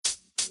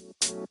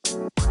This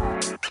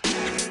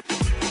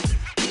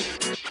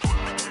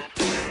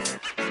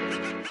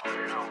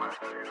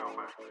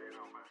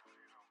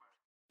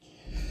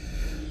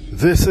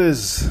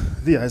is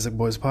the Isaac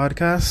Boys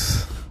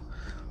Podcast.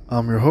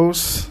 I'm your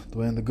host,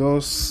 Dwayne the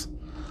Ghost,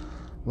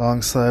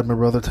 alongside my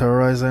brother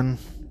Terrorizing.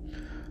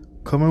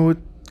 Coming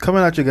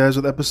at you guys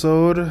with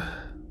episode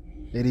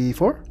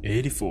 84?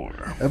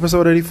 84.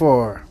 Episode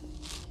 84.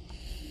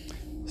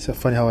 It's so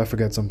funny how I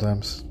forget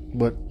sometimes.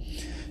 But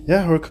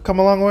yeah, we're come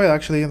a long way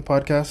actually in the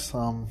podcast.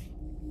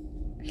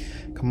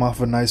 Come off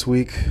a nice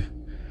week.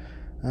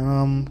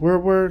 And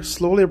we're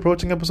slowly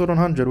approaching episode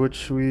 100,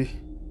 which we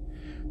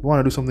want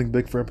to do something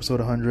big for episode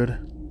 100.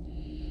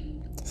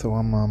 So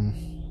I'm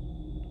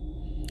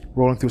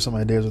rolling through some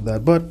ideas with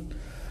that. But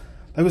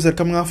like I said,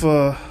 coming off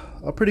a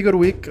pretty good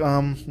week.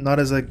 Not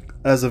as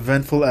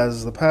eventful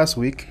as the past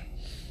week,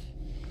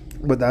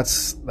 but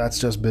that's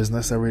just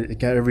business. Every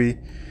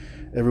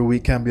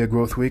week can be a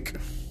growth week.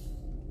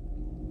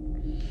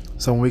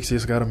 Some weeks you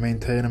just gotta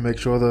maintain and make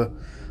sure the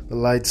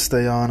lights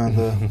stay on and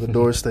the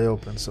doors stay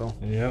open. So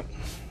yep.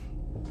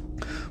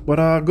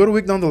 But good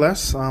week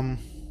nonetheless.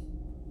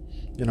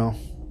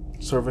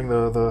 Serving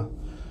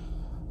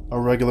a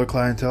regular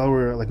clientele.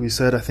 Where, like we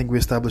said, I think we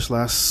established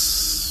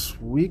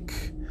last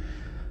week,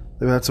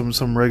 they've had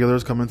some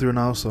regulars coming through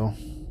now, so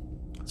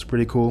it's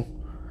pretty cool.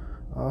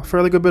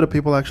 Fairly good bit of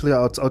people actually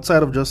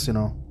outside of just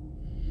the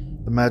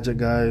Magic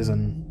guys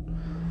and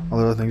all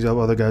the other things. You have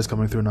other guys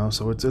coming through now,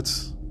 so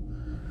it's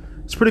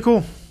pretty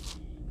cool.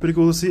 Pretty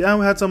cool to see. And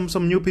we had some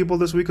new people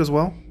this week as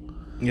well.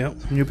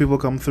 Yep. New people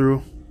come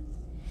through,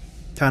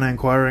 kind of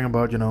inquiring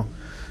about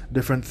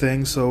different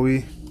things. So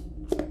I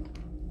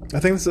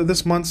think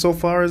this month so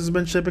far has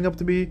been shaping up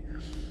to be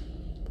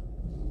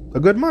a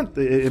good month.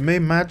 It may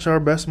match our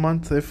best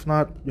month, if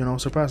not,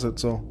 surpass it.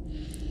 So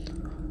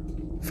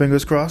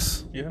fingers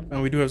crossed. Yeah,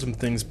 and we do have some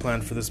things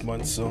planned for this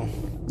month. So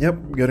yep,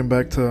 getting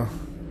back to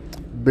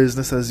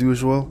business as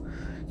usual,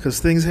 because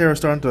things here are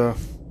starting to,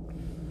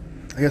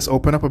 I guess,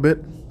 open up a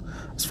bit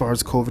as far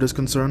as COVID is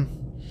concerned.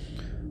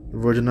 The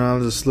Virgin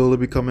Islands is slowly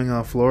becoming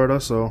Florida.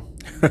 So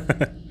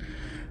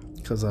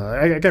because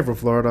I came from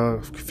Florida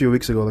a few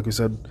weeks ago, like we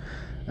said,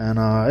 and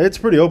it's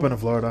pretty open in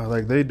Florida.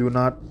 Like, they do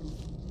not,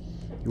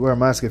 you wear a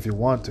mask if you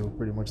want to,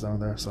 pretty much down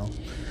there. So,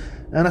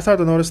 and I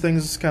started to notice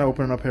things kind of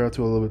opening up here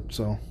too a little bit.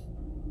 So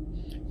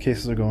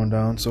cases are going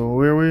down. So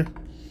we're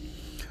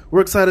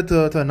excited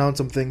to announce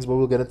some things, but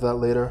we'll get into that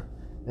later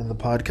in the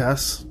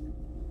podcast.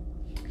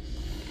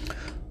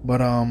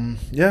 But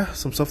yeah,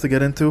 some stuff to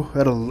get into. I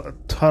had a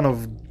ton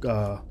of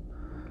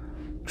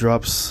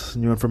drops,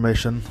 new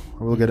information.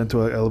 We'll get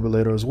into it a little bit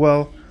later as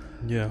well.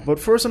 yeah, But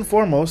first and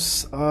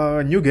foremost,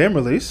 a new game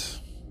release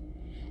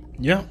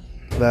yeah.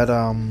 that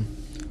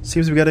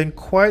seems to be getting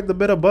quite a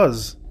bit of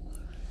buzz,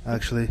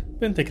 actually.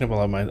 Been taking up a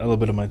little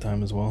bit of my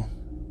time as well.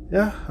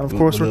 Yeah, and of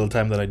course, the little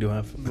time that I do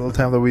have. the little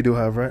time that we do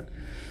have, right?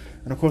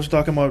 And of course, we're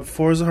talking about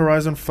Forza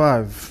Horizon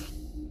 5.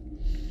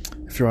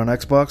 If you're on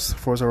Xbox,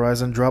 Forza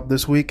Horizon dropped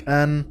this week,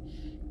 and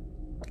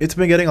it's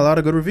been getting a lot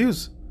of good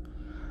reviews.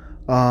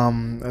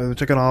 I'm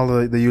checking all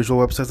the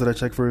usual websites that I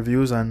check for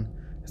reviews, and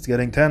it's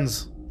getting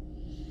tens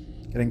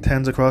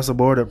across the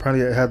board.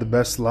 Apparently it had the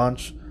best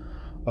launch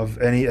of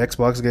any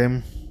Xbox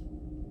game,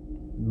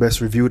 best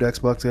reviewed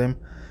Xbox game,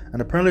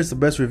 and apparently it's the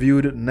best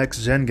reviewed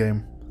next gen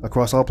game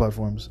across all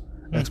platforms,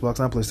 Xbox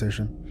and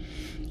PlayStation.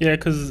 Yeah,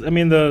 because I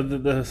mean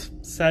the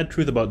sad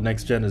truth about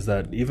next gen is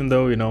that even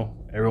though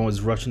everyone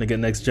was rushing to get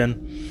next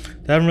gen,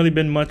 there haven't really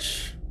been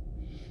much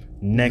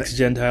next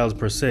gen titles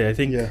per se. I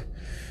think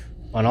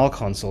on all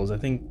consoles, I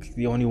think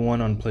the only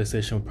one on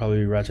PlayStation would probably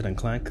be Ratchet and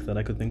Clank that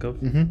I could think of.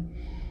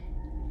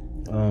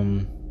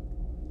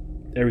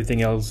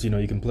 Everything else,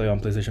 you can play on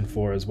PlayStation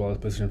 4 as well as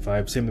PlayStation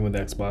 5. Same thing with the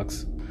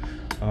Xbox.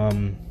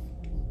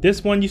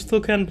 This one you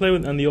still can play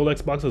with on the old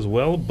Xbox as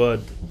well,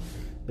 but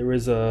there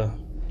is a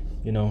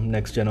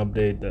next gen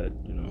update that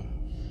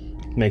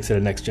makes it a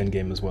next gen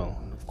game as well.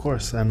 Of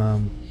course, and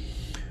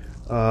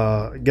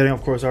getting,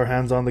 of course, our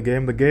hands on the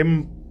game. The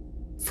game,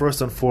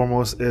 first and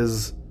foremost,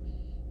 is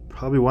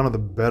probably one of the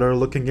better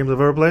looking games I've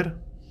ever played.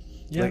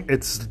 Yeah, Like,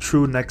 it's the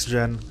true next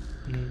gen.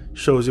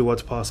 Shows you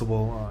what's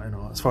possible,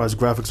 as far as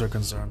graphics are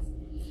concerned.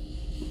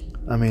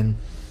 I mean,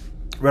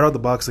 right out the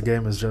box, the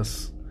game is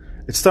just,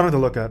 it's stunning to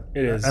look at.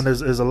 It is, and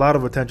there's a lot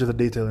of attention to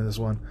detail in this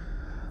one.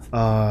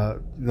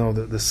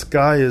 The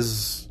sky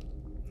is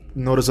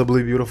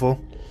noticeably beautiful.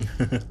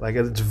 Like,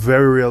 it's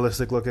very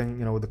realistic looking,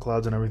 with the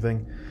clouds and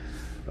everything.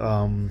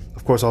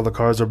 Of course, all the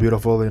cars are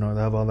beautiful. They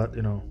have all that,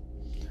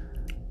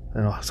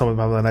 some of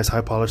them have a nice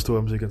high polish to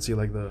them, so you can see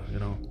like the,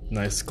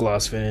 nice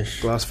gloss finish,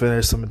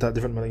 some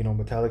different,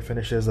 metallic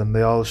finishes, and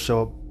they all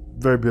show up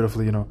very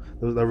beautifully.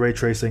 The ray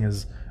tracing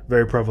is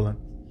very prevalent.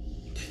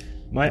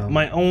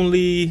 My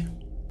only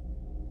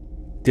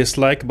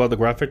dislike about the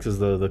graphics is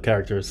the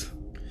characters.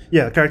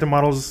 Yeah, the character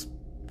models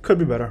could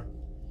be better.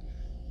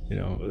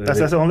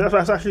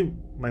 That's actually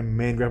my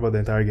main gripe about the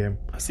entire game.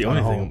 That's the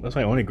only thing. That's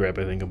my only gripe,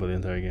 I think, about the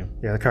entire game.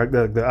 Yeah,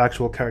 the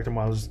actual character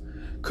models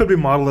could be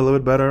modeled a little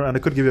bit better, and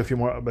it could give you a few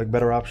more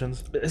better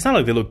options. It's not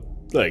like they look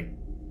like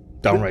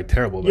downright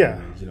terrible.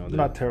 Yeah, any means,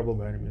 not terrible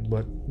by any means,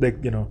 but they,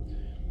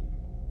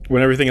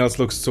 when everything else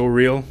looks so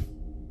real,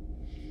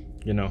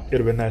 it'd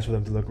have been nice for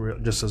them to look real,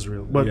 just as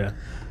real. But yeah,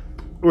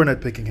 we're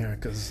nitpicking here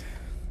because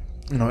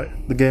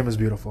the game is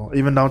beautiful,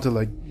 even down to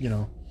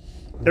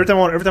every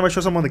time I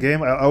show someone the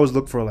game, I always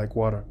look for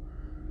water,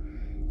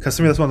 because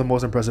to me that's one of the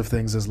most impressive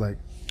things is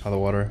how the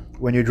water,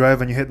 when you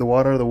drive and you hit the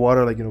water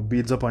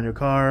beads up on your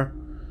car,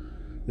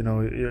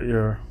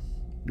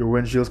 your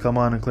windshields come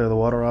on and clear the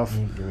water off.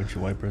 Your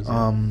windshield wipers.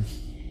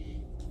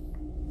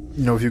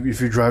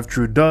 If you drive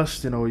through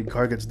dust, your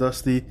car gets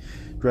dusty.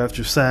 Drive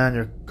through sand,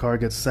 your car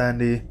gets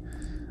sandy,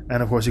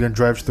 and of course you can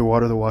drive through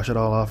water to wash it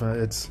all off.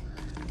 And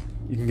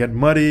you can get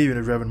muddy. You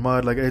drive in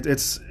mud.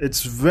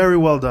 It's very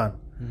well done,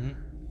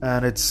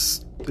 and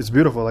it's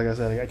beautiful. Like I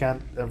said, I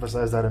can't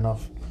emphasize that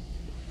enough.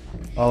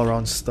 All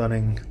around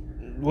stunning.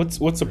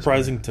 What's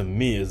surprising to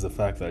me is the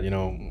fact that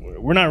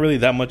we're not really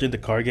that much into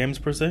car games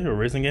per se or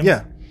racing games.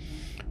 Yeah,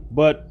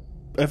 but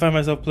I find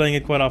myself playing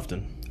it quite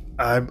often.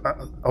 I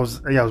was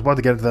about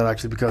to get into that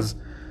actually, because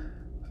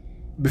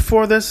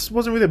before this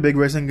wasn't really a big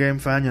racing game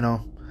fan,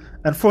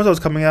 and first I was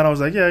coming out, I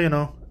was like,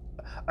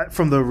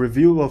 from the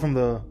review, well, from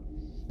the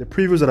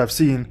previews that I've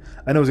seen,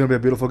 I know it was gonna be a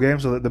beautiful game.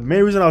 So the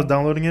main reason I was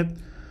downloading it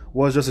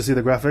was just to see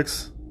the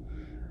graphics,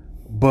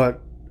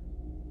 but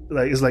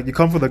it's you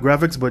come for the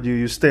graphics, but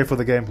you stay for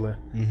the gameplay.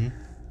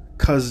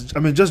 Because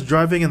just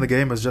driving in the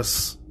game is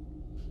just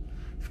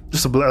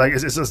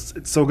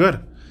it's so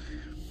good.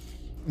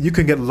 You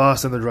can get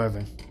lost in the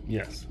driving.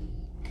 Yes,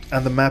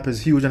 and the map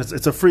is huge, and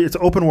it's an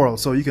open world,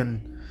 so you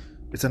can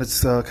it's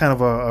kind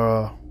of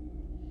a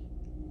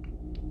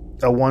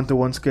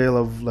 1-to-1 scale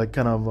of a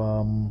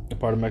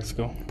part of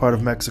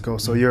Mexico.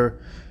 So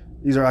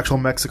these are actual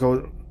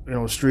Mexico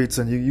streets,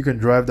 and you can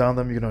drive down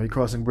them. You're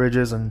crossing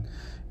bridges and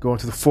going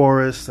to the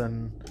forest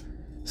and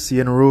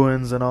seeing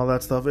ruins and all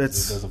that stuff.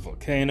 There's a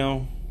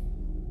volcano.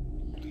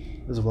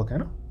 There's a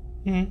volcano?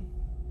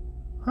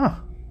 Huh.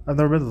 I've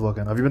never been to the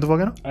volcano. Have you been to the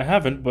volcano? I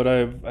haven't, but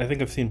I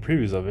think I've seen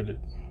previews of it.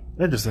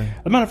 Interesting.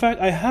 As a matter of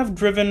fact, I have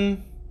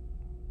driven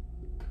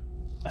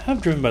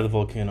by the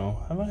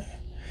volcano. Have I?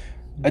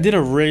 I did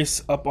a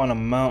race up on a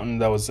mountain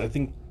that was, I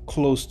think,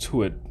 close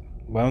to it.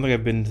 But I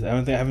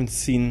haven't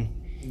seen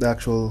the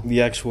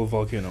actual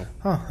volcano.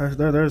 Huh.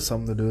 There's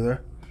something to do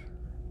there.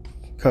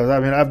 Because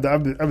I've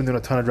been doing a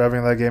ton of driving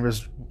in that game,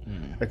 just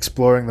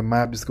exploring the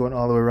map, just going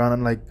all the way around,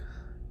 and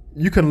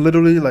you can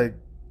literally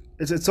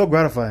it's so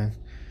gratifying.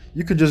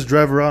 You can just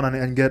drive around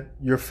and get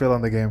your fill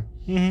on the game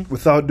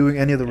without doing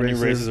any of the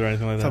races or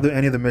anything like that. Without doing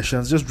any of the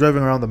missions, just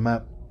driving around the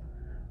map.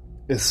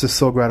 It's just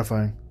so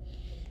gratifying.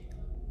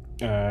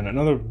 And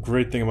another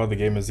great thing about the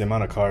game is the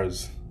amount of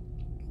cars.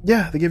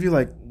 Yeah, they give you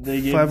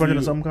 500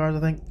 and some cars,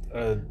 I think.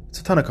 It's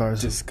a ton of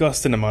cars.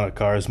 Disgusting amount of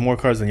cars. More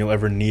cars than you'll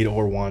ever need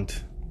or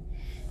want.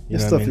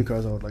 There's still a few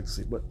cars I would like to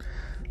see, but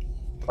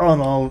all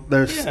in all,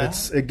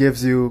 it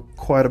gives you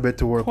quite a bit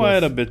to work with.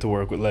 Quite a bit to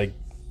work with.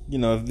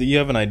 If you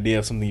have an idea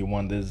of something you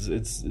want,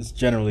 it's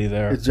generally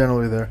there. It's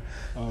generally there.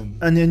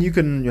 And then you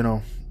can,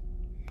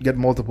 get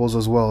multiples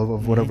as well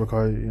of whatever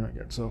car you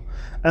get. So,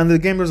 and the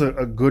game does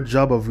a good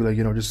job of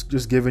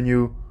just giving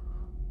you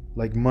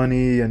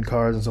money and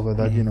cars and stuff like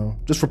that.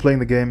 Just for playing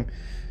the game,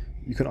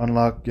 you can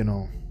unlock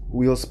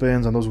wheel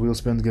spins, and those wheel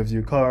spins gives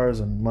you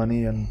cars and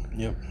money and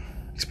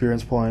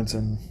experience points,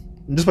 and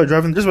just by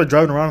driving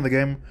around in the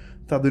game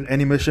without doing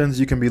any missions,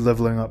 you can be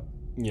leveling up.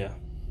 Yeah,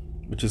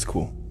 which is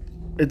cool.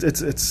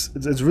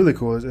 It's really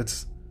cool.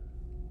 It's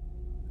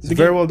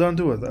very well done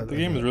too. The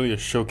game is really a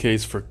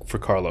showcase for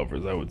car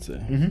lovers, I would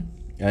say,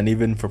 and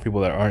even for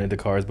people that aren't into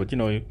cars. But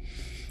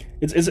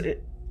it's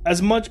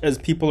as much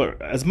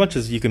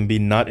as you can be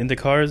not into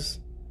cars,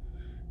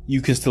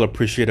 you can still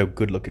appreciate a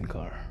good looking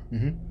car,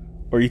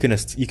 or you can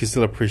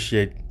still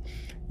appreciate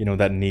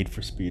that need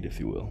for speed, if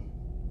you will.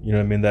 You know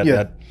what I mean?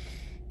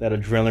 That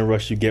adrenaline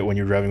rush you get when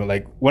you're driving.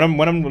 When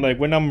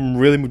I'm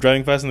really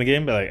driving fast in the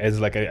game,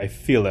 I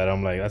feel that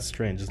I'm that's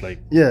strange. It's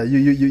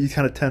you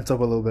kind of tense up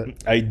a little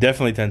bit. I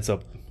definitely tense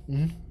up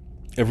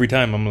every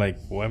time. I'm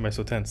why am I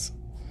so tense?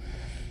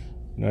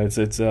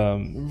 It's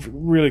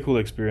really cool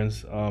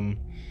experience. And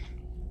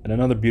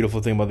another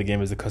beautiful thing about the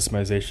game is the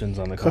customizations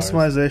on the cars.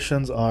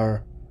 Customizations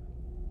are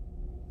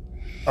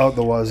out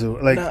the wazoo.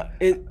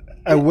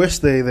 I wish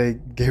they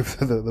gave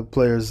the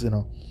players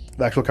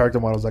the actual character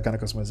models that kind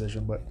of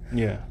customization, but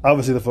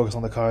obviously the focus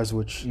on the cars,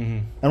 which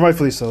and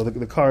rightfully so.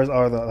 The cars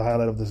are the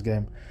highlight of this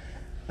game,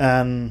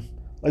 and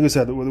like I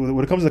said,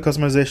 when it comes to the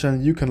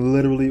customization, you can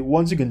literally,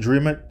 once you can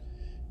dream it,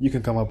 you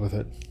can come up with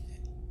it.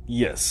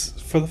 Yes,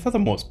 for the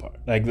most part.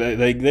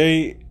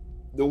 The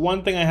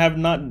one thing I have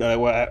not,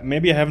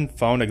 maybe I haven't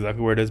found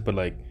exactly where it is,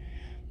 but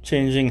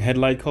changing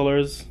headlight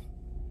colors,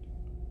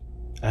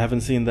 I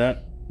haven't seen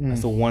that.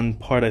 That's the one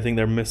part I think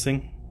they're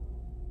missing.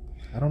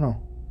 I don't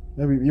know.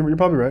 Maybe you're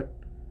probably right.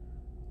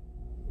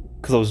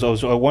 Because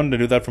I wanted to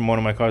do that from one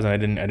of my cars, and I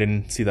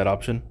didn't see that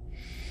option.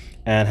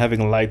 and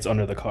having lights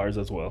under the cars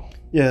as well.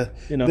 Yeah,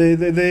 you know,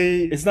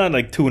 they it's not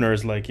like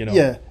tuners, like, you know.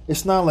 Yeah,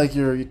 it's not like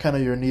your kind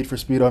of your Need for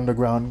Speed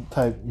Underground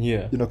type.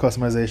 Yeah, you know,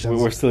 customizations.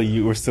 We're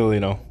still you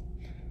know,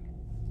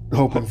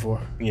 hoping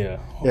for. Yeah,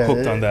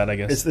 hooked on that, I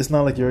guess. It's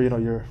not like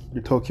your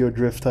Tokyo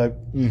Drift type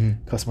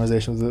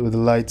customizations with the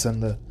lights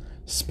and the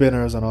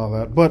spinners and all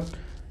that, but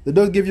it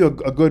does give you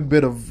a good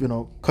bit of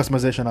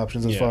customization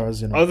options as far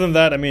as Other than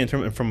that, I mean,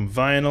 from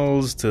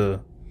vinyls to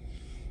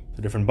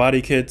the different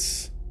body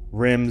kits,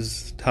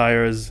 rims,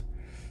 tires,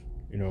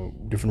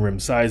 different rim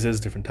sizes,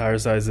 different tire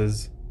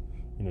sizes.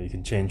 You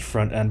can change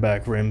front and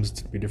back rims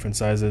to be different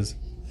sizes.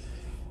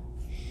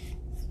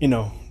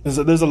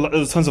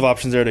 There's tons of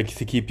options there to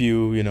keep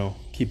you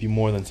keep you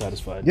more than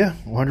satisfied. Yeah,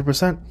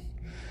 100%.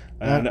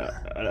 And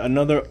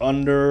another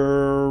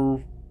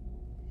underrated,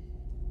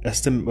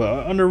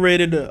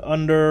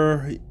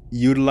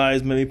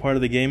 underutilized maybe part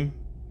of the game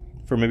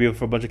for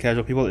a bunch of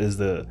casual people is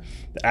the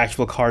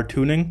actual car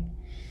tuning.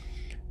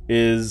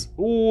 It's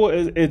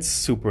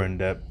super in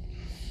depth.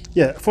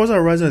 Yeah, Forza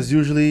Horizon is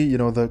usually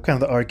the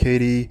kind of the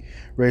arcadey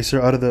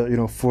racer out of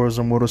the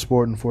Forza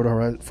Motorsport and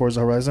Forza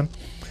Horizon.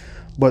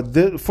 But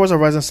Forza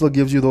Horizon still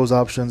gives you those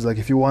options, like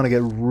if you want to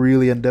get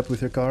really in depth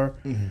with your car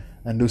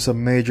and do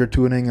some major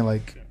tuning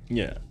and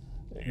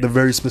the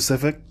very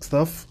specific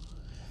stuff,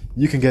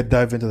 you can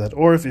dive into that.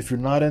 Or if you're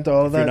not into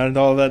all of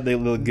that,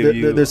 they'll give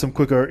you. There's some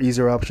quicker,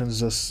 easier options,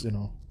 just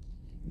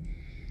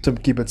to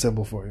keep it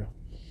simple for you.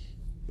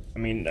 I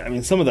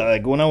mean, some of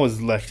the when I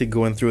was actually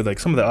going through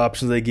some of the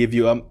options they give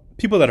you,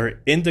 people that are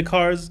into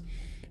cars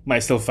might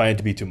still find it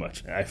to be too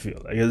much. I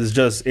feel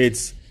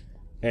it's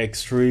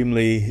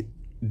extremely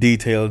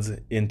detailed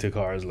into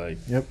cars,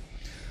 Yep.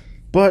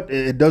 But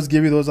it does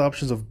give you those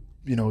options of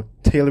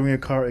tailoring your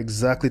car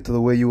exactly to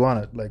the way you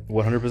want it,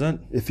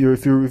 100%. If you're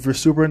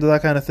super into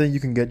that kind of thing,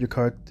 you can get your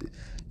car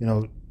you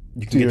can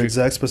get your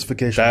exact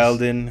specifications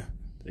dialed in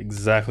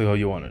exactly how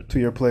you want it, to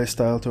your play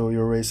style, to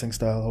your racing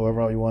style,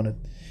 however you want it.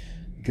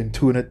 You can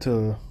tune it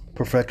to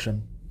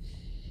perfection,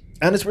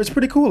 and it's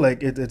pretty cool.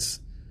 It's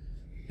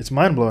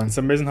mind blowing. It's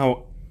amazing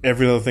how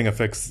every little thing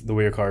affects the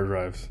way your car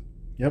drives.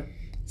 Yep.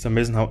 It's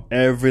amazing how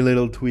every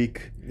little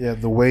tweak,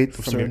 the weight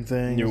of certain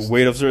things, your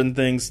weight of certain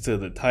things, to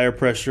the tire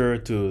pressure,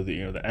 to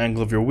the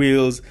angle of your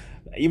wheels,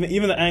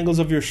 even the angles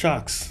of your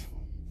shocks.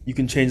 You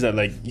can change that.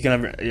 You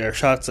can have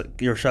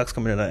your shocks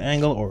coming at an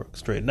angle or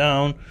straight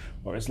down,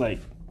 or it's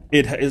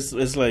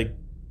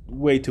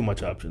way too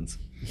much options.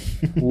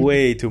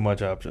 Way too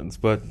much options.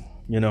 But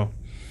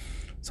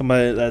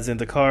somebody that's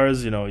into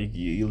cars,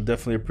 you'll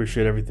definitely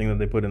appreciate everything that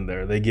they put in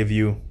there. They give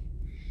you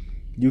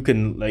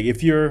can,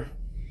 if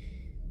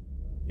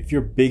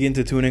you're big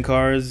into tuning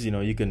cars,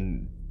 you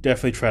can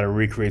definitely try to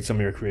recreate some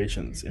of your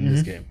creations in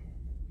this game.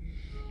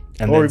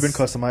 Or even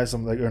customize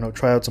some,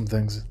 try out some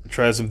things.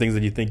 Try out some things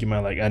that you think you might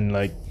like, and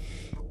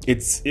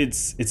it's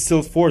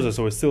still Forza,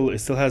 so it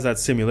still has that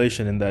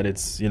simulation in that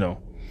it's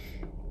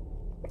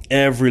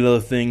every little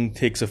thing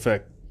takes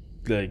effect,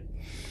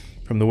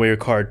 from the way your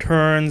car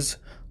turns,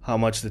 how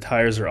much the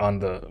tires are on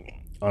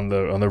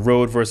the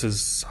road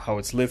versus how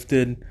it's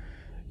lifted,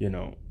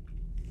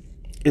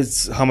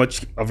 it's how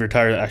much of your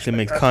tire actually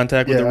makes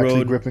contact with the road,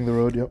 actually gripping the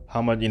road. Yep.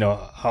 How much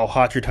how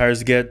hot your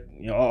tires get,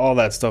 all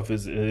that stuff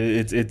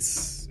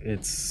it's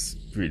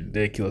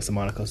ridiculous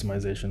amount of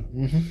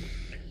customization.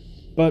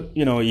 But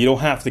you don't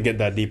have to get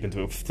that deep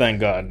into it.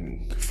 Thank God.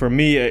 For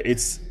me,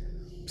 it's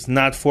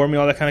not for me,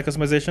 all that kind of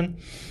customization,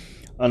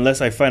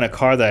 unless I find a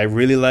car that I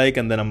really like,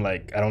 and then I'm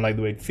like, I don't like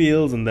the way it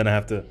feels, and then I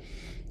have to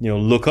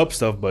look up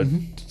stuff. But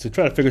to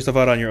try to figure stuff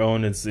out on your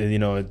own, it's if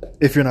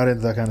you're not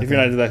into that kind of thing, you're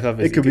not into that stuff,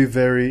 it could be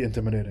very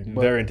intimidating.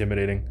 Very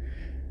intimidating.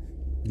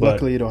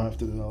 Luckily, you don't have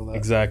to do all that.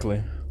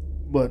 Exactly.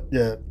 But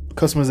yeah,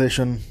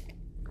 customization.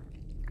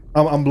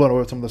 I'm blown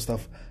away with some of the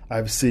stuff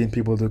I've seen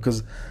people do,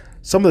 because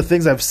some of the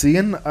things I've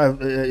seen,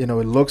 it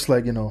looks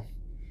like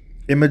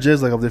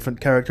images of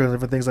different characters and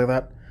different things like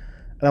that,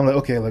 and I'm like,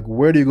 okay,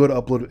 where do you go to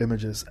upload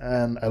images?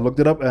 And I looked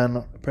it up, and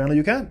apparently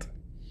you can't.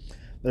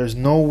 There's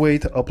no way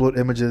to upload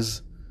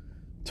images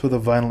to the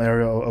vinyl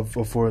area of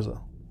Forza.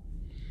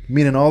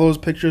 Meaning all those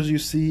pictures you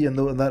see in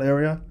that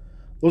area,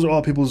 those are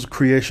all people's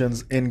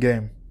creations in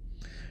game,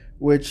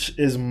 which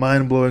is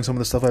mind blowing. Some of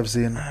the stuff I've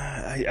seen,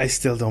 I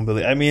still don't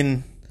believe. I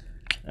mean,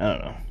 I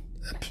don't know.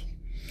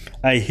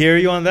 I hear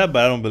you on that,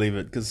 but I don't believe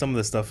it, because some of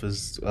the stuff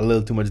is a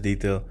little too much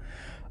detail.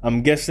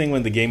 I'm guessing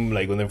when the game,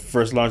 when they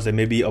first launched, they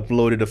maybe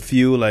uploaded a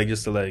few,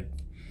 just to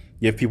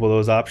give people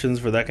those options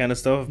for that kind of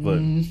stuff.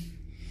 But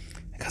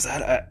because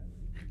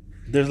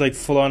there's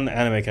full on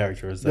anime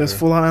characters. There's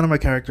full on anime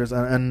characters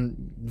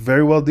and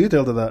very well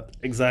detailed to that.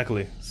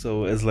 Exactly.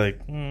 So it's I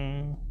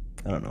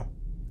don't know.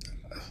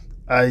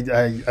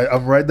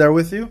 I'm right there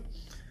with you,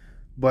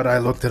 but I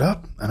looked it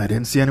up and I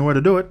didn't see anywhere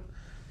to do it.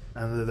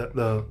 And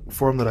the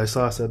forum that I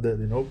saw said that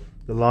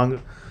the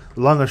long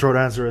and short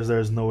answer is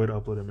there's no way to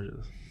upload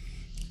images.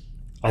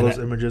 All those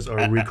images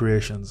are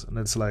recreations, and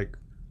it's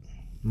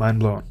mind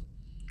blowing.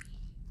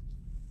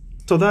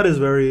 So that is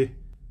very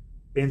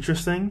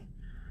interesting,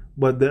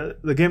 but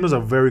the game does a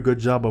very good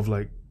job of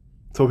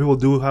So people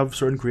do have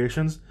certain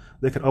creations.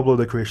 They can upload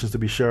the creations to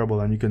be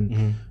shareable, and you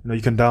can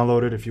you can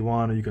download it if you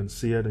want, or you can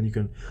see it, and you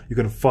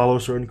can follow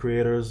certain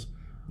creators,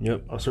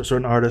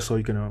 certain artists, so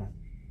you can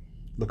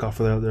look out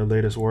for their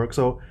latest work.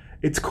 So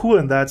it's cool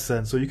in that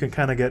sense. So you can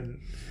kind of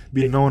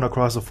be known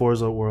across the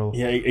Forza world.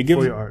 Yeah, it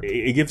gives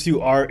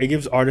you art. It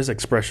gives artist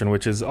expression,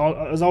 which is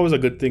always a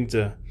good thing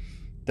to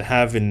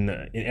have in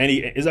any.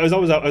 It's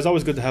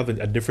always good to have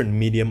a different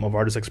medium of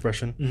artist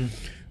expression.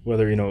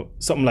 Whether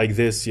something like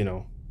this,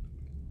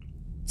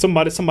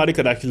 somebody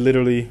could actually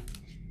literally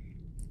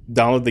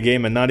download the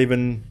game and not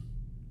even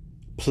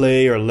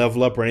play or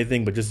level up or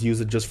anything, but just use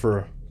it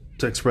to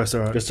express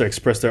their art. Just to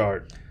express their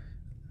art.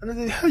 And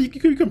then, you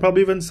can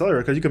probably even sell it,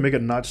 because you can make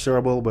it not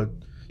shareable, but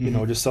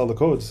just sell the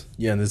codes.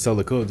 Yeah, and then sell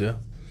the codes. Yeah.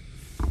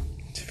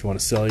 If you want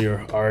to sell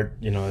your art,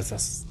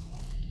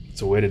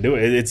 it's a way to do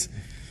it.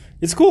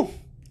 It's cool.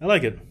 I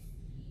like it.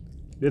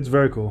 It's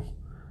very cool.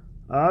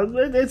 I've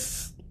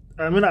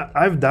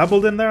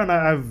dabbled in there, and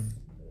I've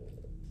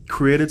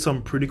created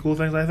some pretty cool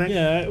things, I think.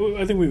 Yeah,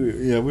 I think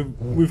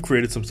we've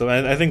created some stuff.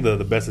 I think the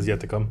best is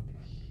yet to come.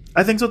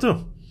 I think so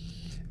too.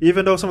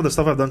 Even though some of the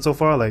stuff I've done so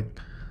far, like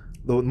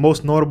the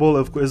most notable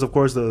is of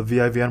course the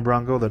VIVN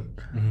Bronco. That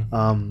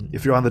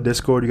if you're on the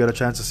Discord, you get a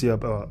chance to see a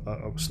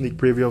sneak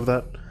preview of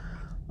that.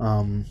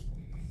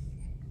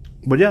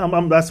 But yeah,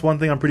 that's one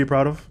thing I'm pretty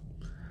proud of.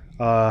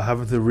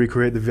 Having to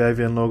recreate the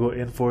VIVN logo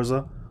in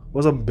Forza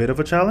was a bit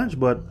of a challenge,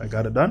 but I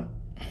got it done.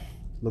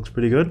 Looks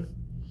pretty good.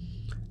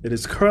 It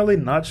is currently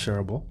not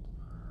shareable,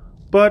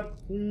 but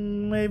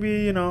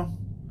maybe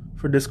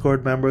for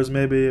Discord members,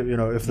 maybe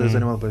if there's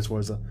anyone who plays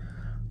Forza,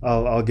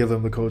 I'll give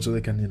them the code so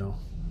they can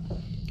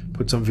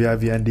put some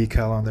VIVN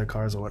decal on their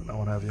cars or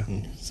what have you.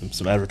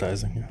 Some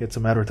advertising. Yeah. Get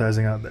some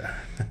advertising out there.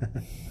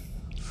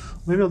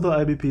 Maybe I'll do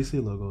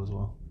IBPC logo as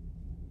well.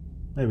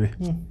 Maybe.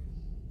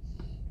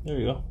 There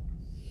you go.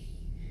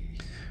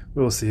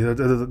 We'll see.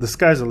 The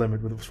sky's the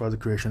limit as far as the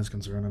creation is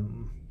concerned,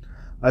 and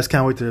I just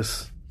can't wait to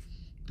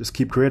just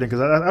keep creating,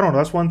 because I don't know.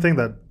 That's one thing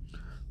that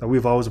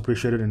we've always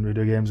appreciated in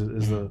video games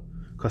is the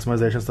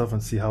customization stuff,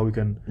 and see how we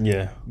can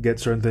get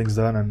certain things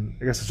done. And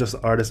I guess it's just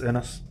the artist in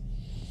us.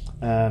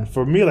 And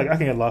for me, like, I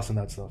can get lost in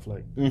that stuff.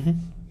 Like,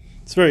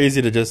 it's very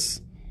easy to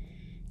just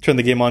turn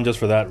the game on just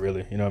for that.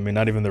 Really,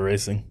 not even the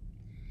racing.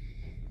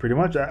 Pretty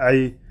much,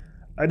 I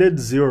did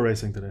 0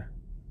 racing today,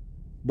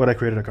 but I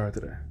created a car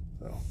today.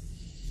 So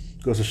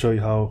it goes to show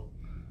you how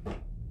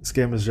this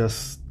game is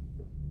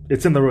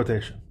it's in the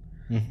rotation.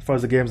 As far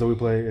as the games that we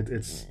play,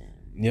 it's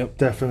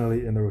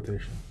definitely in the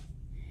rotation.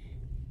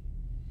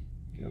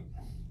 Yep.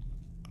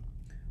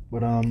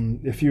 But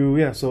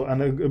so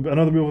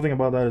another beautiful thing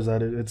about that is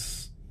that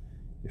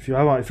if you're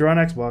on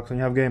Xbox and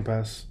you have Game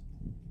Pass,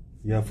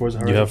 you have Forza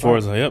Horizon. You have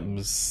Forza. Yep,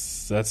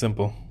 it's that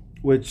simple.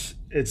 Which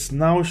it's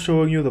now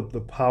showing you the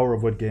power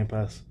of what Game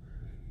Pass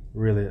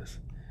really is.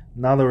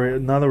 Now that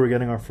we're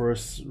getting our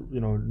first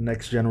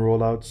next gen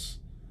rollouts,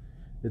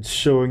 it's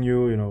showing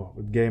you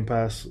with Game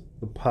Pass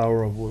the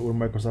power of what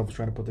Microsoft was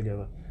trying to put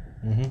together,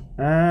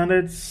 and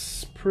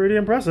it's pretty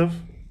impressive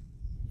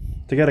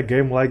to get a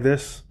game like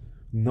this,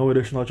 no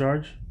additional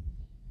charge.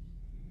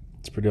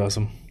 It's pretty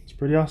awesome.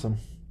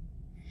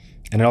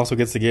 And it also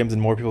gets the games in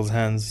more people's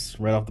hands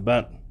right off the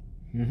bat.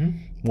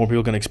 More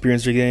people can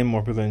experience your game.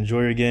 More people can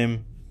enjoy your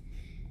game.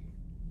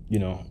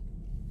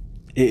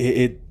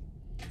 It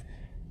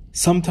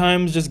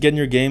sometimes just getting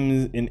your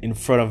game in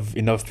front of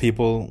enough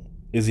people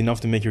is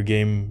enough to make your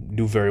game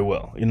do very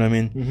well. You know what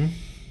I mean?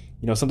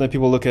 Sometimes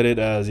people look at it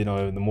as the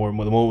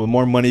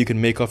more money you can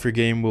make off your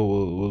game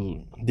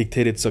will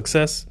dictate its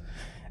success,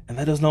 and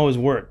that doesn't always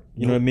work.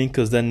 You know what I mean?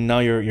 Because then now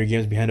your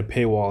game's behind a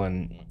paywall,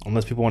 and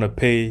unless people want to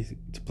pay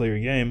to play your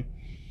game,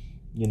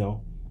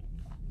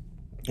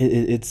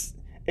 it's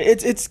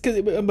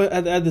but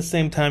at the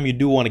same time you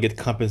do want to get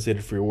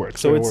compensated for your work.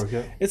 So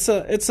it's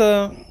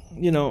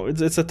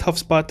a tough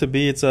spot to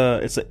be. It's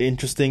an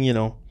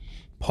interesting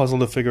puzzle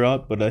to figure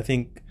out. But I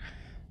think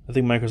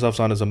Microsoft's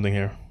onto something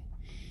here.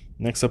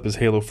 Next up is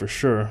Halo for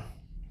sure.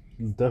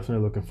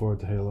 Definitely looking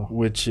forward to Halo,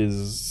 which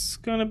is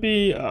gonna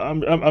be.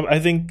 I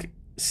think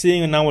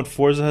seeing now what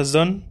Forza has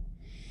done,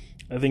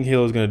 I think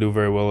Halo is gonna do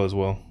very well as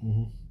well.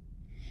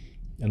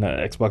 And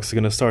Xbox is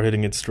gonna start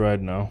hitting its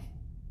stride now,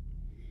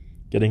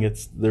 getting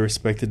the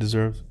respect it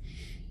deserves.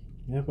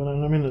 Yeah, but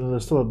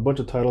there's still a bunch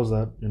of titles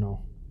that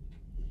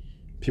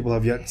people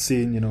have yet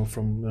seen.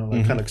 From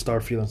kind of like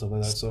Starfield and stuff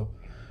like that. So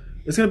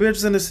it's gonna be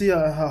interesting to see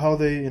how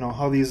they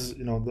how these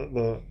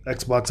the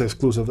Xbox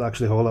exclusives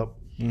actually hold up.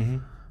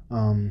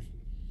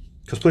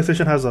 Because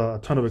PlayStation has a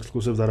ton of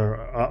exclusives that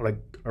are like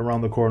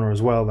around the corner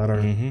as well that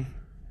are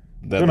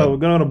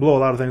gonna blow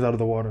a lot of things out of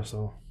the water.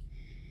 So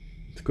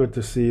it's good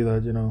to see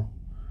that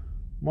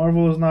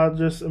Marvel is not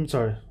just. I'm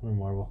sorry,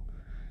 Marvel.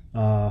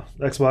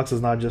 Xbox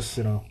is not just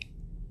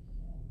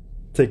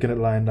taking it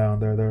lying down.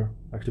 They're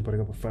actually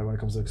putting up a fight when it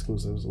comes to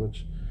exclusives.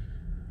 Which,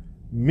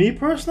 me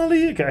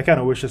personally, I kind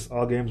of wish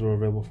all games were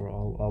available for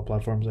all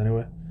platforms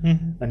anyway,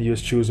 and you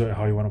just choose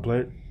how you want to play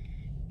it.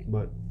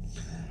 But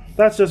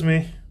that's just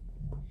me.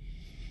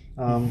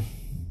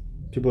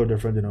 People are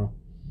different,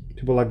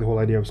 people like the whole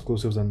idea of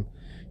exclusives and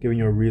giving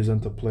you a reason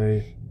to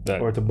play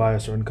or to buy a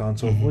certain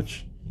console.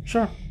 Which,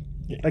 sure,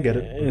 I get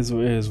it. It is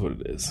what it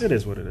is. It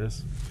is what it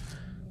is.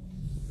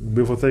 The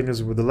beautiful thing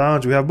is with the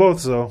lounge, we have both.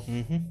 So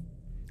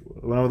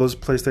whenever those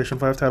PlayStation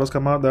 5 titles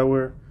come out that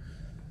we're,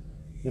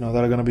 that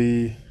are gonna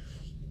be,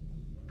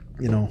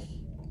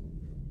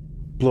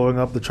 blowing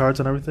up the charts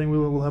and everything,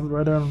 we'll have it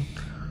right there and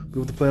be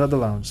able to play it at the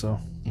lounge. So.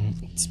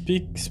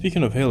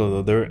 Speaking of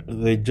Halo, though,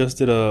 they just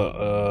did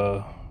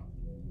a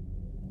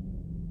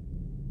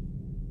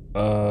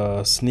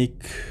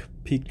sneak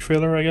peek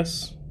trailer, I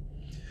guess.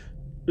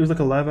 It was like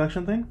a live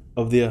action thing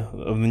of the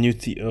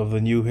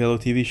new Halo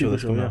TV show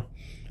that's coming out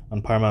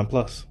on Paramount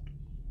Plus.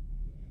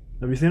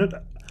 Have you seen it?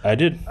 I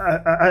did.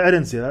 I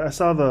didn't see it. I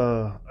saw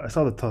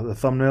the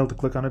thumbnail to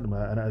click on it,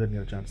 but I didn't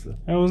get a chance to.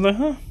 I was like,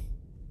 huh.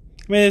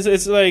 I mean,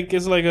 it's like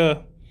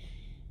a.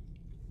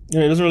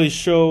 It doesn't really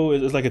show.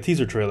 It's like a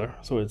teaser trailer,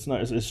 so it's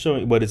not. It's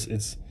showing, but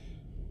it's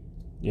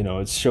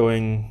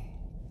showing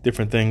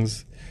different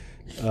things.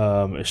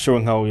 It's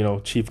showing how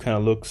Chief kind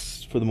of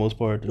looks for the most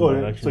part. Oh,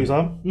 yeah. So you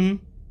saw him? Mm-hmm.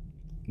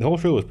 The whole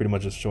trailer was pretty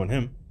much just showing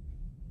him.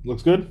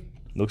 Looks good.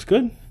 Looks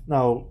good.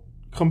 Now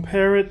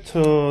compare it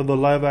to the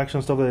live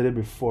action stuff that they did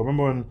before.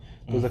 Remember when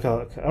there was like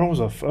I don't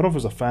know if it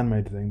was a fan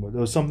made thing, but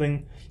there was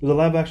a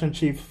live action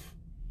Chief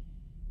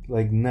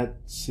like net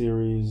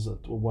series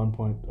at one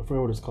point. I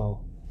forget what it's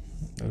called.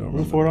 I don't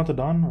remember. Forward Unto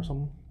Dawn or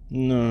something?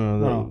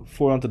 No.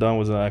 Forward Unto Dawn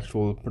was an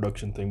actual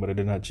production thing, but it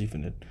didn't have Chief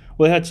in it.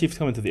 Well, it had Chief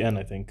coming to the end,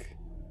 I think.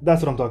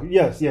 That's what I'm talking.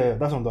 Yes, yeah,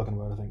 that's what I'm talking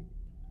about. I think.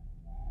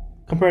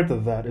 Compared to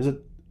that, is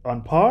it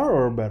on par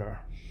or better?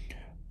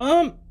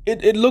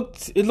 It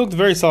looked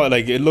very solid.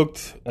 Like it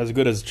looked as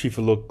good as Chief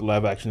would look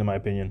live action, in my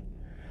opinion.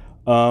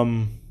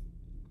 One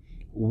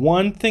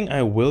thing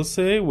I will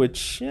say,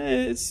 which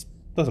it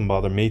doesn't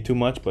bother me too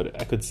much,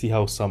 but I could see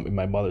how it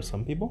might bother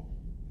some people,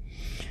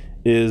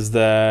 is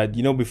that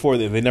before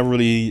they never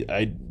really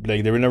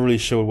they never really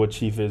showed what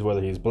Chief is,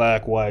 whether he's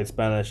black, white,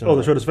 Spanish.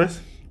 They showed his face.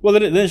 Well, they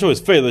didn't show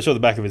his face. They showed the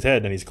back of his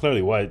head, and he's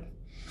clearly white.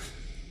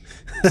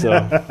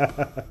 So,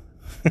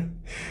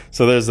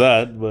 so there's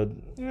that. But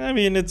I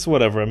mean, it's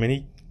whatever. I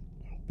mean,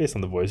 based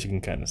on the voice, you can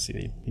kind of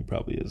see he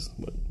probably is.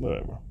 But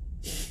whatever.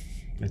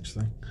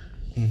 Interesting.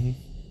 Mm-hmm.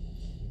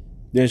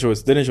 They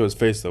didn't show his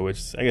face though,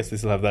 which I guess they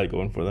still have that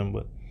going for them.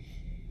 But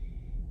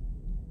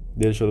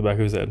they didn't show the back of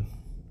his head.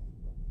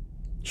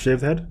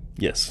 Shaved head?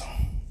 Yes.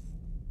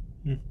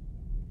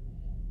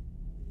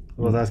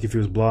 I was asking if he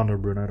was blonde or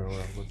brunette or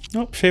whatever.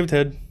 Nope, shaved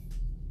head.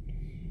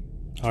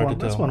 Hard to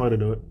tell. That's one way to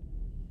do it.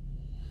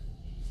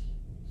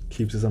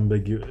 Keeps his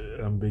ambiguity.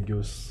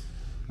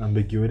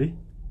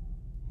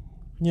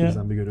 Yeah. Keeps the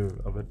ambiguity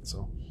of it.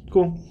 So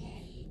cool.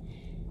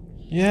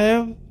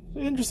 Yeah,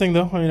 interesting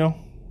though.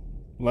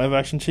 Live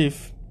action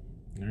Chief.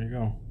 There you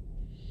go.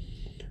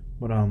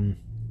 But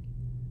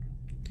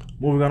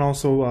moving on.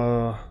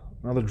 Also,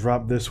 another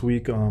drop this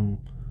week. A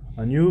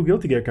new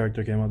Guilty Gear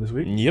character came out this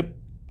week. Yep.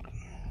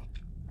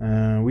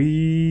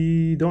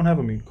 We don't have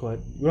him quite.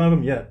 We don't have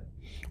him yet.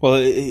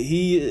 Well,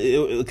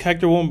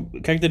 character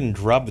didn't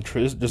drop the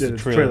trailer. Just the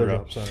trailer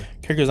drop. Sorry.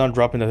 Character's not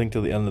dropping, I think,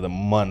 till the end of the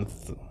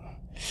month.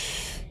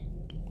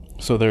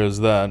 So there's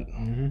that.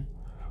 Mm-hmm.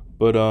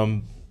 But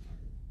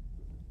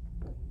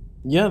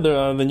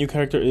the new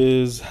character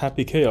is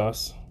Happy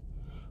Chaos,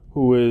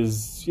 who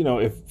is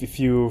if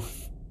you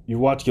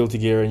watch Guilty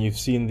Gear and you've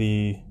seen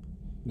the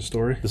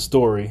story,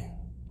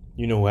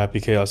 you know who Happy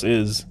Chaos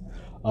is.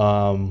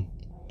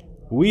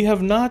 We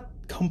have not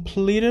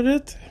completed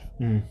it.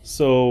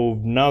 So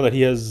now that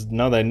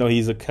I know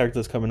he's a character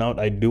that's coming out,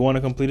 I do want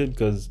to complete it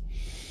because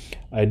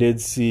I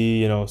did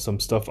see some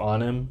stuff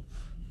on him.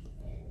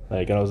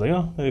 And I was like,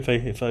 oh,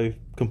 if I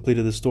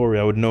completed the story,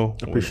 I would know.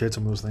 Appreciate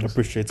some of those things.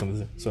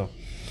 So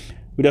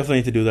we definitely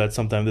need to do that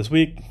sometime this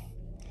week.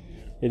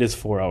 It is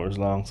 4 hours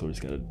long, so we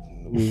just gotta.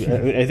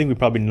 I think we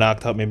probably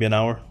knocked out maybe an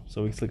hour,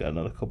 so we still got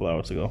another couple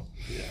hours to go.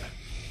 Yeah.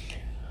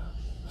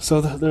 So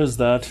there's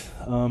that.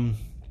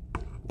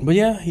 But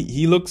yeah,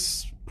 he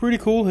looks pretty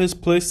cool. His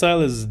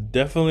playstyle is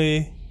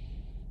definitely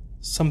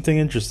something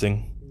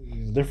interesting.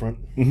 It's different.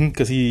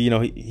 Because he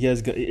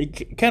has.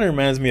 It kind of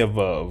reminds me of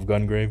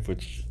Gungrave,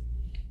 which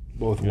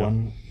both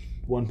one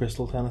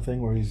pistol kind of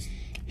thing, where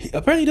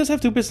apparently he does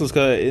have two pistols.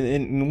 Cause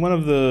in one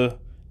of the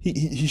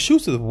he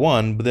shoots with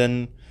one, but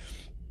then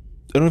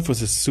I don't know if it was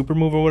his super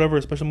move or whatever,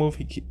 a special move.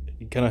 He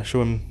kind of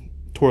show him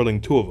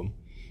twirling two of them.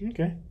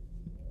 Okay.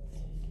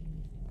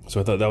 So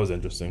I thought that was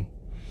interesting.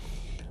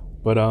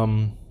 But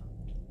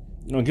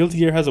Guilty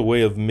Gear has a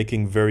way of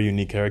making very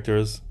unique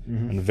characters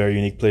and very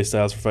unique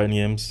playstyles for fighting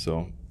games.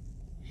 So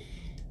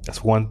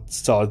that's one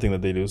solid thing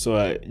that they do.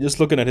 So just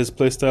looking at his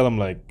playstyle, I'm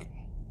like,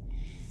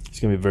 it's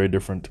gonna be very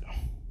different.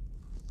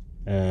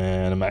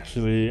 And I'm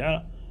actually,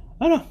 I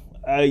don't know.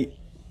 You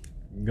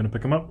gonna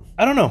pick him up?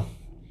 I don't know.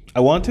 I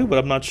want to, but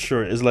I'm not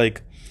sure. It's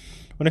like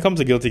when it comes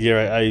to Guilty Gear,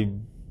 I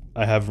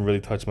haven't really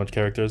touched much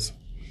characters.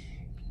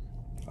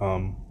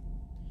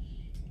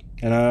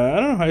 And I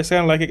don't know. I just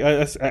kind of like it.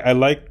 I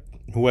like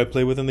who I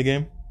play with in the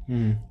game,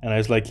 and I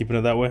just like keeping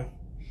it that way.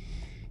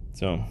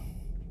 So,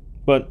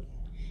 but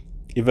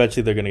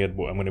eventually they're gonna get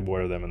bored. I'm gonna get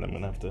bored of them, and I'm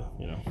gonna have to,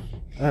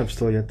 I have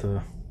still yet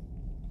to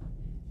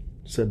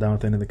sit down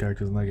with any of the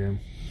characters in that game,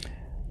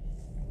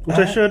 which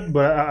I should,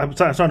 but I'm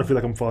starting to feel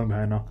like I'm falling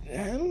behind now.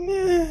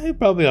 You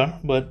probably are,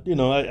 but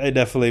I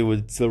definitely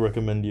would still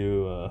recommend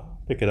you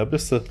pick it up.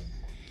 Just the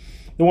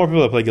more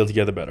people that play Guilty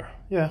Gear, the better.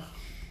 Yeah.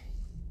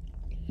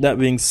 That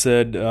being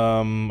said,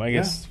 I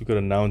guess we could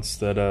announce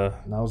that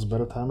now's as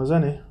better time as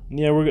any.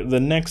 Yeah, the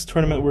next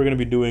tournament we're going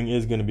to be doing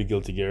is going to be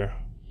Guilty Gear.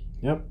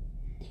 Yep.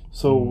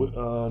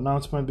 So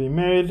announcement being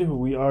made,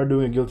 we are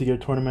doing a Guilty Gear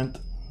tournament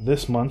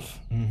this month.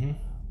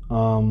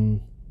 Mm-hmm.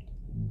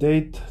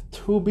 Date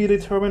to be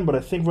determined, but I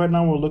think right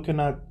now we're looking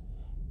at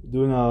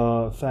doing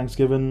a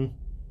Thanksgiving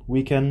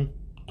weekend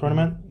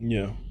tournament.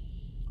 Yeah.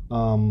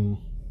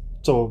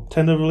 So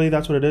tentatively,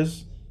 that's what it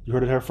is. You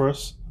heard it here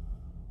first.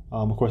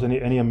 Of course,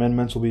 any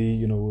amendments will be,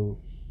 you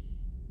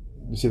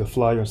see the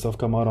flyer and stuff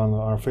come out on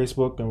our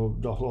Facebook, and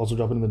we'll also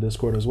drop it in the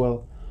Discord as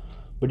well.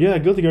 But yeah,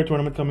 Guilty Gear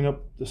tournament coming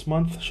up this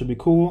month. Should be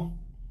cool.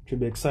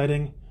 Should be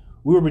exciting.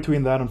 We were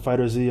between that and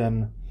Fighter Z,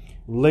 and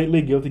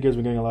lately Guilty Gear's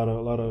been getting a lot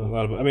of.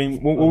 I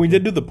mean, when we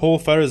did do the poll,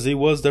 Fighter Z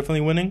was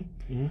definitely winning.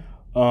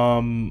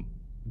 Mm-hmm.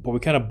 But we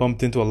kind of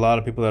bumped into a lot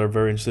of people that are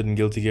very interested in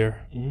Guilty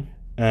Gear,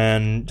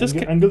 and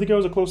Guilty Gear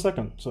was a close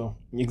second. So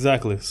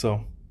exactly.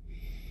 So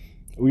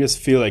we just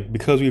feel like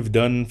because we've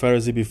done Fighter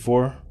Z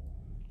before,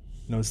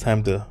 it's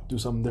time to do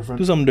something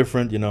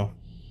different.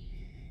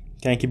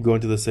 Can't keep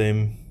going to the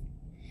same.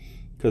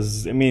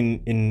 Because I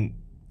mean,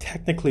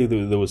 technically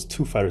there was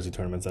 2 Fighter Z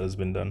tournaments that has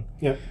been done.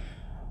 Yeah.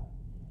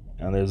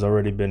 And there's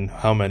already been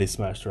how many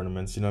Smash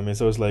tournaments? You know what I mean?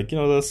 So it's like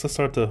let's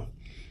start to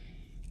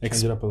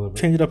change it up a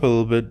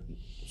little bit.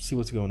 See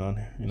what's going on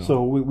here.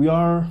 So we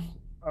are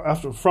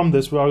from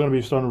this we are going to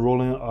be starting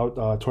rolling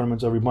out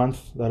tournaments every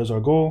month. That is our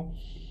goal,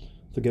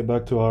 to get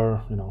back to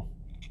our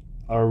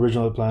our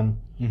original plan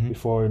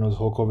before this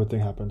whole COVID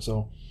thing happened.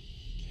 So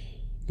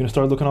we're going to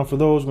start looking out for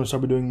those. We're going to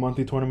start doing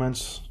monthly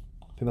tournaments.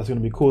 I think that's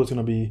going to be cool. It's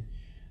going to be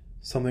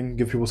something,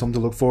 give people something to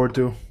look forward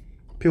to.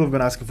 People have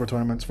been asking for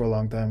tournaments for a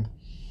long time,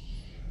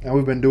 and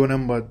we've been doing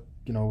them, but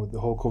with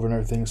the whole COVID and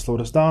everything slowed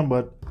us down.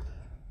 But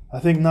I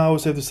think now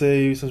it's safe to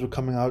say, since we're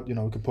coming out, we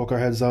can poke our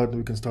heads out and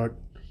we can start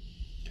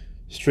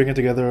stringing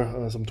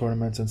together some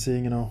tournaments and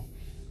seeing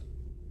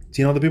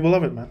other people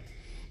love it, man.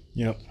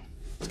 Yep.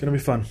 It's going to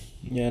be fun.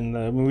 Yeah,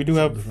 and we do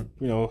have,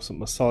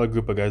 a solid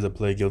group of guys that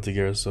play Guilty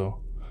Gear, so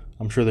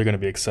I'm sure they're going to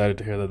be excited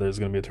to hear that there's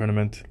going to be a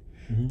tournament.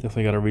 Mm-hmm.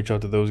 Definitely got to reach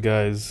out to those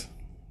guys,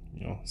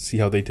 see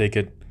how they take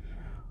it.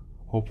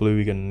 Hopefully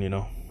we can,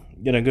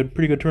 get a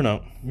pretty good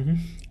turnout. Mm-hmm.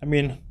 I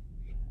mean,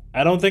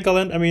 I don't think I'll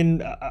end. I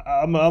mean,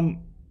 I'm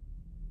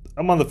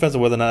on the fence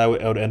of whether or not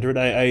I would enter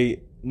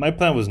it. My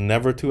plan was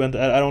never to enter.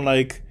 I don't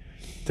like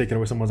taking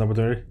away someone's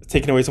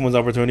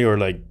opportunity, or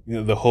like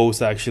the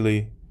host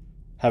actually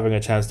having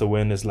a chance to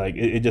win is like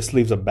it just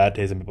leaves a bad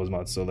taste in people's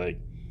mouths. So like,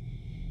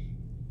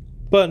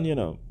 but I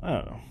don't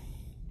know.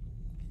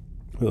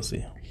 We'll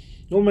see.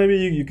 Well, maybe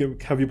you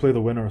could have you play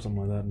the winner or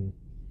something like that, and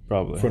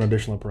probably for an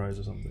additional prize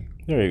or something.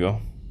 There you go.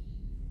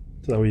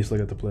 So that way you still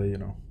get to play,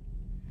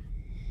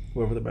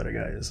 whoever the better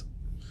guy is.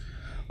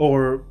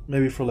 Or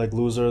maybe for like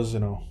losers,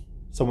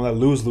 someone that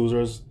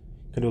losers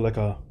can do like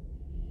a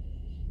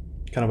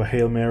kind of a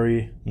Hail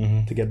Mary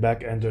to get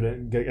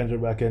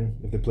entered back in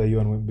if they play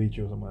you and beat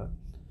you or something like that.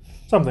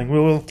 Something.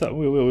 We'll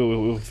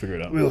figure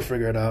it out. We'll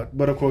figure it out.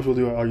 But of course we'll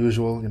do our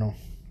usual,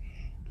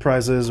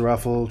 prizes,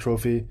 raffle,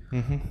 trophy,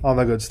 all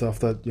that good stuff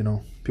that,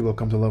 people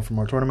come to love from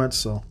our tournaments.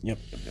 So Yep.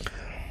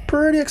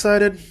 Pretty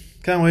excited.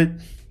 Can't wait.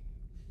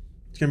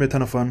 It's gonna be a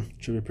ton of fun.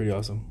 Should be pretty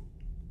awesome.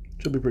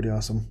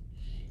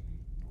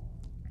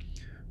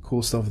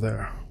 Cool stuff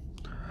there.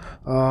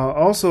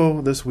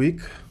 Also this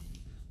week,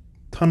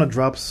 ton of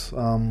drops.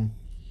 Had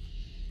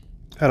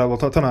a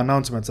ton of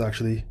announcements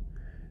actually,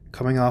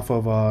 coming off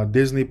of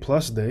Disney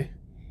Plus Day,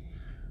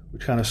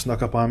 which kind of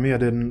snuck up on me. I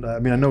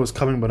know it was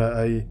coming, but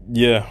I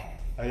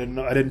didn't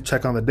know. I didn't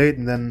check on the date,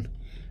 and then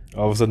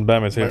all of a sudden,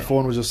 bam! It's here. My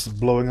phone was just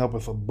blowing up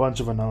with a bunch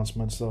of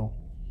announcements. So,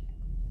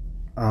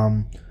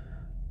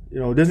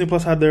 Disney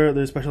Plus had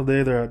their special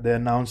day. They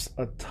announced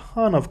a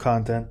ton of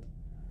content.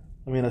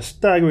 I mean, a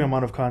staggering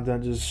amount of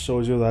content. Just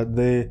shows you that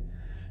the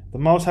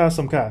mouse has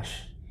some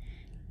cash.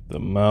 The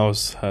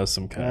mouse has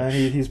some cash.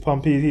 And he's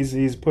pumped.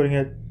 He's putting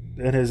it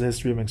in his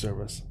streaming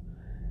service,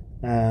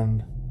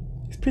 and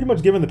he's pretty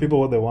much giving the people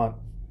what they want.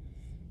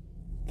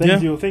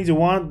 Things you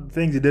want,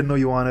 things you didn't know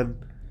you wanted.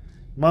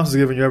 Mouse is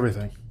giving you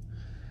everything.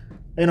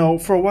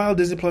 For a while,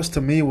 Disney Plus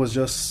to me was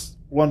just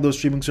one of those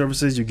streaming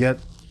services you get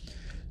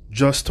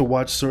just to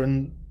watch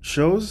certain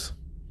shows.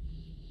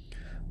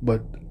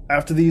 But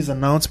after these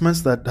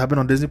announcements that happened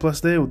on Disney Plus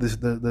Day, with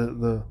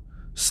the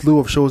slew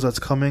of shows that's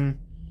coming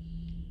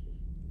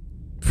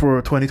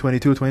for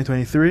 2022,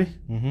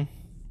 2023,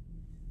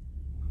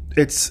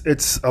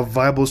 it's a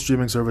viable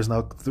streaming service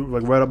now,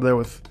 like right up there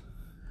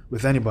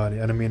with anybody.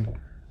 And I mean,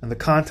 and the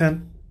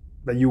content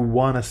that you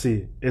want to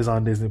see is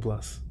on Disney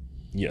Plus.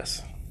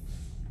 Yes.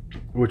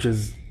 Which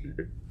is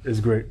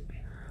great.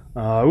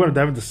 I want to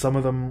dive into some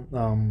of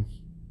them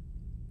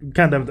we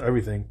can't dive into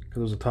everything because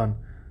there's a ton.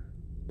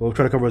 But we'll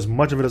try to cover as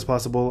much of it as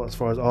possible as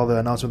far as all the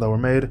announcements that were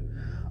made,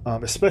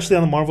 especially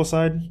on the Marvel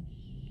side,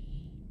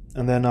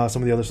 and then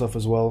some of the other stuff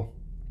as well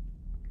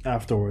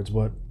afterwards.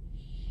 But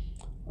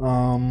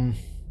I don't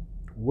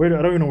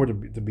even know where to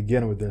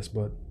begin with this,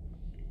 but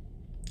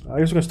I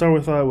guess we're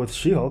gonna start with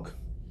She-Hulk.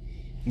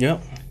 Yeah.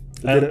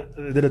 They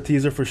did a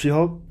teaser for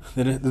She-Hulk.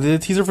 They did a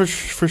teaser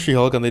for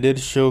She-Hulk, and they did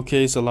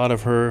showcase a lot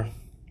of her,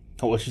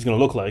 what she's gonna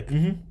look like.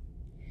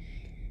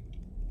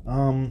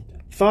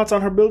 Thoughts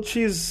on her build?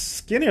 She's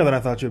skinnier than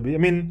I thought she'd be. I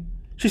mean,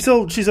 she's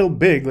still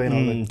big, you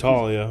know. Like,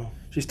 tall, yeah.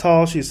 She's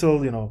tall. She's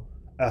still, you know,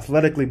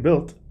 athletically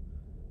built.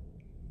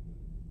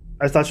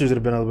 I thought she would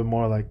have been a little bit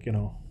more like, you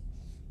know,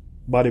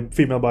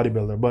 female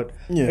bodybuilder. But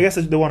yeah. I guess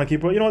they want to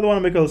keep her. You know, they want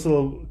to make her a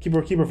little keep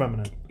her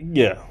feminine.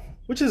 Yeah.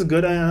 Which is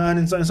good, and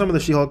in some of the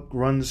She-Hulk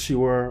runs, she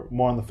were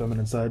more on the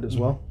feminine side as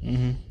well.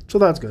 So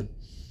that's good.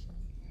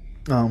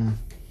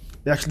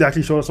 They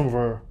actually showed us some of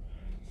her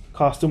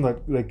costume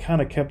that they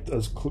kind of kept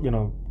as, you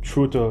know,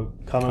 true to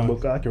comic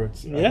book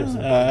accurate.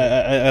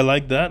 Yeah, I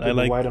like that. I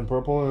like white and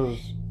purple. It was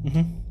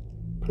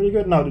pretty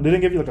good. No, they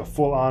didn't give you like a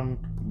full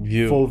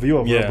view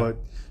of her, but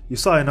you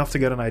saw enough to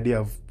get an idea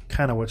of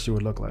kind of what she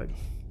would look like.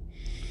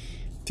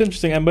 It's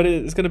interesting, but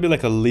it's going to be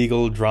like a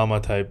legal drama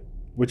type,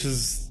 which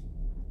is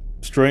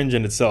strange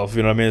in itself,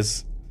 you know what I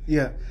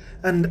mean?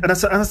 And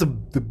that's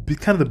the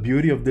kind of the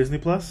beauty of Disney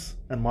Plus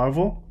and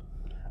Marvel.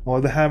 And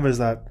what they have is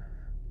that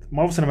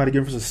Marvel Cinematic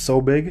Universe is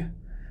so big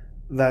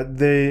that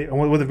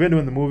what they've been doing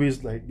in the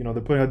movies, like, you know,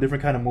 they're putting out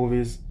different kind of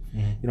movies.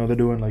 You know, they're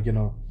doing like, you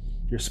know,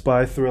 your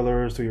spy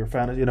thrillers to your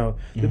fantasy. You know,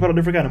 they put out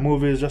different kind of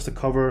movies just to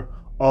cover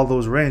all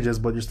those ranges,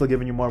 but you're still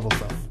giving you Marvel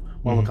stuff,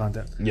 Marvel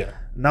content. Yeah.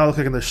 Now look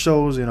like in the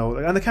shows, you know,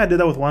 and they kind of did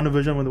that with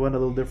WandaVision when they went a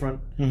little different.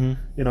 You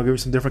know, give you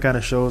some different kind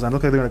of shows, and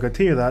look like they're going to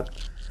continue that.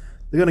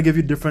 They're going to give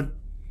you different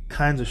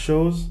kinds of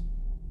shows,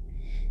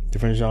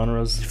 different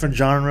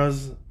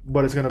genres,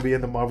 but it's going to be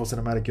in the Marvel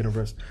Cinematic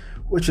Universe,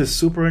 which is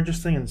super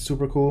interesting and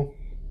super cool.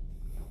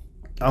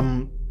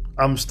 I'm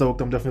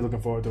stoked. I'm definitely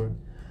looking forward to it.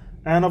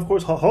 And of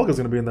course, Hulk is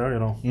going to be in there. You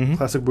know,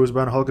 classic Bruce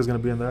Banner Hulk is going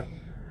to be in there.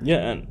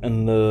 Yeah,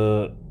 and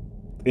the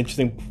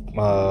interesting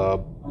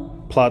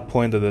plot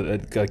point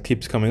that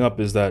keeps coming up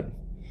is that,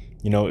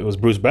 you know, it was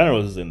Bruce Banner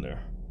was in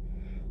there,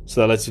 so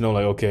that lets you know,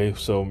 like, okay,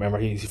 so remember,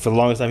 for the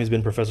longest time he's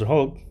been Professor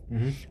Hulk,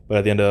 but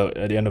at the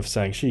end of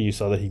Shang-Chi, you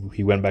saw that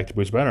he went back to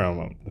Bruce Banner.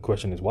 And the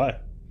question is why.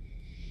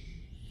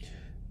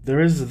 There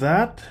is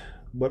that,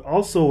 but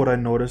also what I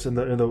noticed in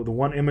the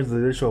one image that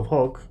they did show of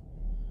Hulk,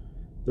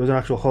 there was an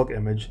actual Hulk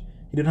image.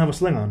 He didn't have a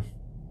sling on.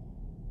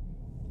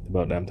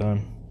 About damn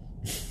time.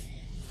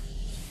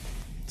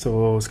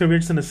 So it's gonna be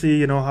interesting to see,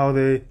 you know, how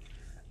they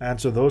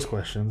answer those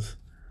questions.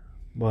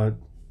 But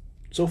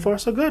so far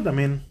so good. I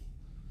mean,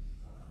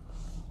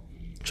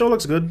 show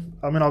looks good.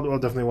 I mean, I'll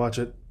definitely watch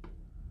it.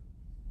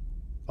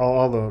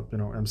 All the, you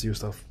know, MCU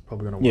stuff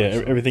probably gonna watch.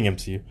 Yeah, everything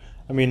MCU.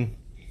 I mean,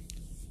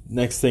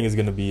 next thing is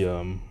gonna be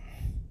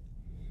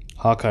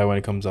Hawkeye when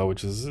it comes out,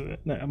 which is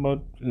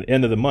about the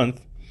end of the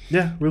month.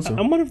 Yeah, real soon.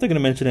 I wonder if they're gonna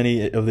mention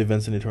any of the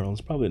events in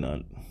Eternals. Probably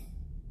not.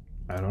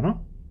 I don't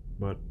know,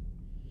 but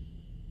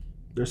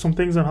there's some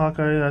things in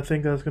Hawkeye I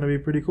think that's gonna be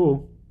pretty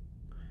cool.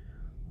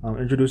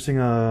 Introducing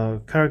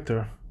a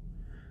character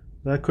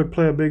that could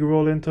play a big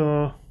role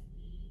into,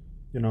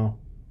 you know,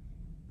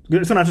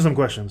 it's gonna answer some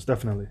questions,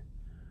 definitely.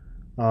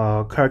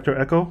 Character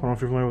Echo. I don't know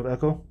if you're familiar with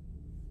Echo.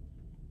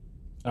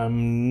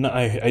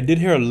 I did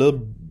hear a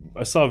little.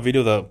 I saw a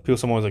video that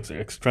someone was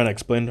like trying to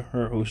explain to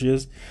her who she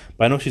is,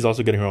 but I know she's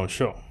also getting her own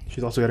show.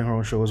 She's also getting her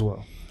own show as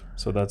well.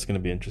 So that's going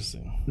to be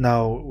interesting.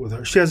 Now with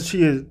her,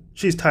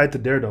 she's tied to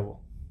Daredevil.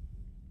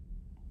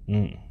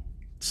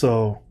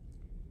 So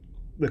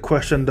the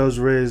question does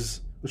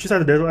raise. Well, she's tied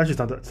to Daredevil.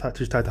 Actually,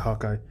 she's tied to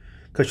Hawkeye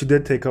because she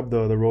did take up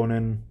the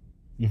Ronin,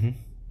 you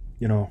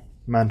know,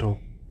 mantle,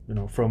 you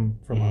know, from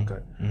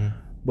Hawkeye.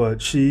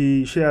 But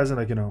she hasn't,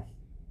 like, you know,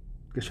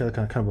 I guess she had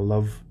kind of a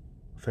love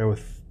affair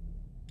with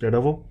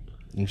Daredevil.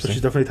 So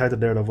she's definitely tied to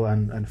Daredevil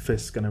and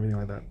Fisk and everything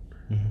like that.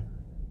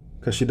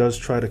 Because she does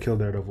try to kill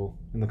Daredevil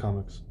in the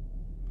comics.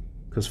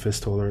 Because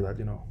Fisk told her that,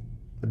 you know,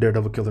 the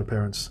Daredevil killed her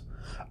parents.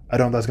 I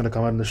don't know if that's going to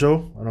come out in the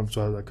show. I don't know,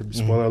 so that could be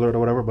spoiler alert or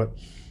whatever. But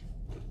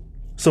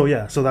so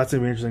yeah, so that's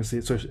going to be interesting to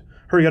see. So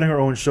her getting her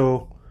own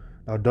show.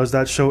 Now, does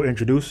that show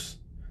introduce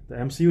the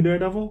MCU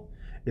Daredevil?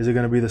 Is it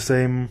going to be the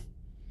same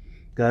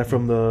guy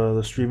from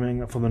the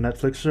streaming, from the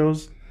Netflix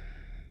shows?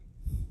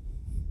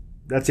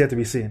 That's yet to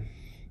be seen.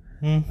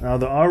 Now,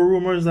 there are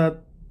rumors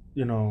that,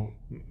 you know,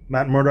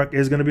 Matt Murdock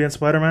is going to be in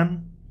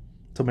Spider-Man.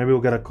 So maybe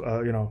we'll get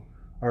you know,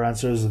 our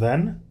answers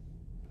then.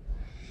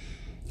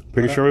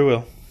 Pretty sure we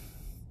will.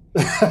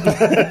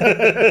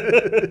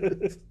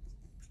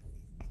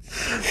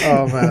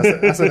 Oh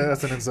man, that's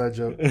an inside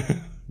joke.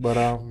 But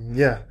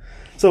yeah.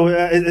 So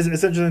it's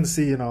interesting to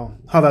see, you know,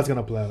 how that's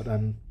gonna play out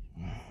and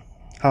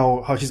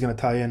how she's gonna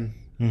tie in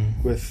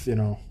with, you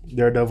know,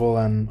 Daredevil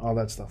and all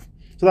that stuff.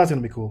 So that's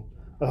gonna be cool.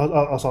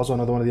 That's also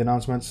another one of the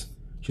announcements.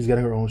 She's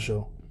getting her own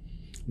show.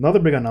 Another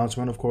big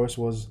announcement, of course,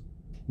 was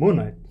Moon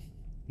Knight.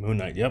 Moon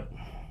Knight, yep.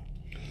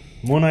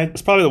 Moon Knight.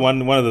 It's probably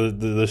one of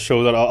the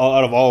shows that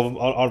out of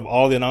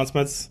all the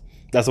announcements,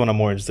 that's the one I'm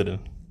more interested in.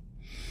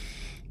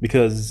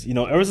 Because,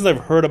 ever since I've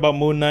heard about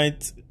Moon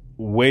Knight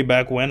way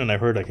back when, and I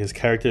heard like his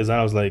character design,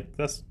 I was like,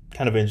 that's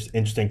kind of an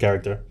interesting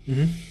character.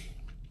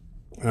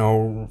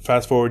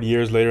 Fast forward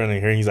years later, and I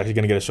hear he's actually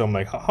going to get a show. I'm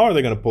like, how are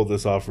they going to pull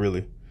this off,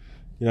 really?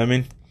 You know what I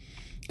mean?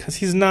 Because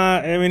he's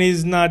not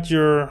he's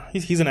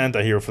an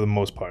anti-hero for the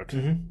most part.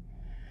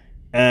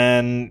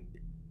 And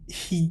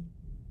he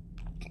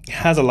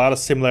has a lot of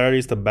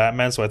similarities to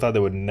Batman, so I thought they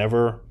would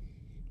never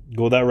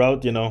go that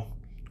route,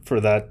 for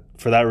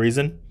that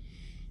reason.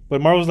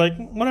 But Marvel's like,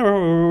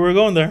 whatever, we're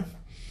going there.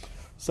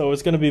 So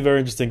it's going to be very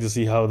interesting to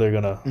see how they're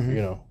going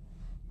to,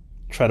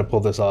 try to pull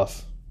this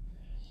off.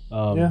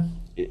 I'm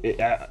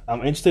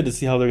interested to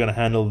see how they're going to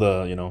handle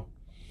the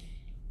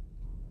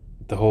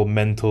whole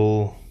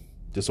mental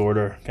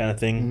disorder kind of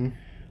thing.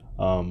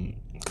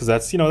 Because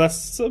that's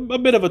a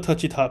bit of a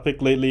touchy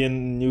topic lately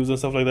in news and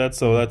stuff like that.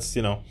 So that's,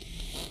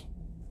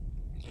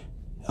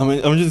 I'm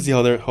just to see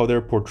how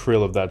their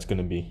portrayal of that's going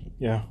to be.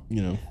 Yeah.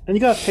 And you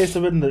got a taste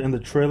of it in the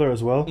trailer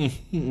as well.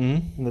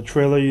 In the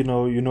trailer, you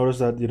notice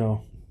that,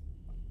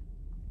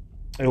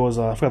 it was,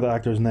 I forgot the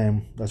actor's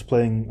name that's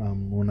playing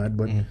Moon Knight,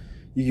 but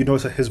you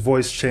notice that his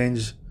voice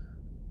changed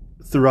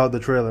throughout the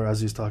trailer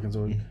as he's talking.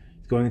 So he's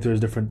going into his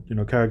different,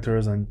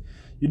 characters, and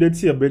you did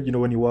see a bit,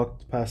 when you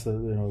walked past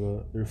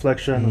the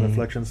reflection and the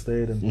reflection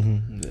state,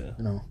 and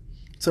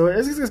So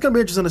it's going to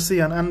be interesting to see,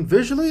 and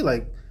visually,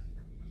 like,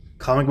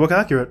 comic book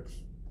accurate.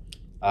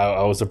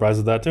 I was surprised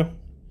at that too,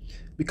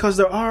 because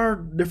there are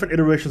different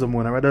iterations of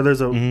Moon Knight. Right,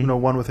 there's a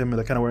one with him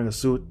like kind of wearing a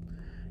suit,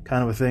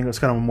 kind of a thing. It's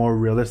kind of a more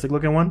realistic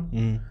looking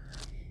one.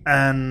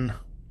 And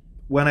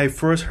when I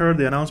first heard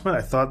the announcement,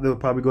 I thought they would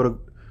probably going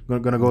to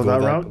go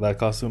that route, that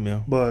costume,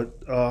 yeah.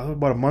 But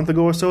about a month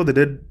ago or so, they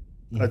did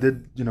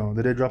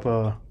drop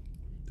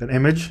an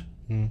image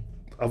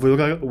of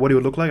what he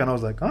would look like, and I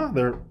was like,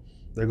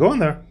 they're going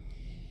there.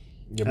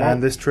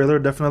 And this trailer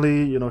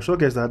definitely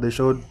showcased that. They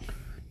showed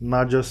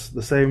not just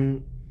the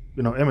same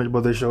image,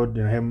 but they showed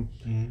him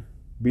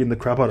beating the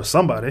crap out of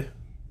somebody,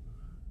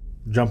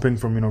 jumping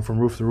from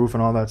roof to roof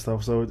and all that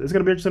stuff. So it's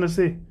gonna be interesting to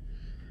see.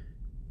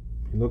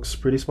 He looks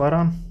pretty spot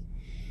on.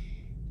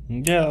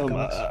 Yeah,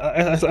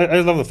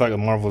 I love the fact that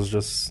Marvel's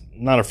just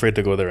not afraid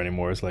to go there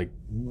anymore. It's like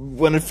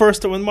when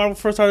Marvel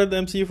first started, the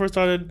MCU first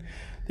started,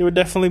 they were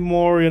definitely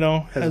more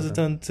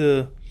hesitant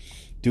to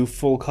do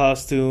full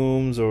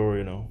costumes or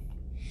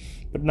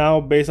But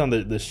now, based on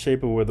the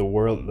shape of where the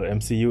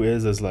MCU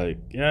is like,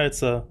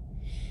 it's a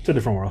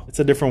different world. It's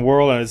a different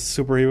world, and it's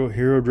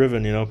superhero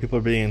driven. People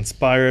are being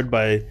inspired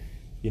by,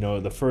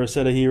 the first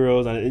set of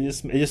heroes, and it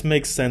just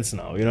makes sense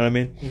now. You know what I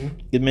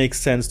mean? It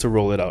makes sense to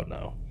roll it out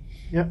now.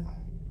 Yeah.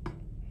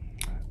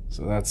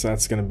 So that's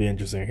going to be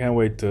interesting. I can't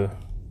wait to,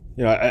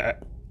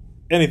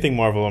 anything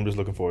Marvel, I'm just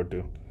looking forward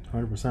to.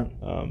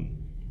 100%.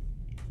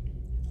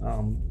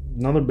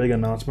 Another big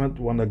announcement,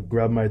 one that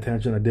grabbed my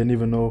attention. I didn't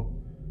even know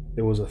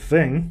it was a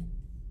thing,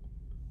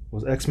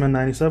 was X-Men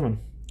 97.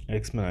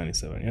 X-Men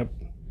 97, yep.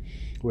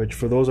 Which,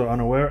 for those who are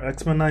unaware,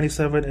 X-Men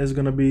 97 is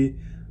going to be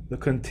the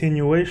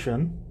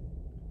continuation,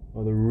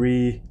 or the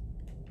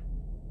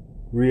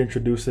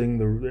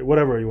reintroducing,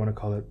 whatever you want to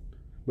call it.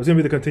 But it's going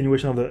to be the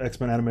continuation of the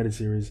X-Men animated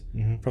series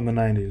from the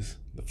 90s.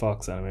 The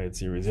Fox animated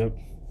series, yep.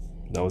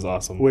 That was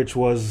awesome. Which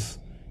was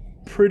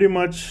pretty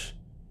much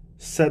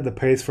set the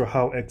pace for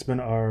how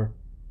X-Men are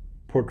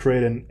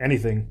portrayed in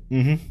anything.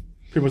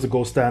 Pretty much the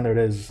gold standard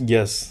is the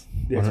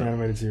X-Men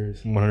animated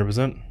series.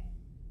 100%.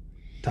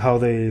 To how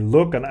they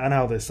look and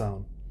how they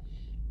sound.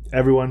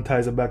 Everyone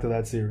ties it back to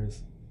that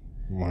series.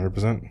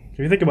 100%. If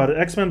you think about it,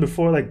 X-Men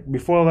before that,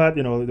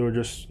 they were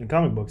just in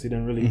comic books. You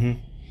didn't really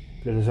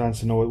get a chance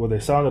to know what they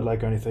sounded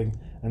like or anything.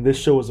 And this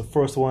show was the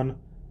first one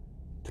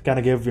to kind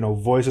of give,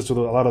 voices to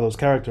a lot of those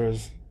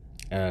characters.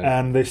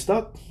 And they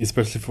stuck.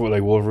 Especially for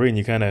like Wolverine,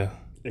 you kind of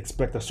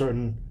expect a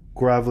certain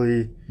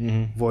gravelly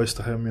voice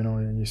to him,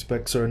 and you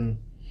expect certain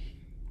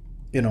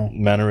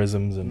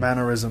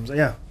mannerisms.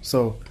 Yeah.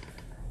 So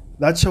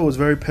that show was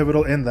very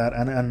pivotal in that,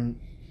 and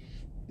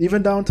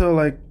even down to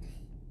like,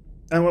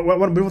 and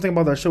one beautiful thing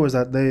about that show is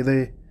that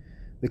they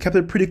kept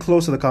it pretty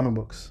close to the comic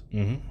books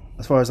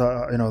as far as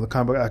the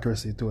comic book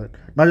accuracy to it.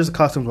 Not just the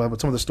costumes,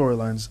 but some of the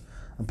storylines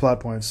and plot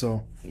points.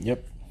 So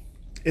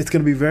it's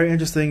going to be very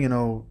interesting.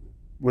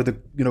 With the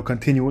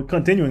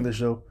continuing the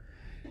show,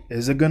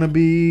 is it going to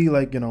be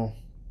like are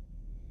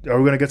we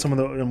going to get some of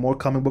the more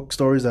comic book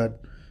stories that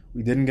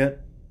we didn't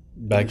get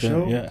back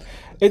then? Yeah,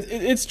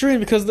 it's strange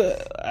because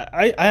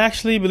I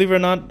actually, believe it or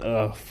not,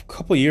 a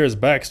couple years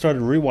back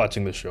started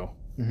rewatching the show,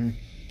 and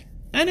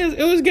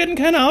it was getting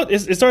kind of out.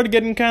 It started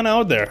getting kind of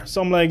out there.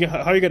 So I'm like,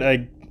 how you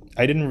gonna?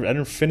 I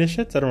didn't finish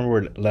it. I don't remember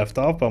where it left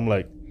off. But I'm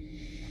like,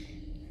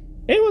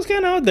 it was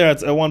kind of out there.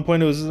 At one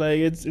point, it was like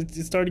it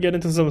started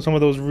getting into some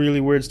of those really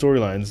weird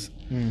storylines.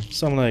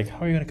 So I'm like, how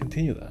are you gonna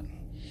continue that?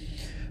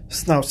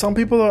 Now, some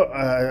people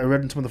I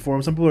read in some of the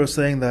forums. Some people are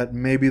saying that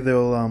maybe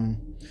they'll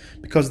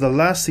because the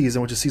last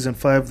season, which is season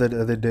 5 that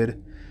they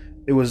did,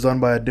 it was done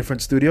by a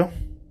different studio.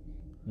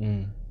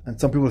 And and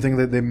some people think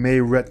that they may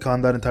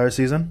retcon that entire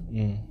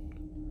season,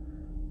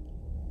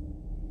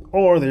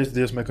 or they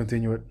just may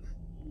continue it,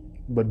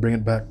 but bring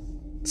it back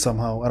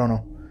somehow. I don't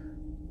know.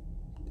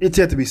 It's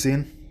yet to be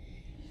seen.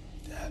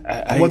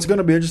 What's going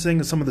to be interesting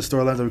is some of the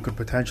storylines that we could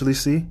potentially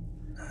see.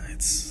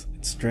 It's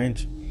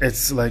strange.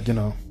 It's like,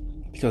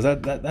 because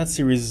that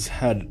series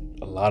had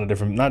a lot of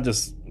different, not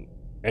just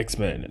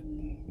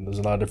X-Men. There's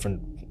a lot of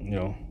different,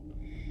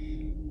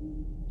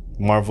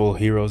 Marvel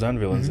heroes and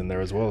villains in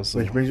there as well. So.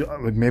 Which brings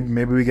like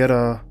maybe we get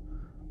a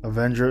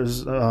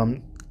Avengers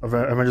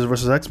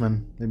versus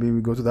X-Men. Maybe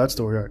we go to that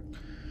story arc.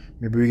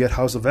 Maybe we get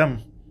House of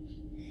M.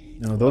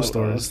 Those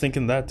stories. I was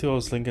thinking that too. I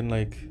was thinking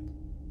like,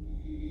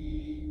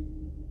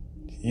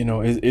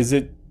 is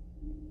it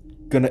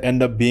gonna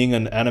end up being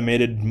an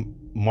animated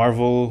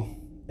Marvel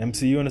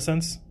MCU in a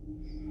sense,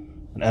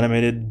 an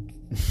animated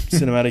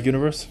cinematic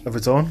universe of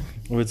its own?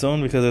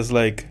 Because it's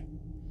like,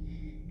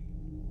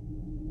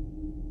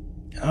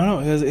 I don't know,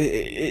 because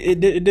it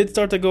did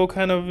start to go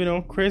kind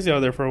of crazy out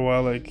there for a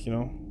while, like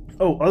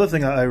Oh, other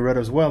thing I read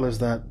as well is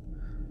that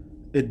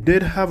it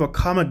did have a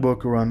comic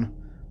book run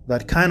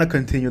that kind of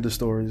continued the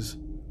stories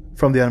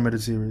from the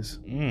animated series.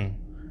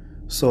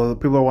 So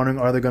people are wondering,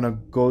 are they gonna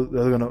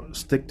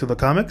stick to the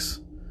comics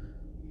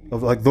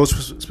of like those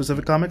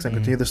specific comics and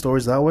continue the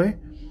stories that way,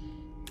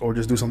 or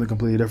just do something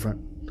completely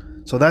different?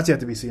 So that's yet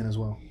to be seen as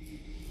well.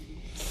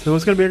 So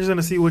it's gonna be interesting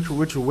to see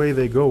which way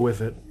they go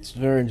with it. It's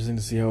very interesting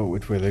to see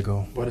which way they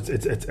go. But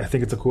it's I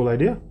think it's a cool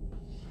idea.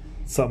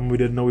 Something we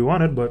didn't know we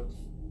wanted, but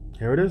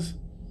here it is.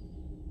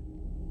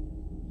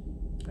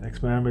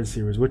 X-Men animated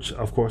series, which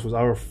of course was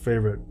our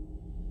favorite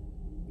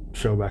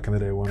show back in the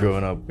day.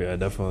 Growing up, yeah,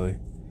 definitely.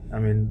 I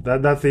mean,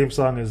 that theme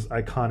song is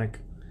iconic.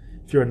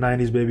 If you're a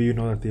 90s baby, you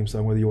know that theme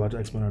song, whether you watch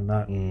X-Men or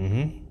not.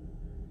 Mm-hmm.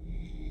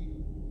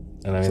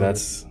 And I mean,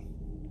 that's...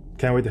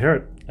 Can't wait to hear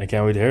it. I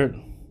can't wait to hear it.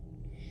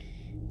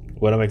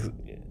 What I'm...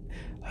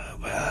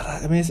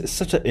 I mean, it's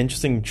such an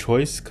interesting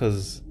choice,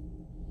 because...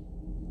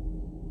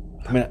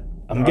 I mean,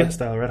 I'm getting... art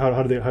style, right?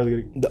 How do they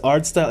the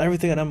art style,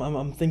 everything, and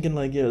I'm thinking,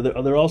 like,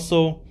 they're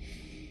also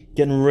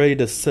getting ready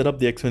to set up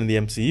the X-Men in the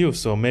MCU,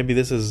 so maybe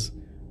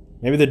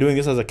they're doing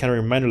this as a kind of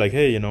reminder, like,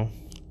 hey,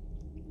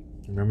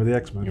 remember the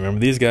X-Men. You remember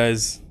these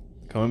guys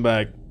coming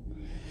back,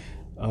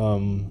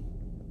 and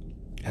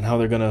how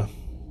they're gonna.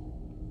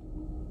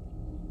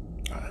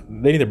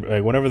 They need to,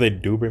 like, whenever they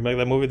do bring back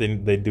that movie,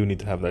 they do need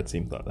to have that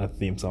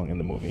theme song in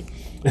the movie.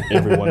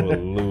 Everyone will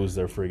lose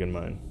their friggin'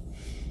 mind.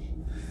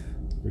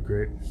 It'd be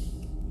great.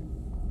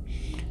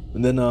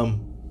 And then,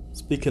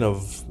 speaking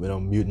of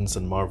mutants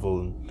and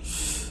Marvel,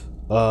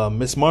 and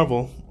Miss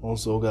Marvel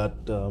also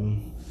got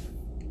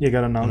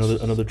got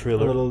announced another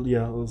trailer, a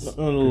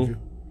little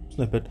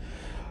snippet,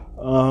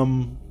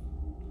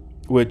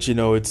 which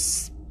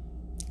it's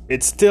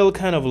still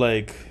kind of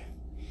like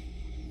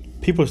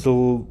people are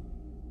still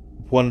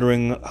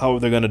wondering how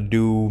they're gonna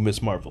do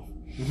Miss Marvel,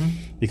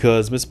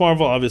 because Miss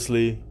Marvel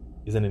obviously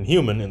is an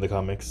Inhuman in the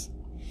comics,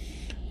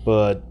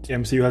 but the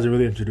MCU hasn't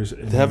really introduced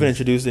it. They haven't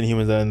introduced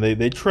Inhumans, and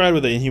they tried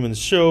with the Inhumans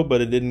show,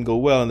 but it didn't go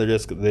well, and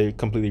they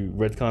completely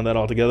retconned that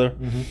altogether.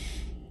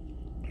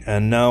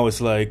 And now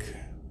it's like,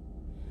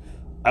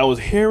 I was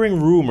hearing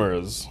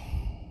rumors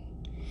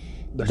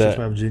that she's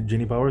gonna have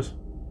genie powers.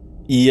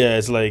 Yeah,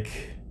 it's like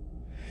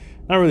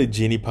not really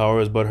genie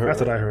powers, but her.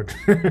 That's what I heard.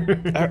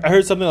 I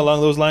heard something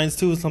along those lines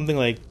too. Something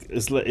like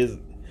it's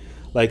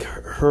like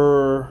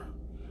her.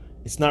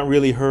 It's not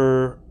really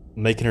her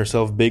making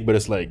herself big, but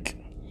it's like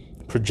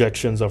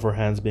projections of her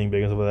hands being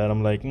big and stuff like that.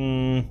 I'm like,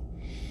 I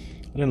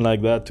didn't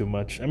like that too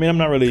much. I mean, I'm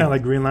not really kind of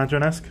like Green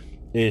Lantern-esque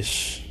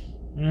ish.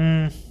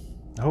 I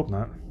hope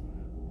not.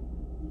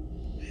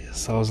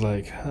 So I was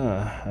like,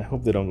 I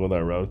hope they don't go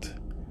that route.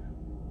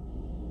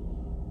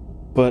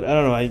 But I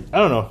don't know. I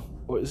don't know.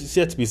 It's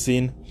yet to be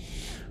seen.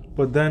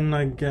 But then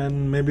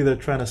again, maybe they're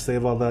trying to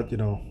save all that,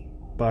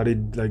 body,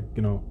 like,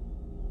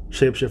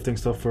 shape-shifting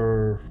stuff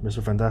for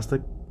Mr.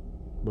 Fantastic.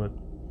 But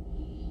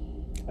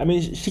I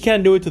mean, she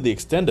can't do it to the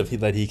extent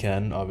that he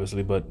can,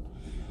 obviously. But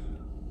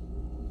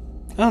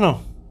I don't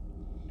know.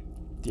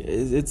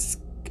 It's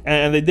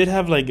and they did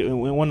have, like, in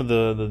one of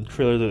the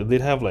trailers, they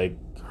did have, like,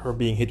 her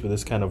being hit with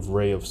this kind of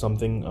ray of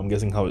something. I'm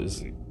guessing how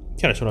it's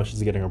kind of showing how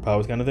she's getting her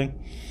powers, kind of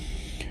thing.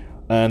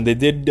 And they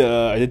did.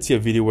 I did see a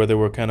video where they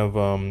were kind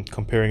of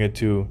comparing it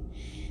to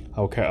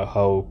how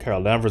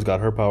Carol Danvers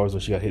got her powers when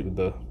she got hit with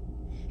the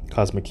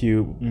cosmic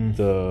cube,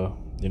 the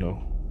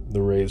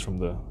rays from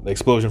the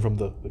explosion from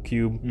the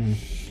cube,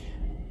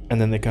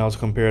 and then they can also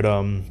compared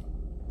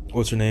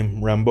what's her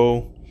name,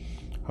 Rambeau,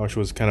 how she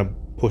was kind of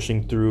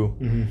pushing through,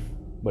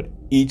 but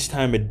each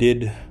time it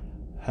did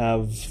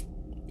have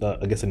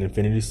I guess an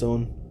Infinity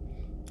Stone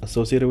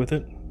associated with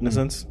it in a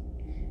sense.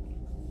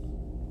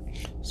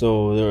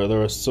 So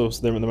they're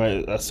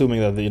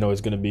assuming that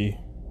it's going to be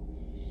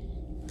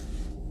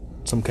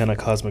some kind of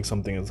cosmic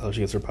something is how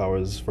she gets her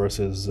powers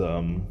versus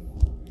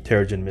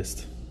Terrigen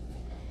Mist.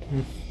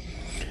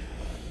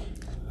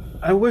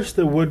 I wish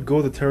they would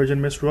go the Terrigen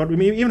Mist route. I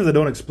mean, even if they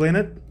don't explain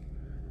it.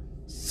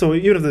 So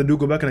even if they do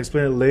go back and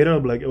explain it later, I'll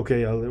be like,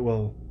 okay,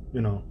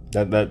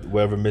 that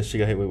whatever mist she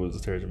got hit with was a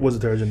Terrigen. Was a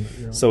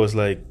Terrigen. So it's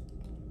like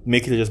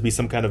make it just be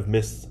some kind of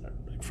mist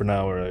for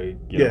now, or like,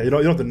 you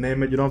don't have to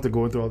name it. You don't have to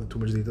go into too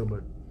much detail,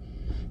 but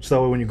just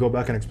that way when you go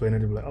back and explain it,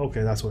 you'll be like,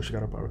 okay, that's why she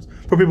got her powers.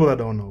 For people that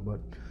don't know, but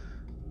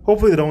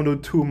hopefully they don't do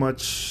too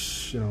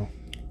much,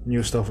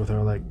 new stuff with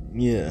her, like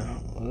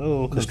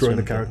destroying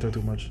the character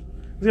too much.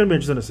 It's gonna be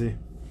interesting to see.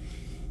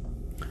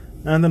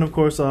 And then of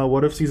course,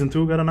 What If Season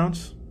 2 got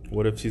announced.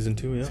 What If Season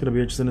 2? Yeah, it's gonna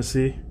be interesting to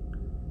see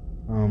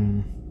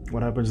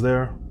what happens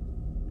there.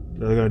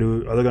 Are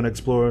they gonna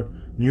explore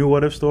new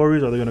What If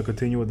stories? Are they gonna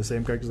continue with the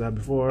same characters they had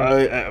before?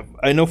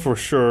 I know for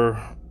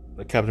sure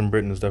that Captain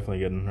Britain is definitely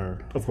getting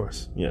her. Of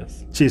course,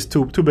 yes. She's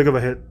too big of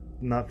a hit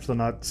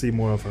not see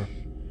more of her.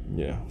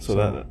 Yeah, so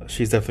that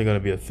she's definitely gonna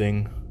be a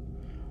thing.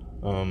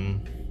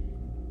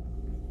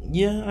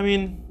 Yeah, I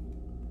mean,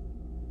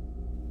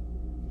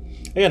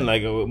 again,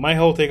 like my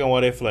whole take on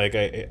What If, like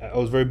I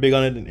was very big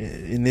on it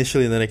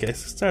initially, and then it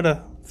started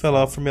to fell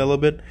off for me a little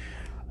bit.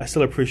 I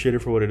still appreciate it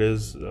for what it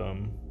is.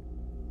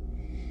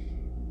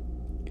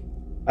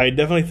 I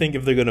definitely think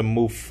if they're gonna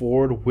move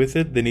forward with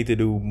it, they need to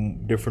do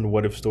different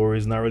What If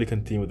stories, not really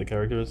continue with the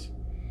characters,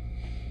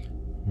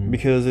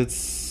 because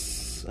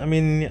it's. I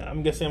mean,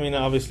 I'm guessing. I mean,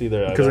 obviously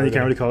they're because then you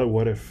can't really call it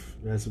What If.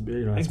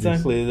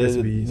 Exactly.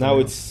 Now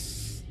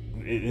it's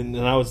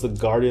the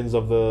Guardians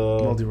of the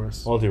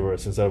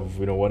multiverse instead of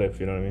What If.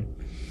 You know what I mean?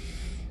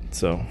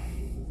 So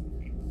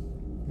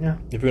yeah,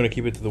 if you're gonna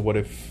keep it to the What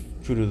If,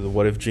 true to the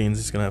What If genes,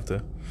 it's gonna have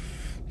to.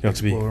 You have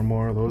to be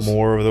more of those.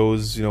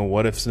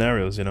 What if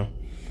scenarios.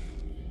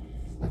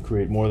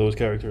 Create more of those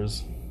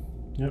characters.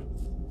 Yep.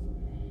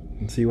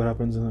 And see what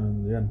happens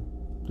in the end.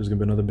 There's gonna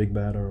be another big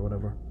bad or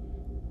whatever.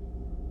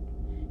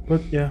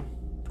 But yeah,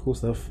 cool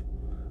stuff.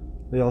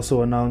 They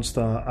also announced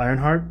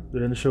Ironheart. They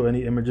didn't show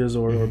any images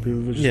or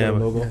previews, just a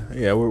logo.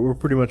 Yeah, we're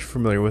pretty much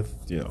familiar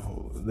with, they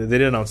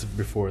did announce it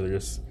before. They're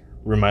just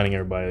reminding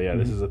everybody,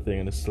 this is a thing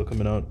and it's still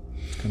coming out.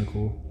 It's kind of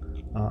cool.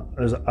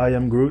 There's an I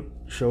Am Groot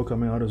show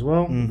coming out as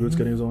well. Groot's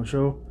getting his own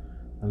show.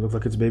 It looks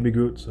like it's Baby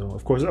Groot, so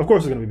of course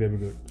it's gonna be Baby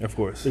Groot. Of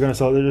course, they're gonna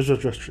sell. They're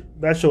just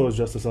that show is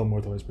just to sell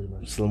more toys, pretty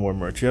much. Sell more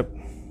merch. Yep.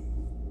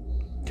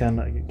 Can't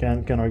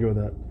argue with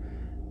that.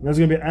 And there's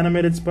gonna be an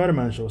animated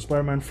Spider-Man show,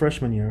 Spider-Man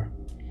Freshman Year,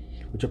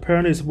 which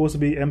apparently is supposed to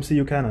be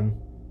MCU canon,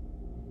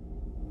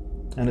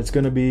 and it's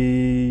gonna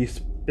be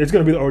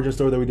the origin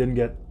story that we didn't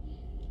get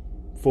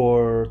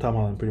for Tom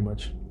Holland, pretty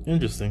much.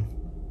 Interesting.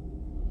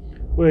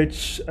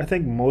 Which I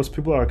think most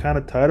people are kind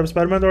of tired of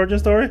Spider-Man's origin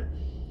story.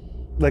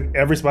 Like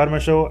every Spider-Man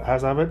show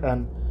has to have it,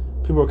 and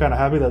people are kind of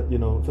happy that the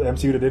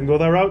MCU didn't go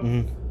that route.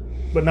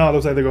 But now it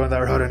looks like they're going that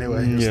route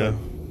anyway. Yeah,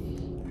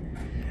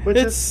 which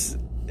it's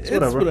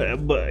whatever.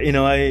 But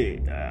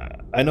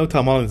I know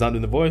Tom Holland's not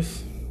doing the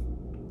voice.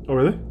 Oh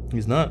really?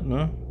 He's not.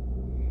 No.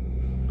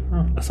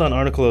 Huh. I saw an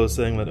article that was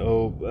saying that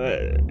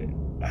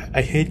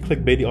I hate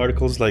clickbaity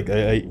articles. Like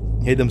I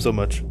hate them so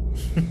much.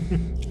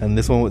 And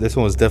this one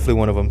was definitely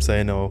one of them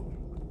saying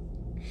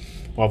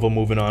Marvel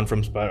moving on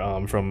from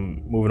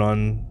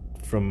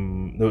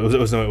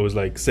it was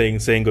like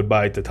saying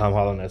goodbye to Tom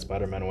Holland as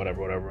Spider-Man,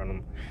 whatever,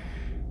 and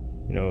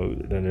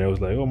then it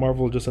was like,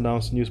 Marvel just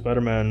announced a new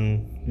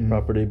Spider-Man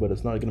property, but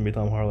it's not going to be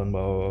Tom Holland.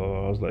 Blah, blah,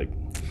 blah. I was like,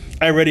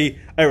 I already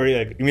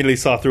like, immediately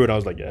saw through it. And I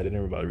was like, I didn't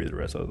even bother to read the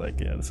rest. I was like,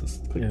 this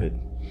is clickbait.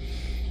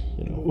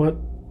 What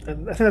I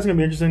think that's gonna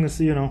be interesting to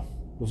see.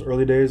 Those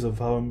early days of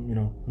how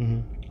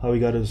how he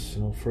got his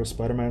first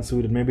Spider-Man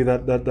suit, and maybe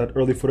that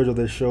early footage of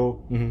this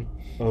show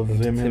of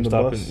him in the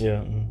bus.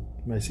 Yeah,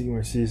 might see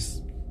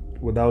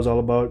what that was all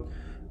about,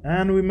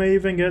 and we may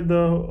even get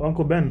the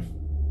Uncle Ben.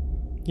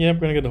 Yeah, we're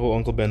gonna get the whole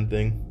Uncle Ben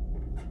thing,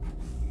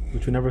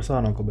 which we never saw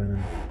an Uncle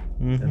Ben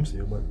in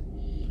MCU, but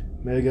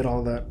maybe get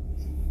all that.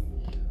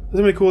 It's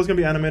gonna be cool. It's gonna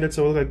be animated,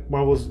 so it looks like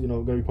Marvel's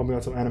gonna be pumping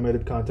out some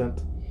animated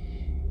content.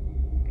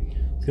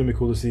 It's gonna be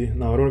cool to see.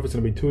 Now I don't know if it's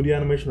gonna be 2D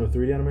animation or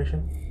 3D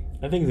animation.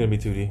 I think it's gonna be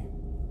 2D.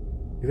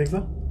 You think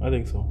so? I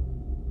think so.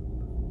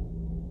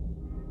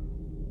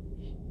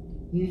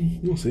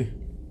 You'll see.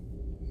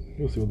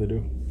 We'll see what they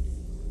do.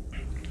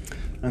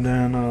 And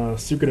then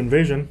Secret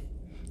Invasion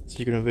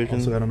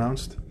also got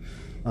announced.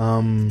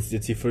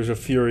 It's the footage of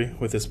Fury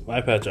with his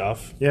eye patch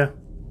off. Yeah,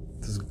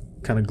 this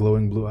kind of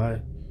glowing blue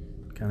eye,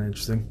 kind of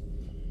interesting.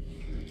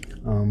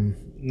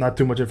 Not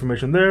too much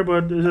information there,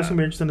 but it's just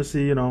gonna be interesting to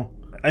see.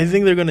 I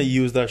think they're gonna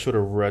use that show to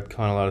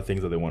retcon a lot of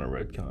things that they want to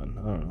retcon.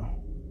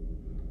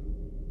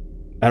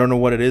 I don't know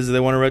what it is that they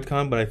want to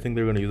retcon, but I think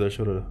they're gonna use that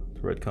show to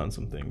retcon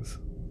some things.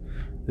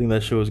 I think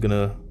that show is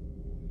gonna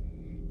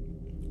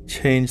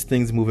change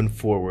things moving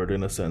forward,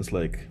 in a sense,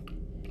 like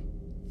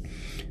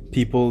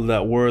people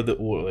that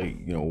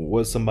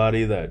was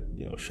somebody that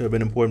should have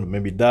been important but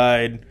maybe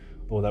died,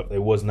 or that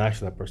it wasn't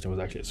actually that person, it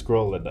was actually a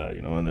Skrull that died,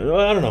 and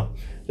I don't know.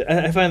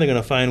 I find they're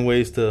gonna find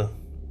ways to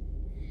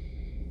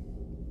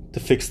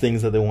fix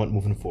things that they want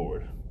moving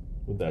forward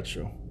with that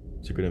show,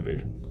 Secret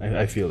Invasion.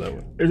 I feel that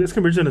way. It's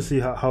gonna be interesting to see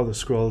how the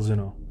Skrulls,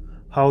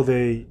 how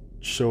they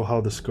show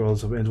how the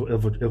Skrulls have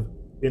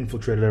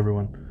infiltrated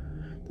everyone.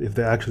 If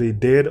they actually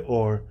did,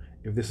 or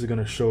if this is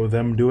gonna show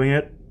them doing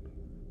it,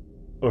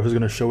 or if it's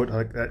gonna show it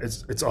like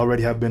it's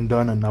already have been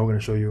done, and now we're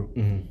gonna show you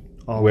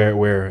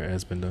where it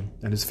has been done.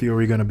 And is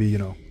Fury gonna be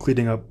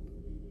cleaning up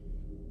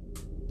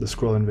the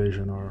Skrull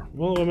invasion or?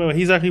 Well, I mean,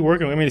 he's actually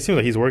working. I mean, it seems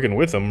like he's working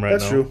with them right now.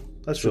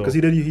 That's true. Because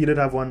he did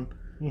have one,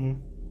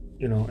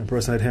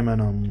 impersonate him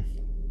and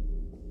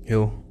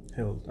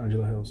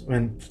Angela Hills. I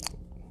mean,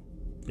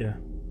 yeah,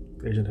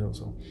 Agent Hill.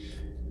 So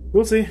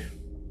we'll see.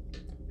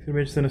 It's gonna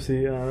be interesting to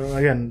see.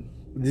 Again,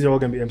 these are all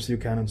gonna be MCU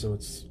canon, so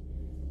it's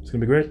gonna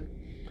be great.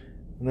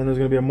 And then there's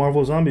gonna be a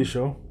Marvel Zombie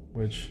show,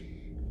 which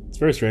it's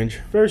very strange.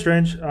 Very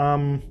strange.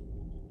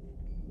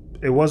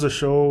 It was a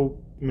show.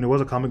 I mean, it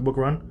was a comic book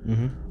run.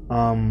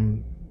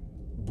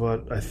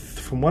 But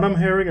from what I'm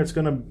hearing, it's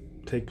gonna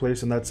take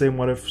place in that same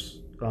What If.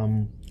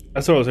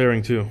 That's what I was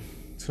hearing too.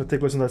 It's gonna take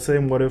place in that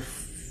same What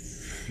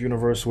If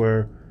universe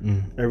where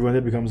everyone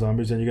there becomes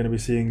zombies, and you're gonna be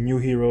seeing new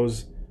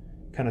heroes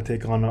kind of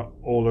take on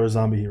older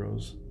zombie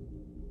heroes.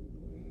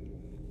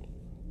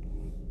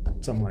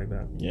 Something like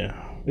that. Yeah,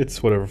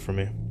 it's whatever for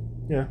me.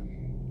 Yeah,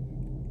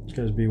 it's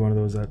gonna be one of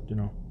those that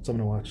something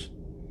to watch.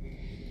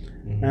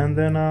 And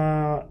then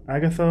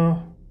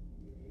Agatha.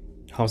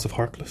 House of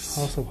Harkness.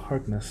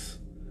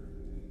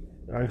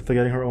 Agatha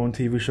getting her own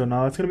TV show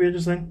now. It's gonna be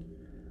interesting.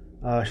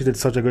 She did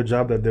such a good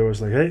job that there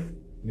was like, hey,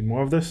 need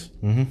more of this.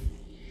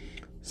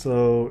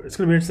 So it's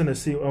gonna be interesting to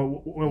see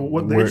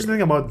what the interesting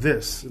thing about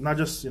this, not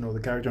just the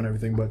character and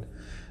everything, but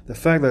the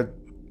fact that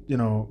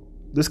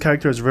this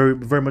character is very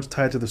very much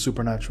tied to the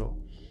supernatural,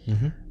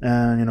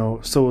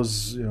 and so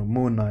is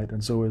Moon Knight,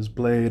 and so is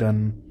Blade,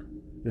 and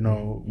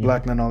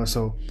Black Knight and all that.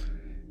 So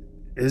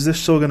is this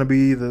show gonna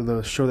be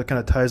the show that kind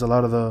of ties a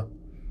lot of the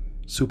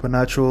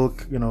supernatural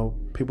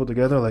people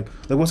together? Like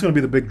what's gonna be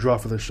the big draw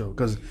for this show?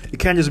 Because it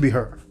can't just be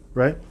her,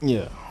 right?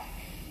 Yeah.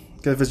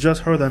 Because if it's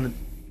just her, then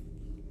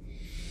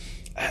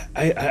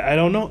I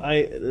don't know.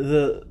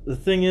 The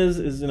thing is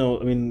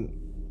I mean,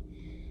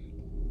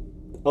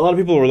 a lot of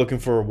people were looking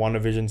for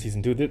WandaVision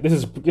season 2. This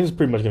is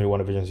pretty much gonna be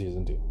WandaVision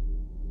season 2.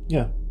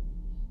 Yeah.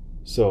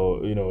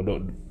 So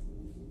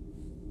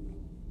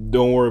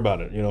don't worry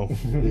about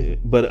it.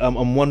 But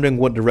I'm wondering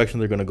what direction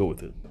they're gonna go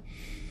with it.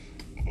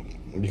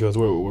 Because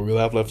where we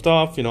left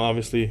off,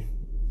 obviously,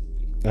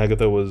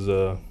 Agatha was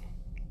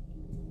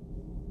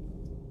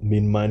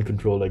being mind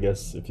controlled, I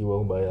guess, if you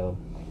will, by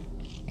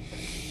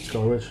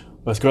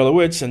Scarlet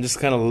Witch, and just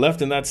kind of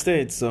left in that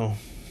state. So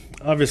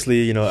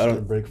obviously, I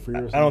don't break free.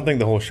 I don't think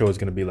the whole show is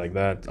gonna be like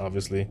that.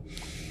 Obviously,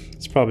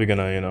 it's probably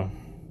gonna,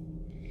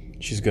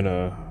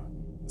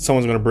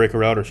 someone's gonna break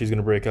her out, or she's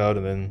gonna break out,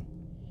 and then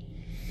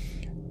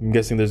I'm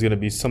guessing there's gonna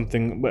be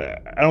something,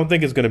 but I don't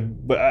think it's gonna.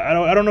 But I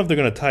don't know if they're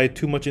gonna tie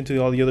too much into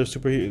all the other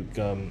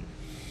supernatural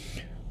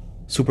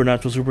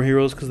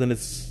superheroes, because then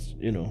it's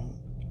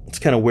it's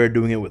kind of weird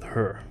doing it with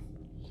her.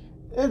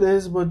 It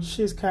is, but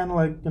she's kind of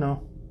like kind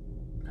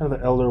of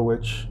the elder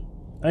witch.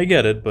 I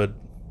get it, but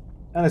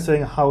and it's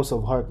saying House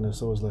of Harkness,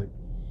 so it's like,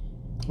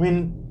 I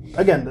mean,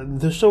 again,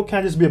 the show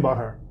can't just be about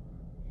her,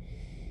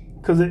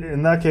 because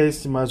in that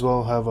case, you might as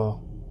well have a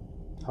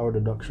Howard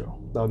the Duck show.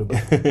 That would be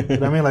better. You know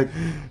what I mean? Like,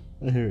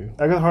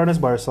 Agatha Harkness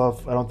by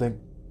herself, I don't think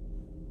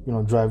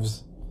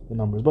drives the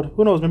numbers. But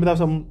who knows? Maybe they have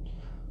some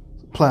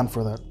plan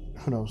for that.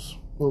 Who knows?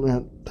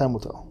 Well, time will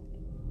tell.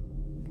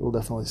 We'll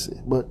definitely see.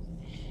 But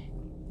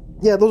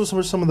yeah, those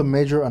are some of the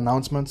major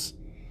announcements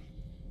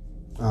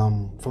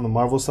from the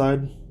Marvel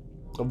side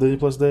of Disney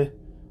Plus Day.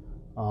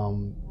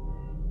 I'm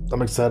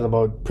excited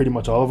about pretty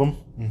much all of them.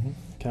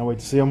 Can't wait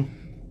to see them.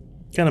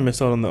 Kind of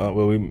missed out on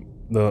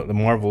the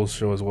Marvels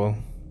show as well.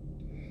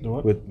 The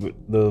what? With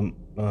the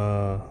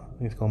I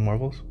think it's called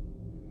Marvels.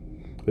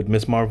 With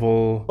Miss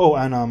Marvel. Oh,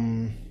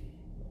 and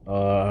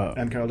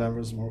Carol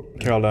Danvers.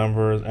 Carol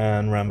Danvers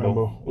and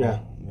Rambo. Yeah.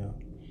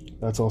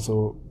 That's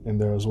also in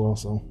there as well.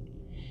 So,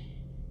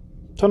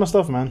 ton of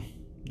stuff, man.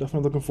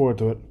 Definitely looking forward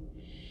to it.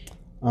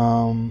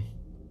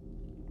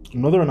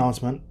 Another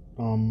announcement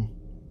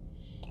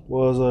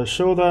was a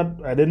show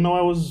that I didn't know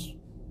I was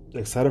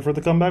excited for it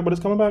to come back, but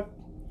it's coming back.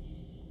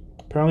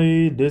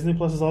 Apparently, Disney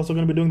Plus is also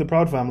going to be doing The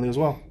Proud Family as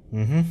well.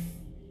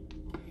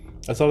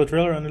 I saw the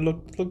trailer and it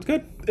looked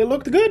good. It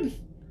looked good.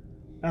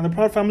 And The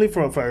Proud Family,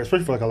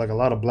 especially for like a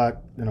lot of black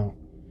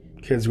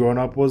kids growing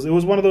up, was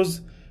one of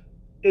those.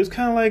 It was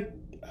kind of like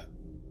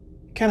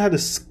had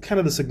this kind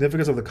of the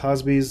significance of the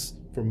Cosbys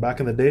from back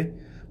in the day,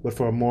 but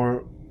for a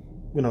more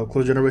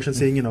close generation,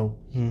 seeing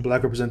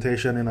black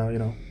representation in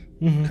a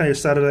kind of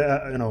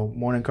Saturday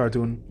morning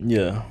cartoon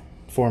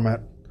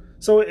format.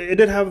 So it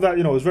did have that,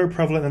 it was very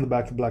prevalent in the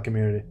black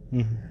community.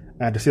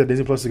 And to see that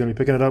Disney Plus is going to be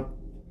picking it up,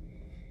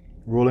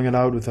 rolling it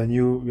out with a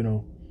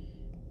new,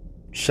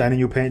 shiny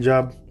new paint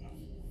job,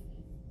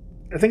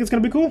 I think it's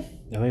going to be cool.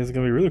 I think it's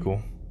going to be really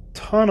cool.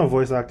 Ton of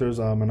voice actors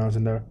announced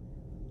in there.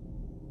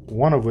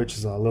 One of which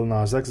is Lil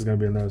Nas X is going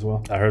to be in there as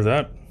well. I heard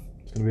that.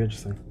 It's going to be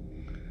interesting.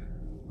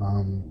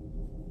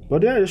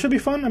 But yeah, it should be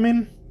fun. I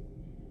mean,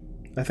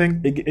 I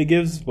think it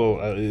gives,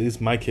 at least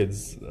my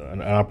kids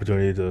an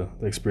opportunity to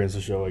experience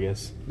the show, I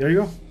guess. There you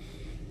go.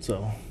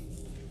 So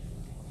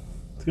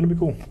it's going to be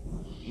cool.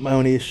 my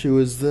only issue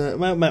is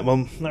well,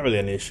 not really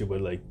an issue,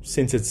 but like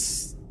since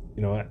it's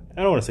I don't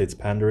want to say it's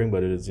pandering,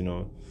 but it is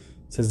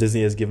since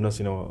Disney has given us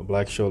a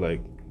black show,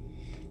 like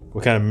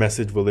what kind of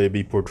message will they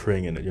be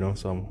portraying in it?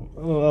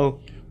 So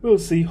we'll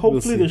see.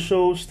 Hopefully the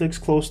show sticks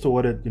close to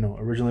what it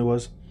originally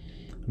was.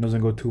 It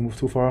doesn't go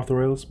too far off the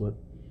rails, but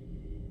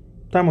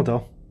time will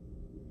tell.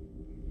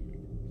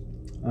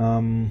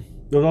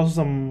 There was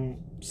also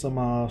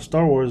some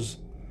Star Wars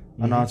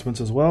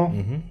announcements as well.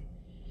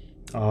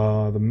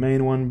 The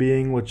main one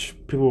being, which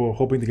people were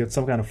hoping to get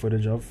some kind of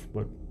footage of,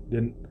 but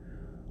didn't,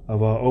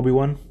 of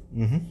Obi-Wan.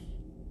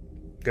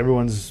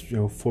 Everyone's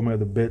forming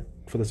the bit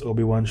for this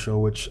Obi-Wan show,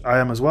 which I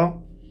am as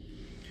well,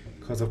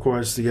 because of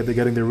course they're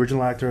getting the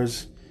original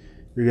actors.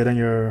 You're getting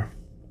your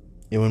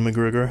Ewan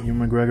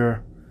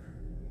McGregor,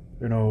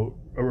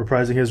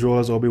 reprising his role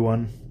as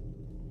Obi-Wan,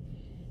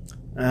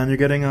 and you're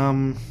getting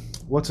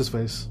what's his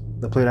face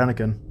that played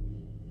Anakin.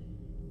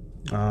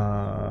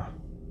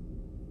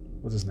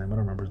 What's his name? I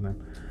don't remember his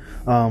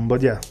name.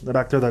 But yeah, that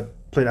actor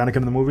that played Anakin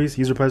in the movies,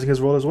 he's reprising his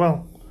role as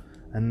well.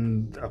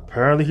 And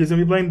apparently he's going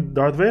to be playing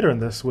Darth Vader in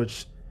this,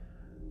 which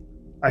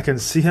I can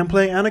see him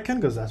playing Anakin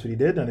because that's what he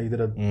did, and he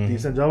did a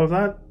decent job of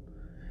that.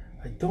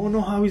 I don't know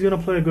how he's going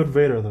to play a good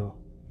Vader, though.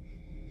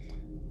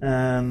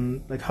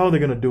 And, how are they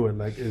going to do it?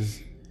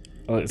 It's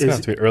going to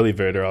have to be early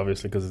Vader,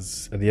 obviously,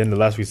 because at the end, the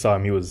last we saw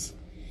him, he was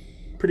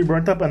pretty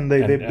burnt up, and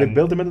they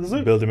built him into the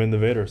suit. Built him into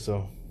Vader,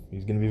 so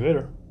he's going to be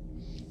Vader.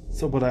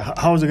 So, but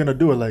how is it gonna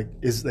do it?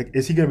 Is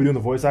he gonna be doing the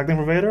voice acting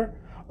for Vader?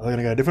 Are they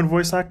gonna get a different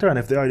voice actor? And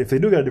if they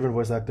do get a different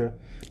voice actor,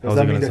 does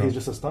that mean that he's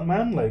just a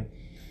stuntman?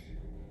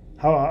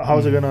 How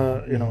is it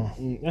gonna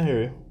I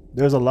hear you.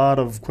 There's a lot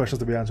of questions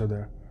to be answered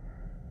there,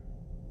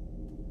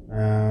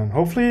 and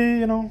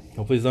hopefully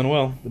hopefully he's done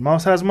well. The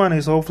mouse has money,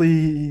 so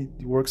hopefully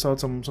he works out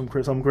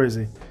something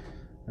crazy,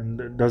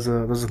 and does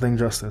the thing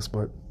justice.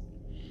 But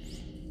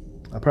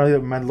apparently,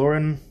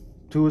 Mandalorian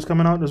 2 is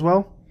coming out as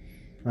well.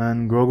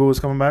 And Grogu is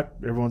coming back.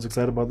 Everyone's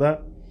excited about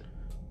that,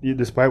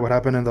 despite what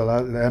happened in the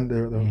end.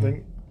 The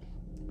thing,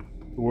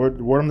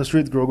 word on the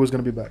street, Grogu is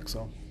going to be back.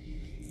 So,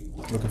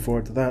 looking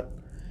forward to that.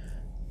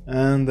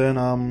 And then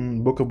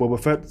Book of Boba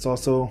Fett is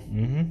also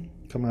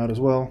coming out as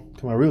well.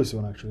 Coming out really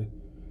soon, actually.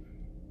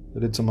 They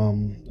did some.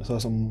 I saw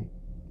some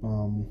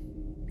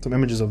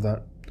images of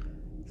that.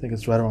 I think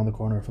it's right around the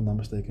corner, if I'm not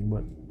mistaken.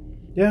 But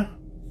yeah,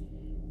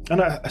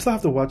 and I still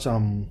have to watch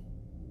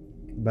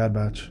Bad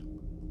Batch.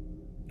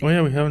 Oh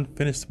yeah, we haven't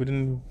finished. I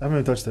haven't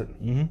even touched it.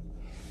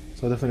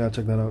 So I definitely gotta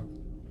check that out.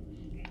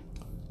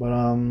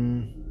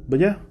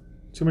 But yeah,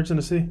 too much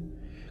to see.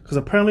 Because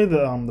apparently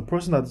the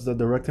person that's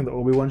directing the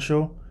Obi-Wan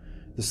show,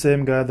 the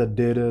same guy that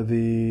did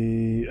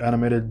the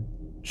animated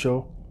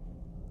show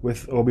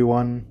with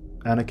Obi-Wan,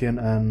 Anakin,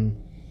 and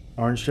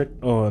Orange Chick.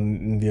 Oh,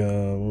 and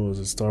the what was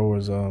it? Star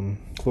Wars, Clone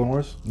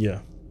Wars.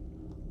 Yeah.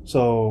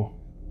 So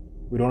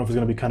we don't know if it's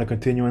gonna be kind of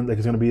continuing,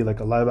 it's gonna be a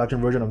live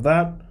action version of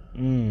that.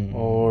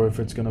 Or if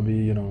it's gonna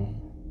be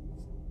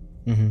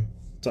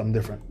something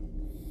different.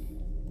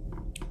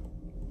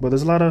 But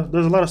there's a lot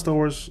of Star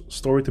Wars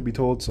story to be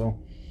told, so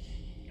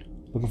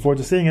looking forward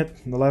to seeing it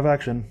in the live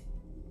action.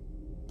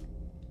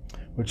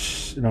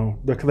 Which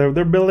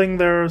they're building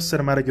their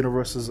cinematic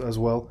universes as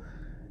well,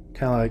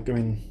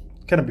 kind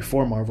of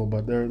before Marvel,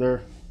 but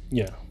they're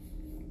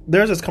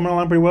theirs is coming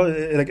along pretty well.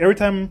 Every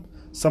time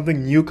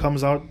something new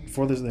comes out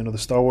for this, the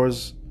Star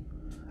Wars,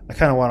 I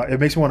kind of want to. It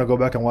makes me want to go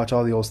back and watch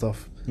all the old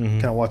stuff.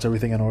 Kind of watch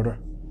everything in order,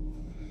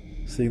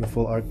 seeing the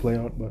full arc play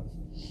out. But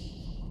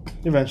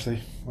eventually,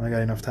 when I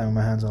got enough time on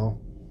my hands,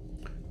 I'll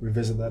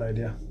revisit that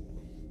idea.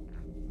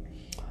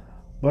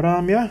 But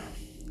yeah,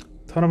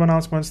 ton of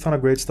announcements, ton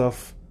of great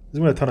stuff. There's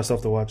gonna be a ton of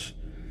stuff to watch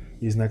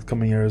these next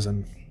coming years,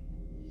 and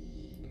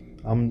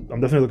I'm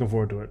definitely looking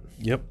forward to it.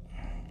 Yep.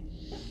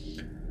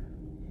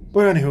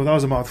 But anywho, that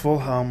was a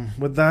mouthful.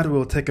 With that,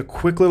 we'll take a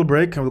quick little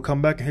break, and we'll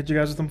come back and hit you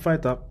guys with some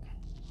Fight Talk.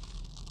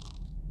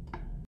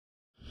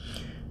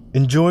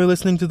 Enjoy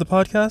listening to the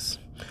podcast?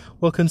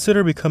 Well,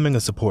 consider becoming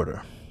a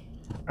supporter.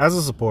 As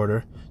a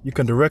supporter, you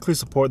can directly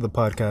support the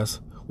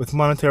podcast with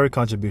monetary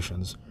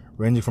contributions,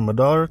 ranging from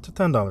 $1 to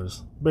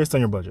 $10, based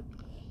on your budget.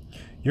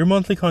 Your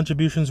monthly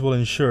contributions will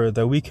ensure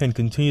that we can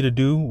continue to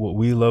do what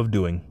we love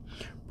doing,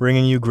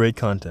 bringing you great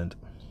content.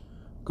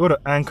 Go to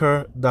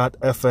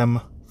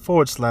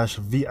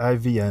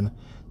anchor.fm/VIVN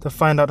to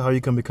find out how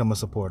you can become a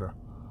supporter.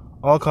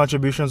 All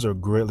contributions are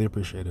greatly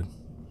appreciated.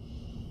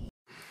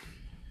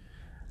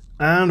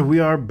 And we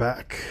are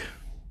back.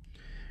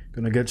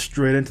 Gonna get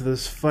straight into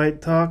this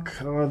fight talk.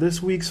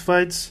 This week's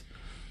fights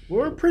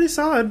were pretty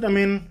solid.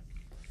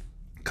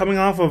 Coming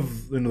off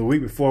of the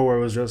week before where it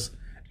was just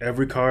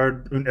every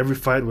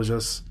fight was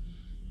just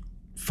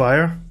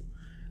fire.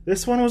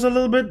 This one was a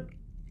little bit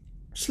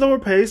slower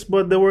pace,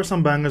 but there were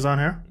some bangers on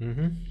here.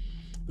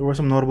 There were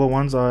some notable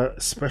ones,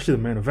 especially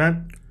the main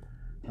event.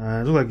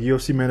 It looked like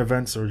UFC main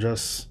events are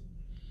just...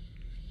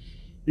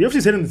 The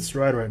UFC's hitting its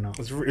stride right now.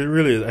 It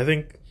really is. I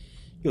think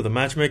the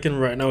matchmaking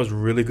right now is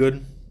really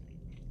good.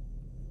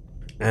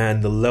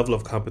 And the level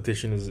of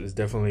competition is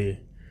definitely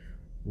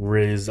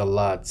raised a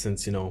lot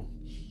since, a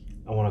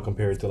I want to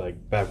compare it to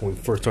like back when we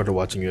first started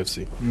watching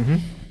UFC. Mm-hmm.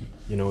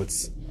 You know,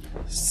 it's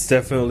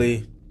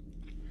definitely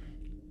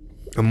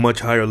a much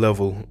higher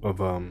level of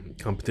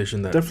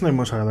competition. Definitely a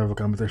much higher level of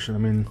competition. I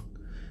mean,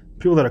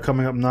 people that are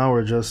coming up now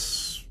are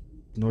just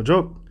no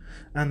joke.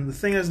 And the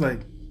thing is,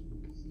 like,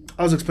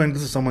 I was explaining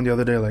this to someone the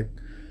other day, like,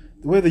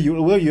 the way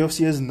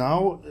UFC is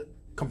now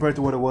compared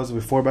to what it was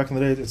before back in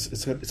the day,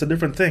 it's a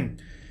different thing.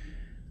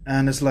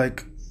 And it's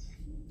like,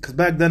 because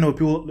back then there were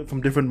people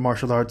from different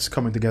martial arts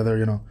coming together,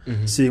 you know,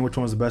 seeing which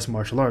one was the best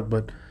martial art.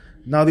 But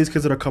now these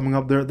kids that are coming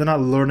up, they're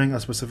not learning a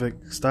specific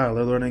style.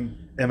 They're learning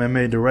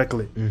MMA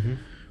directly,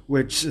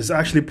 which is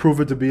actually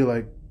proven to be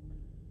like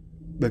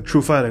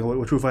true fighting,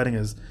 what true fighting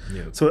is.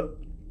 Yeah. So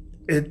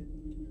it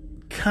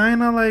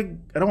kind of like,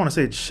 I don't want to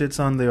say it shits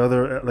on the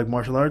other like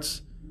martial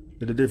arts,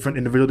 the different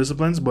individual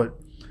disciplines, but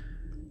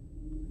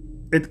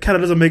it kind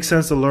of doesn't make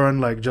sense to learn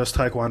like just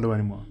Taekwondo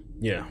anymore.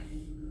 Yeah.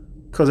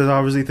 Because there's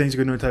obviously things you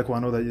can do in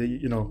Taekwondo that,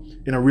 you know,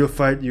 in a real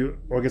fight,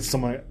 or against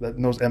someone that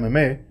knows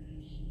MMA,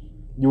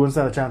 you wouldn't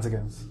stand a chance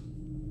against.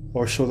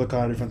 Or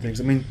Shotokan, different things.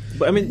 I mean,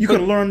 you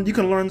can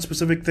learn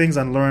specific things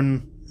and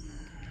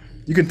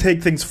you can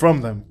take things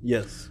from them.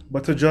 Yes.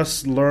 But to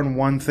just learn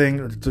one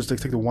thing, just to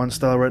take the one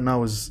style right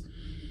now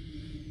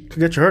could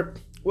get you hurt.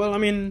 Well, I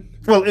mean,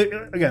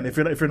 again, if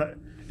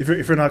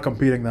you're not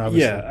competing, then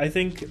obviously. Yeah,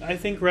 I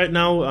think right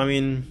now, I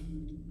mean,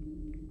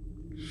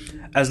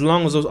 as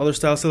long as those other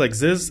styles still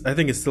exist, I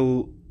think it's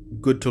still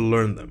good to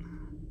learn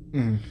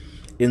them.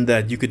 In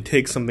that you could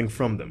take something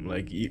from them.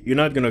 Like, you're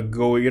not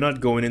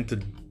going into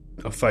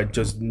a fight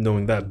just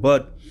knowing that.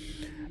 But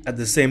at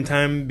the same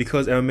time,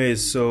 because MMA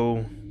is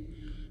so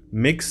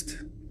mixed,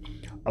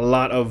 a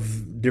lot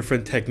of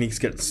different techniques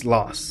get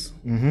lost.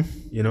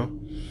 You know?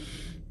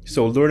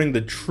 So learning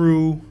the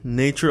true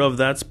nature of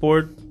that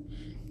sport,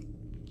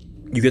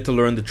 you get to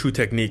learn the true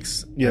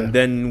techniques. Yeah. And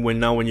then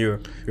when you're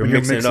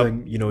mixing it up,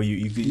 you know,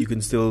 you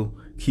can still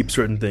keep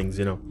certain things,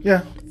 you know.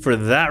 Yeah. For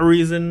that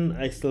reason,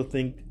 I still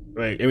think,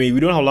 right, I mean, we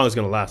don't know how long it's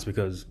going to last,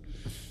 because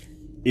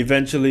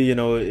eventually, you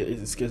know,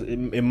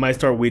 it might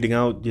start weeding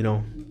out, you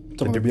know.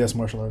 Some of the BS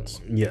martial arts.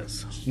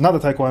 Yes. Not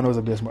that Taekwondo is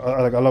a BS.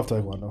 I love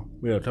Taekwondo.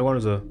 Yeah, Taekwondo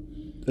is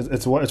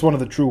it's one of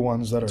the true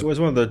ones that are. It's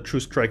one of the true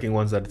striking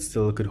ones that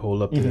still could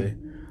hold up today.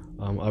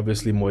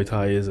 Obviously, Muay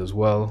Thai is as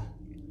well.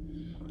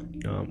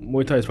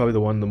 Muay Thai is probably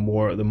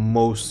the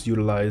most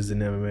utilized in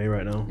MMA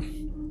right now.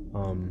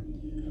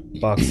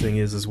 Boxing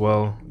is as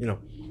well, you know.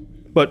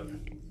 But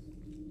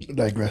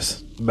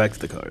digress. Back to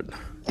the card.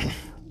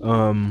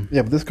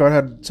 Yeah, but this card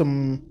had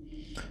some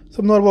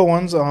notable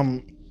ones.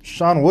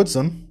 Sean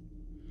Woodson.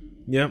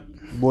 Yep.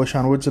 Boy,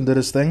 Sean Woodson did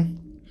his thing.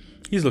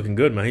 He's looking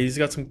good, man. He's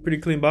got some pretty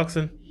clean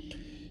boxing.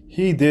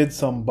 He did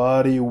some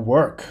body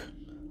work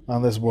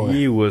on this boy.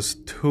 He was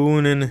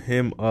tuning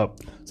him up.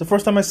 It's the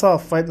first time I saw a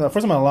fight. The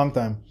first time in a long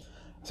time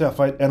I saw a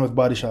fight end with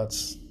body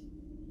shots.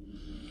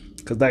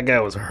 Because that guy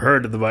was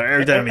hurt at the body.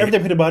 Every time he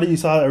hit the body, you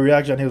saw a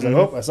reaction. He was like,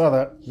 "Oh, I saw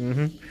that,"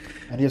 and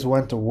he just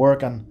went to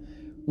work. And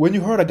when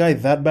you hurt a guy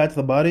that bad to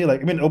the body,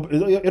 like, I mean,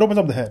 it opens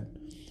up the head.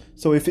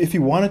 So if he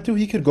wanted to,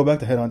 he could go back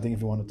to head hunting if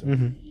he wanted to,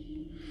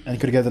 and he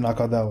could get the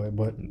knockout that way.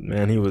 But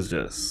man, he was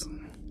just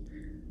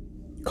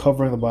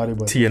covering the body,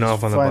 but teeing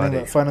off on the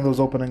body, finding those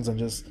openings and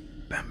just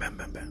bam, bam,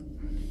 bam,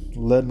 bam,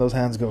 letting those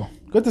hands go.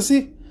 Good to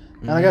see.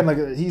 And again, like,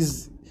 he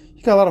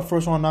got a lot of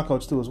first round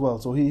knockouts too as well.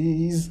 So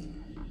he's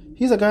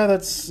a guy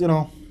that's, you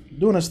know,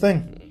 doing his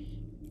thing.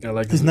 I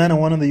like. He's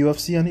 9-1 in the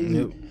UFC, and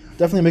he's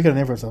definitely making a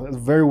name for himself. He's a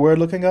very weird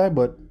looking guy,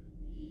 but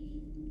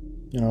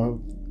you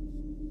know,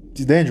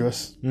 he's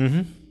dangerous.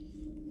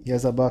 He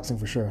has that boxing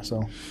for sure.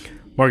 So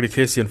Mark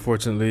DeCasey,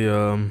 unfortunately,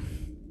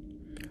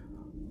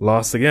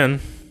 lost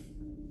again.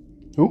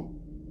 Who?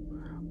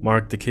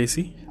 Mark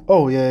DeCasey.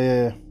 Oh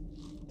yeah.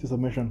 To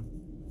submission.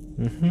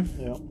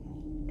 Yeah.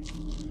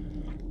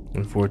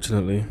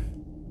 Unfortunately.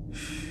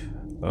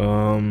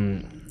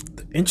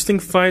 The interesting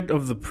fight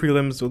of the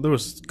prelims, well, there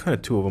was kind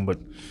of two of them, but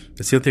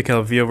the Cynthia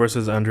Calvillo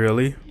versus Andrea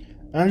Lee.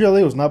 Andrea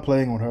Lee was not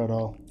playing with her at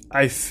all.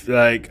 I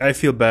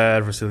feel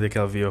bad for Cynthia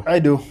Calvillo. I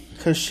do,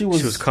 because she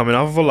was coming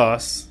off of a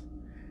loss,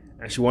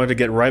 and she wanted to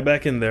get right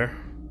back in there,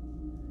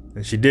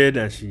 and she did,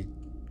 and she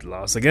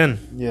lost again.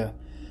 Yeah,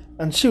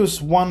 and she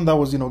was one that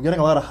was, you know, getting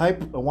a lot of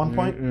hype at one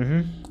point,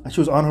 and she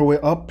was on her way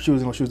up. She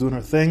was doing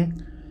her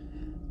thing,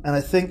 and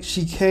I think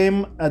she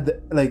came at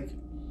the, like,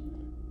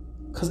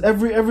 because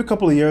every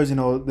couple of years, you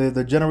know,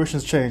 the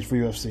generations change for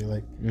UFC.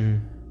 Like,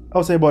 I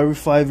would say about every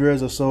 5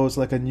 years or so, it's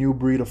like a new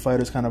breed of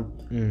fighters kind of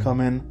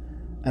come in,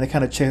 and it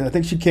kind of changed. I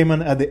think she came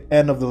in at the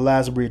end of the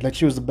last breed. Like,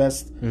 she was the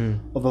best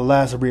of the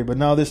last breed, but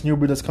now this new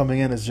breed that's coming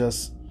in is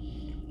just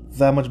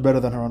that much better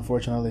than her,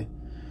 unfortunately.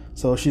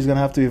 So she's gonna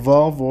have to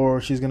evolve, or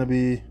she's gonna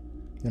be,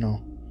 you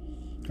know,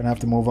 gonna have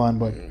to move on.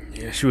 But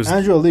yeah, she was.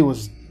 Andrea Lee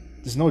was,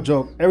 there's no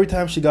joke. Every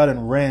time she got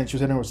in range, she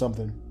was hitting her with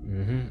something.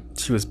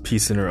 She was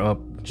piecing her up.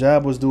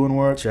 Jab was doing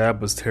work.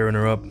 Jab was tearing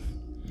her up.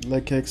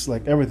 Leg kicks,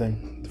 like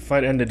everything. The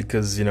fight ended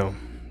because, you know,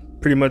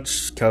 pretty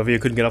much Calvillo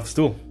couldn't get off the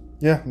stool.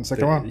 Yeah, in the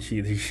second round.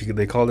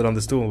 They called it on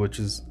the stool, which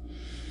is,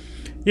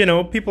 you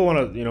know, people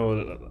want to, you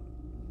know,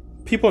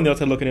 people on the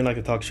outside looking in like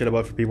to talk shit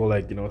about for people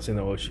like saying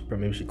that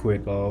maybe she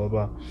quit, blah blah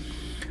blah.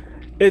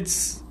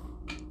 It's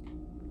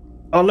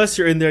unless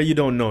you're in there, you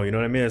don't know. You know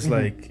what I mean? It's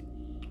like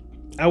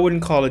I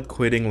wouldn't call it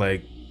quitting,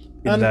 like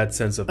in that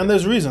sense of. And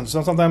there's reasons.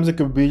 Sometimes it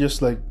could be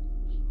just like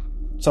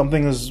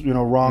something is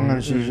wrong,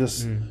 and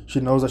she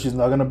knows that she's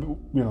not gonna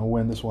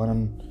win this one,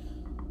 and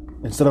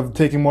instead of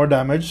taking more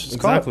damage,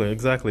 exactly.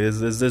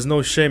 There's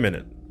no shame in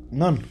it.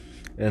 None.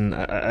 And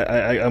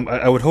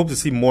I would hope to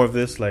see more of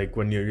this, like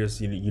when you're just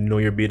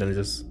you're beat and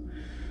just.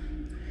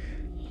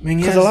 I mean,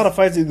 because a lot of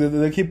fights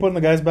they keep putting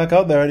the guys back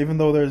out there, even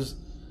though there's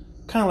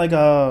kind of like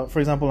for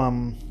example,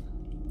 a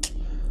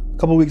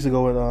couple weeks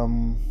ago with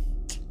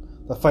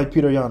the fight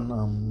Peter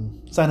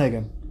Yan,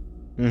 Sandhagen.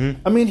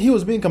 I mean, he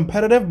was being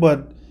competitive,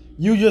 but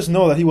you just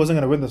know that he wasn't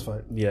going to win this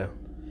fight. Yeah.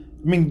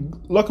 I mean,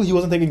 luckily he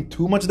wasn't taking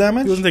too much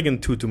damage. He wasn't taking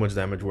too much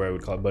damage, where I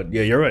would call it. But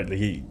yeah, you're right. Like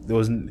there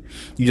wasn't.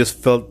 You just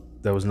felt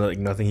there was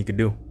nothing he could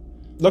do.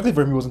 Luckily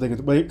for him, he wasn't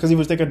taking, because he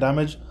was taking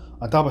damage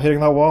on top of hitting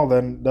that wall.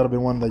 Then that'll be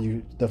one that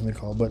you definitely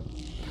call. But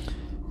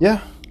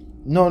yeah,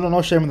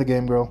 no shame in the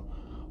game, girl.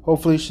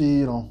 Hopefully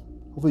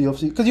hopefully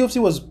UFC, because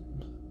UFC was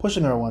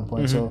pushing her at one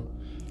point. So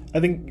I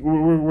think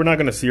we're not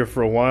gonna see her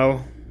for a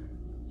while.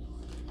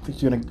 I think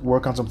she's gonna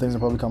work on some things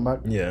and probably come back.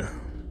 Yeah,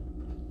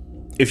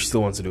 if she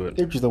still wants to do it.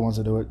 If she still wants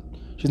to do it,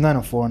 she's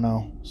 9-4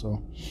 now.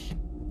 So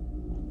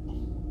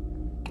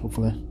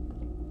hopefully.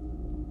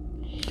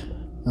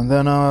 And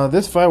then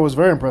this fight was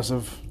very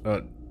impressive.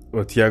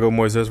 Thiago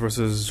Moises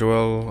versus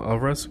Joel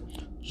Alvarez.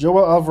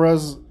 Joel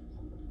Alvarez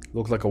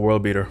looked like a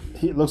world beater.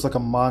 He looks like a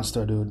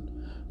monster, dude.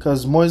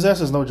 Because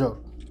Moises is no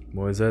joke.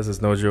 Moises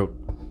is no joke.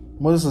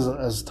 Moises is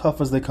as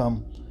tough as they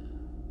come.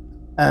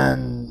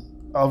 And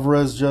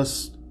Alvarez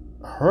just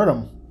hurt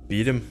him.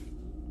 Beat him.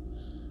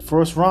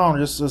 First round,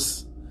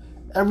 just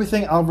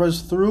everything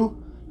Alvarez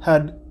threw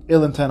had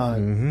ill intent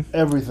on it.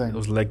 Everything.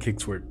 Those leg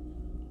kicks were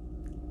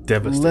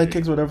devastating. Leg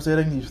kicks were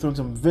devastating. He threw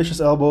some vicious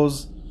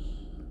elbows.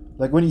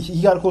 Like when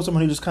he got close to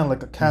him, he just kind of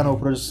like a can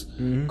opener, just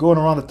going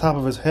around the top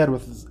of his head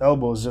with his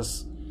elbows.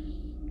 Just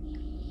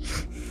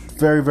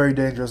very, very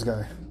dangerous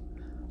guy.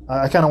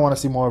 I kind of want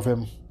to see more of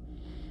him.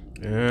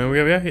 When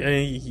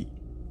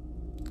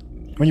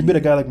you beat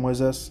a guy like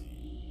Moises,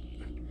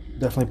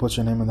 definitely puts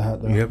your name in the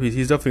hat there. Yep,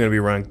 he's definitely going to be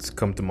ranked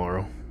come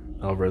tomorrow.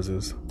 Alvarez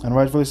is. And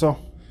rightfully so.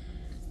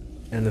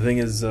 And the thing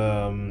is,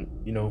 Islam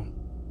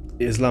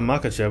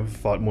Makhachev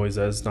fought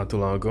Moises not too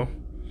long ago.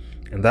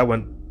 And that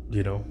went,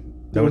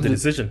 went to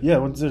decision. Yeah,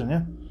 it went to decision,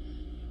 yeah.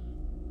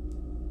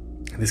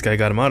 This guy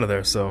got him out of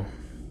there, so.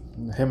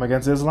 Him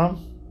against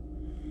Islam?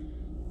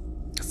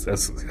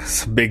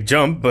 That's a big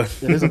jump, but.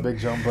 It is a big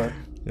jump, but.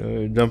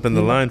 Jump in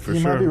the line for sure.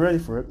 He might be ready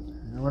for it.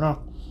 You never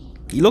know.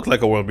 He looked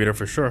like a world beater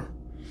for sure.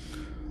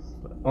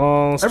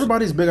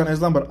 Everybody's big on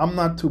Islam, but I'm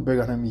not too big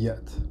on him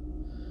yet.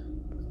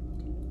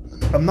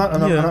 I'm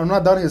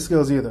not doubting his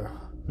skills either.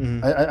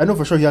 I know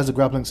for sure he has the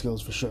grappling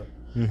skills for sure,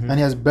 and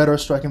he has better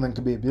striking than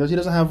Khabib, because he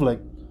doesn't have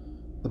like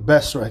the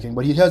best striking,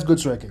 but he has good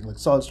striking, like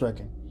solid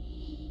striking.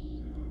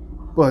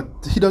 But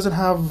he doesn't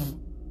have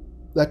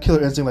that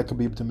killer instinct like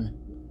Khabib to me.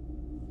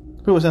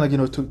 People are saying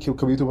like to kill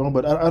Khabib to win,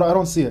 but I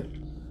don't see it.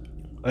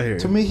 I hear you.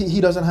 To me,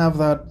 he doesn't have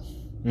that.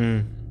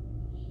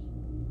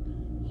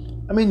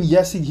 I mean,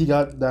 yes, he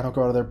got Dan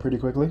Hooker out of there pretty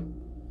quickly.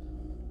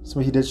 So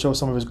he did show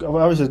some of his.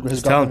 Obviously,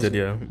 his talented,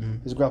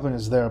 His grappling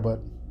is there,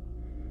 but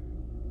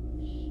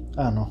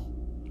I don't know.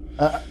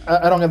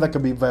 I don't get that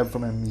Khabib vibe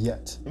from him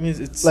yet. I mean,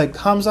 it's like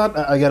Khamzat.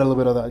 I get a little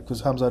bit of that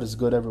because Khamzat is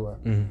good everywhere.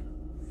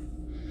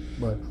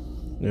 But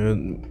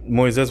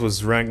Moises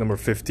was ranked number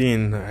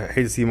 15. I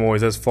hate to see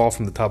Moises fall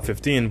from the top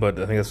 15, but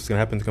I think that's what's gonna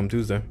happen to come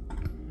Tuesday.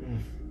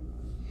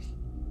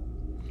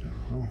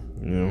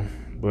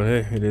 But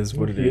hey, it is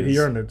what it is. He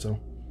earned it, so.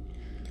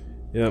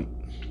 Yep.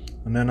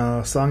 And then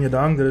Song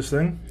Yadong did his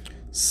thing.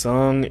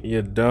 Song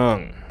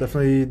Yadong.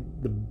 Definitely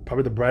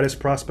probably the brightest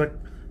prospect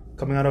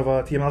coming out of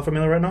TM Alpha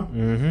Miller right now.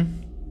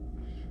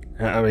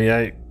 I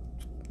mean,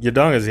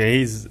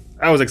 Yadong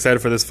I was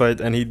excited for this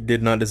fight, and he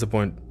did not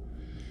disappoint.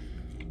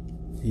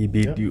 He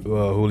beat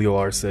Julio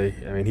Arce. I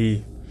mean,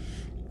 he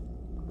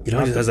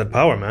just has that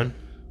power, man.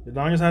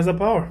 Yadong just has that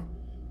power.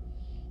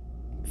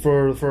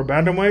 For a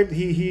bantamweight,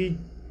 he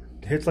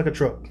hits like a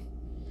truck.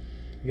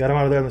 You got him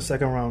out of there in the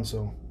second round,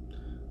 so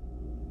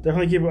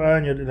definitely keep an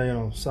eye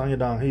on Song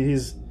Yadong.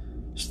 He's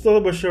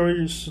slowly but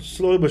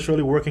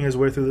surely working his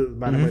way through the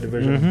bantamweight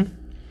division.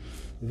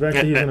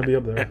 Eventually, he's going to be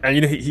up there.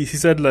 And he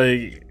said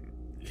like,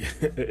 I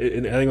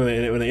think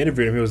when they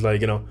interviewed him, he was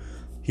like,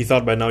 he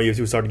thought by now UFC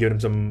would start giving him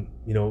some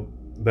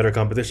better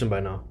competition by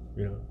now.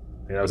 And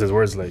that was his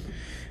words, like,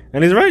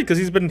 and he's right, because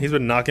he's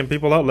been knocking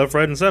people out left,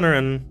 right, and center,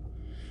 and.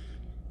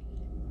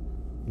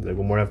 Like,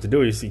 what more I have to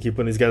do? You keep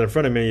putting these guys in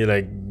front of me. You're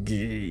like,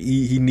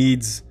 he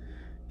needs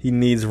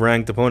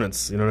ranked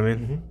opponents. You know what I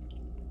mean?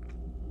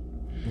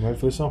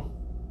 Rightfully so.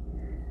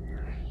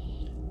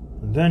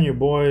 And then your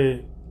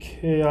boy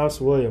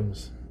Chaos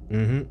Williams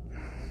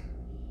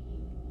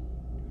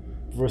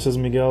versus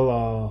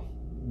Miguel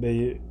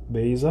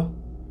Beiza.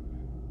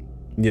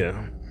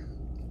 Yeah.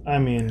 I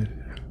mean,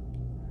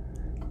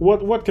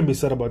 what can be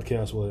said about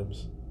Chaos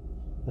Williams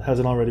that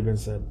hasn't already been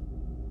said?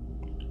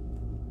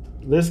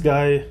 This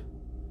guy,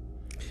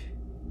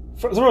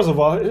 first of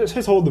all,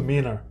 his whole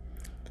demeanor.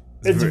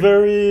 It's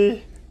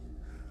very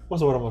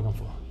what's the word I'm looking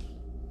for?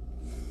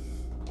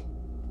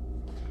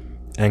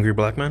 Angry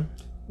black man?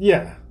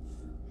 Yeah.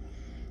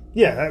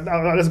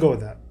 Let's go with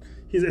that.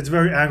 It's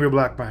very angry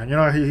black man. You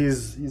know,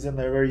 he's in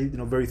there very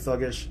very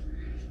thuggish,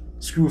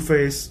 screw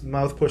face,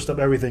 mouth pushed up,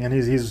 everything, and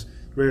he's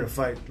ready to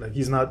fight. Like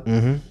he's not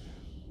here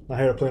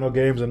to play no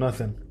games or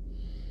nothing.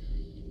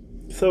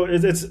 So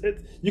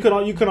you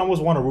can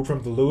almost want to root for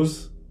him to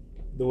lose,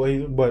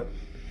 but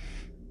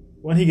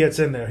when he gets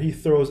in there, he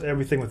throws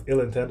everything with ill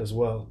intent as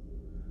well.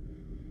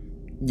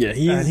 Yeah,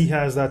 and he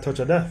has that touch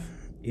of death.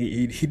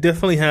 He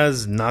definitely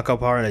has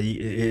knockout power,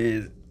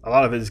 and a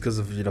lot of it is because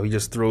of he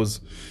just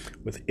throws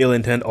with ill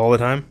intent all the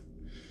time.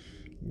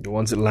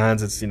 Once it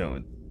lands, it's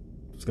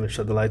it's gonna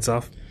shut the lights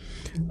off.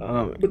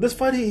 But this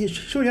fight, he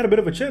had a bit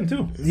of a chin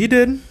too. He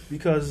did,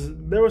 because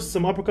there was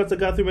some uppercuts that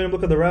got through, made him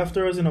look at the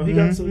rafters. He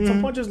got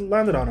some punches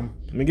landed on him.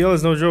 Miguel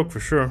is no joke for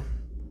sure.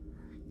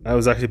 I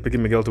was actually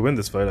picking Miguel to win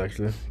this fight,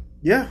 actually.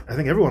 Yeah, I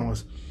think everyone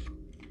was.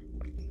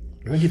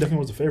 I think he definitely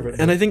was the favorite.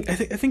 And I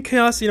think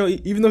Chaos,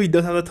 even though he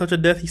does have a touch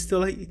of death,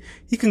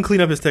 he can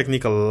clean up his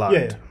technique a lot.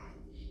 Yeah.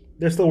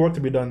 There's still work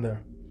to be done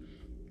there.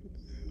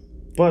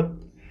 But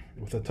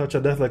with a touch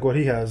of death like what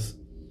he has,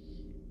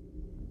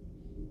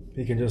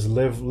 he can just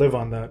live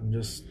on that and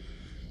just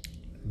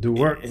do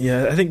work.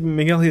 Yeah, I think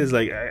Miguel, he is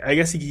like, I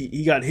guess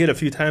he got hit a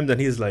few times and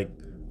he's like,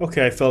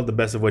 okay, I felt the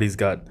best of what he's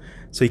got.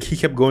 So he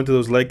kept going to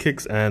those leg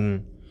kicks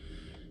and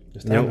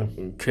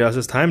Chaos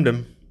just timed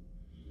him.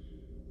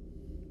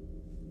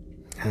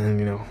 And,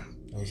 that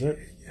was it.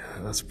 Yeah,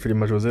 that's pretty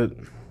much was it.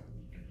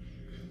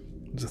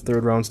 It was a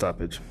third round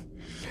stoppage.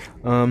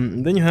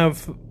 Then you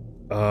have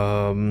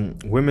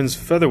women's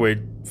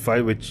featherweight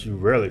fight, which you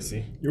rarely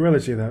see. You rarely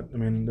see that. I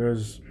mean,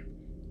 there's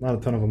not a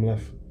ton of them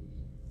left,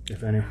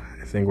 if any.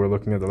 I think we're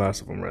looking at the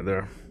last of them right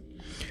there.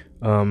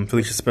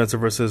 Felicia Spencer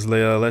versus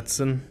Leah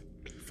Letson.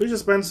 Felicia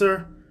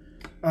Spencer,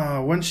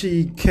 when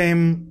she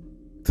came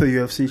to the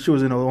UFC, she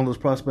was one of those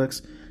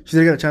prospects. She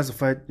didn't get a chance to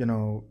fight,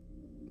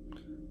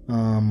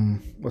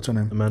 what's her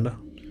name? Amanda.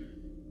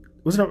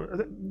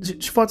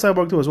 She fought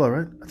Cyborg too as well,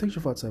 right? I think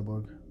she fought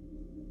Cyborg.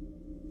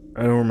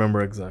 I don't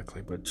remember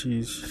exactly, but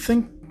I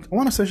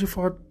want to say she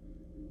fought.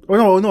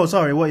 Oh no,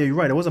 sorry. Well, yeah, you're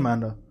right. It was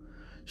Amanda.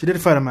 She did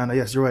fight Amanda.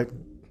 Yes, you're right.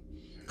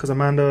 Because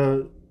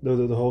Amanda,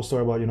 the whole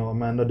story about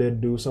Amanda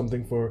did do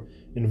something for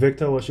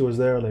Invicta while she was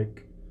there,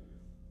 like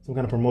some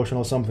kind of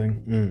promotional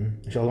something.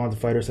 She always wanted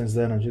to fight her since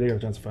then, and she did get a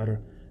chance to fight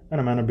her. And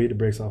Amanda beat the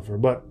brakes off her.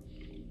 But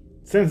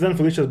since then,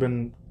 Felicia's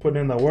been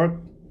putting in that work.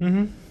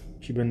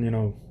 She's been,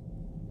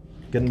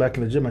 getting back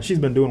in the gym, and she's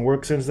been doing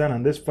work since then.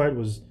 And this fight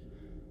was,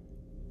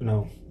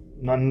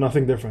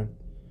 nothing different.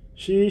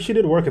 She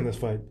did work in this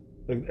fight.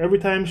 Like every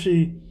time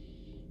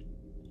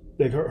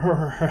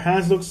her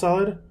hands looked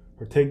solid.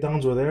 Her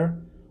takedowns were there.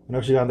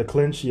 Whenever she got in the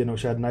clinch, she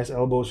had nice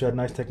elbows. She had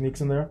nice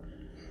techniques in there.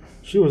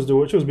 She was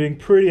being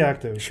pretty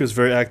active. She was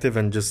very active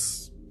and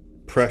just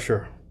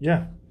pressure.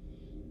 Yeah.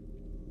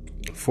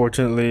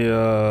 Fortunately,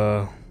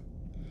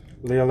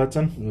 Leah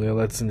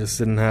Letson just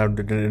didn't have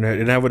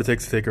what it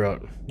takes to take her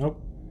out.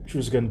 Nope. She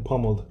was getting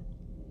pummeled.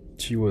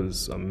 She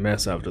was a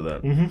mess after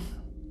that.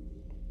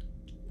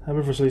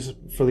 Happy for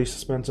Felicia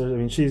Spencer. I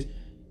mean, she's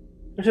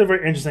a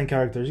very interesting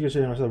character. She has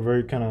a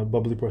very kind of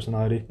bubbly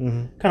personality.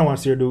 Kind of want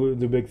to see her do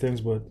big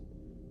things, but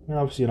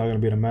obviously you're not going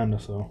to beat Amanda,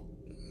 so.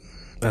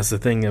 That's the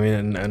thing. I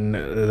mean, and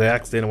they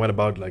asked Dana White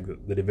about like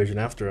the division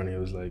after, and he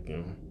was like,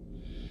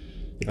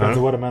 depends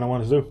on what Amanda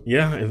wants to do.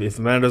 Yeah, if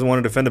Amanda doesn't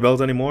want to defend the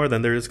belt anymore,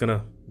 then they're just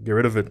gonna get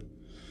rid of it.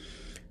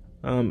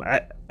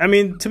 I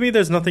mean, to me,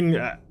 there's nothing.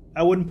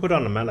 I wouldn't put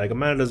on Amanda. Like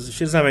Amanda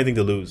she doesn't have anything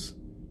to lose.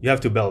 You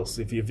have 2 belts.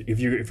 If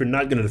you're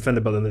not gonna defend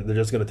the belt, then they're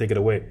just gonna take it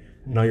away.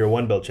 Now you're a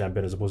 1 belt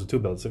champion as opposed to 2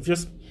 belts. If you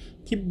just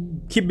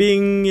keep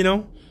being,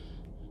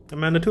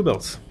 Amanda 2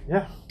 belts.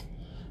 Yeah,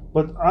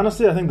 but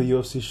honestly, I think the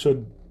UFC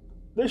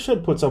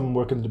should put some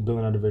work into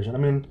building that division. I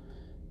mean,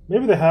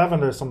 maybe they have,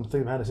 and there's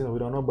something behind the scenes that we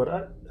don't know.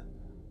 But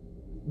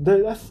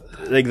that's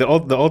like the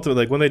ultimate,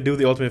 like when they do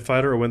the Ultimate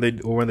Fighter or when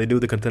they do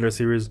the Contender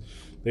Series,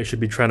 they should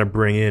be trying to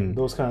bring in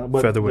those kind of.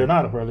 But featherweight. They're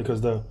not apparently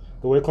because the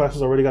weight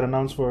classes already got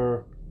announced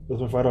for the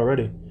Ultimate Fighter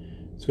already.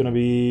 It's going to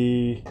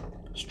be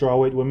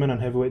strawweight women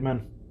and heavyweight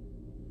men,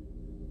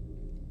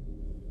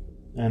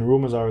 and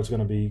rumors are it's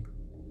going to be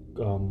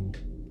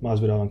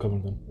Masvidal and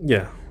Covington.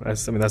 Yeah,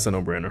 that's a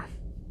no-brainer.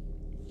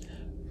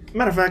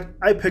 Matter of fact,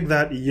 I picked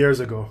that years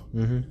ago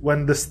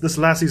when this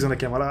last season that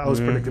came out. I was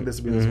predicting this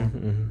to be this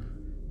one,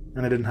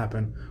 and it didn't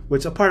happen.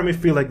 Which a part of me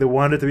feel like they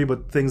wanted it to be,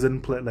 but things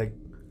didn't play like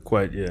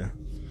quite. Yeah.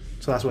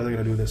 So that's why they're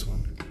gonna do this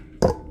one.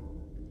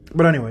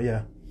 But anyway,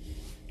 yeah,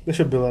 they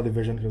should build that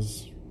division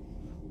because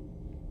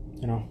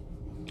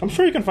I'm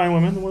sure you can find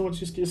women.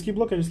 Just keep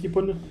looking. Just keep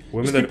putting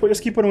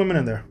just keep putting women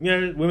in there.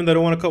 Yeah, women that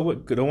don't want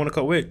to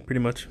cut weight,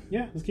 pretty much.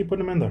 Yeah, just keep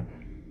putting them in there.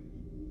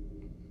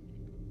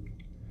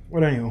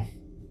 But anyway.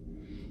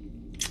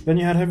 Then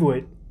you had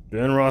heavyweight.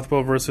 Ben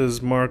Rothwell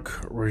versus Mark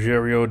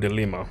Rogerio de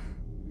Lima,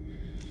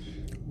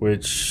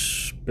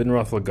 which Ben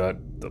Rothwell got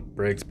the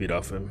brakes beat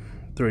off him.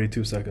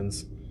 32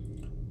 seconds.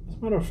 As a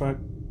matter of fact,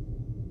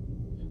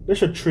 they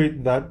should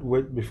treat that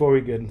before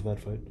we get into that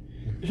fight.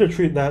 They should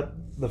treat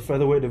the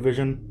featherweight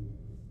division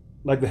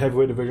like the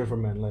heavyweight division for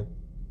men. Like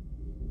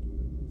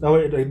that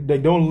way, they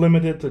don't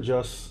limit it to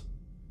just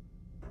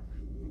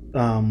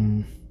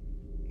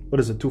what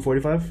is it,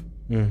 245?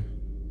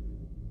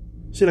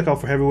 See, like how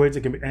for heavyweights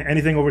it can be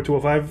anything over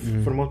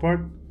 205 for the most part.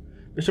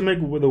 They should make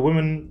the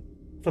women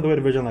featherweight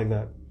division like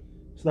that,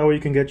 so that way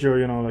you can get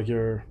your, like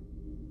your,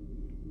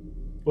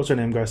 what's her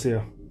name,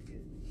 Garcia?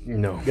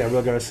 No,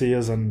 Gabriel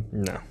Garcia's and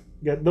no,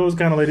 get those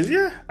kind of ladies.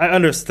 Yeah, I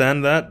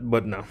understand that,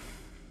 but no,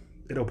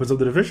 it opens up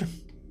the division.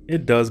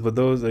 It does, but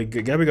those like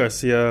Gabby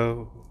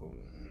Garcia,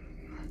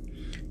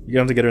 you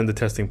have to get her in the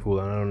testing pool,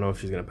 and I don't know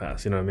if she's gonna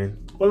pass. You know what I mean?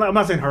 Well, I'm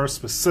not saying her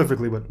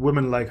specifically, but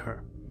women like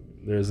her.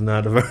 There's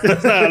not a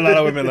lot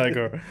of women like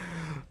her.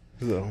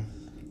 So,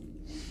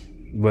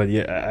 but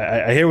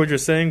yeah, I hear what you're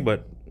saying,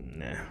 but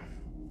nah.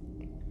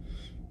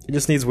 It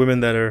just needs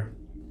women that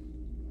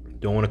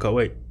don't want to cut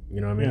weight.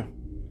 You know what I mean?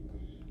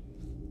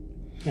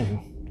 Yeah.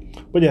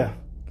 But yeah,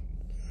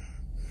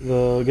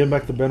 getting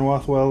back to Ben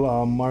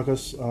Rothwell,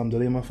 Marcus de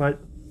Lima fight.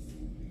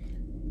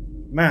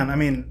 Man, I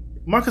mean,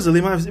 Marcus de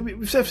Lima,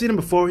 we've seen him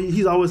before.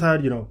 He's always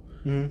had,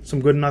 some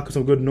good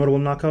notable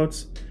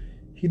knockouts.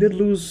 He did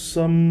lose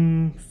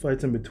some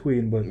fights in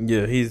between, but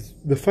yeah,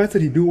 the fights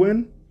that he do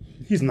win,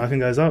 he's knocking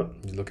guys out.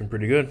 He's looking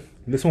pretty good.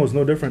 And this one was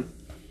no different.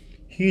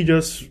 He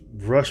just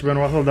rushed Ben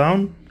Rothwell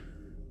down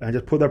and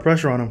just put that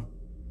pressure on him.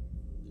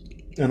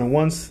 And then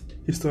once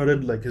he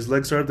started, his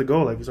legs started to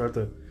go, he started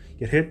to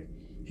get hit,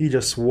 he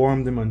just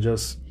swarmed him and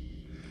just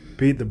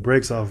beat the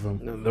brakes off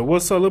of him. There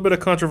was a little bit of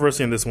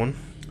controversy in this one.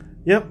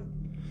 Yep.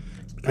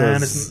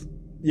 And it's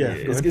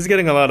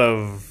getting a lot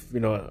of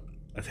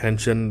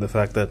attention. The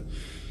fact that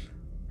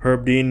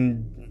Herb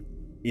Dean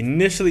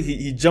initially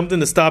he jumped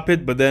in to stop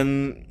it, but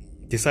then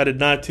decided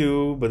not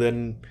to. But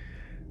then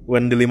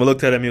when De Lima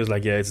looked at him, he was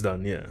like, "Yeah, it's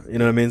done." Yeah, you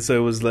know what I mean. So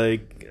it was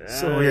like,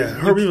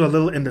 Herb Dean was a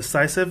little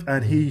indecisive,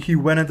 and he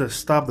went in to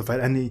stop the fight.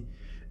 And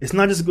it's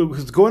not just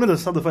because going in to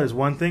stop the fight is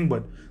one thing,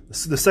 but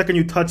the second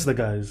you touch the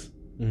guys,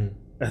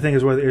 I think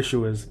is where the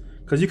issue is.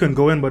 Because you can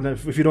go in, but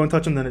if you don't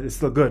touch them, then it's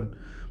still good.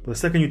 But the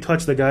second you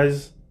touch the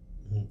guys,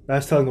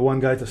 that's telling the one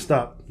guy to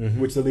stop,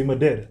 which De Lima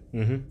did.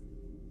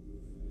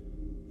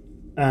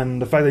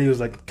 And the fact that he was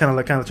kind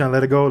of trying to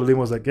let it go, De Lima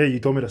was like, "Hey, you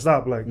told me to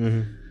stop."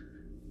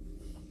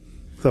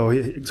 So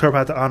Herb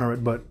had to honor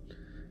it, but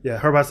yeah,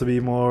 Herb has to be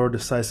more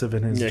decisive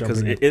in his. Yeah,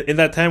 because in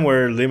that time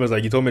where De Lima was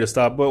like, "You told me to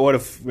stop," but what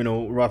if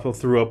Rothwell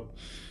threw up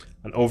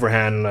an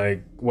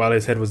overhand while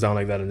his head was down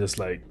like that and just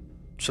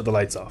shut the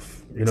lights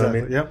off? You know what I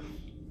mean? Yep.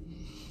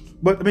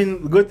 But I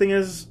mean, the good thing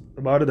is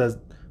about it is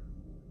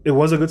it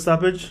was a good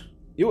stoppage.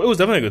 It was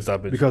definitely a good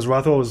stoppage because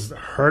Rothwell was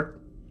hurt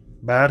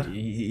bad.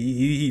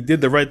 He did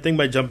the right thing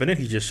by jumping in.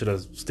 He just should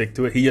have stick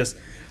to it. He just,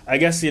 I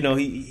guess,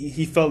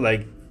 he felt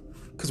like,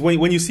 because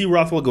when you see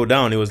Rothwell go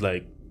down, it was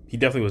like he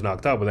definitely was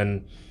knocked out. But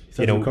then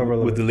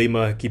with De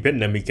Lima keep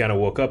hitting him, he kind of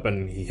woke up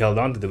and he held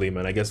on to De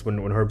Lima. And I guess when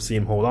Herb see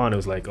him hold on, it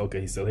was like,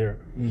 okay, he's still here.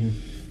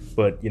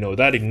 But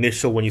that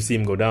initial when you see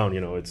him go down,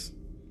 it's.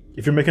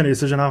 If you're making a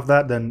decision off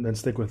that, then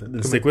stick with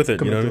it. Stick with it.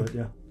 You know what I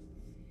mean?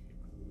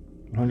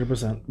 Yeah,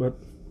 100%. But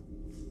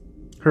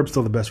Herb's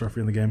still the best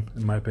referee in the game,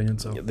 in my opinion.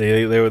 So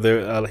they were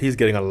there. He's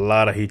getting a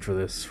lot of heat for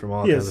this from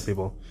all kinds of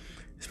people,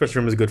 especially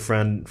from his good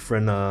friend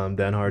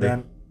Dan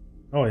Hardy.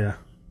 Oh yeah,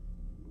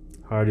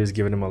 Hardy's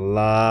giving him a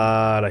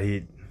lot of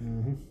heat.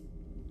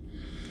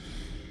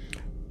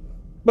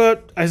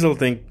 But I still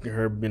think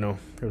Herb,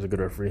 Herb's a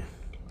good referee,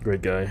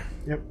 great guy.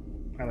 Yep,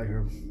 I like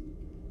Herb.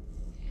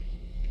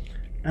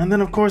 And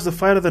then, of course, the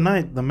fight of the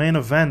night, the main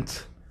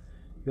event.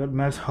 You got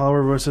Max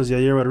Holloway versus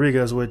Yair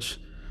Rodriguez, which,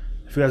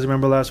 if you guys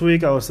remember last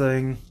week, I was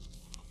saying,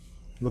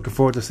 looking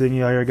forward to seeing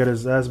Yair get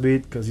his ass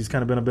beat, because he's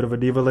kind of been a bit of a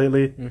diva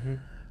lately.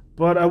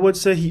 But I would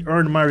say he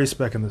earned my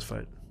respect in this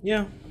fight.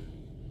 Yeah.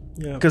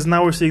 Because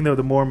now we're seeing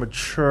the more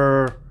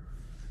mature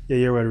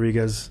Yair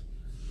Rodriguez.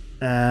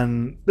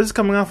 And this is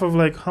coming off of,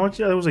 how much?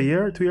 It was a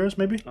year? 2 years,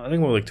 maybe? I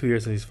think more 2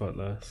 years since he's fought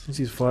last. Since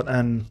he's fought,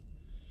 and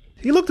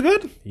he looked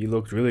good. He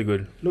looked really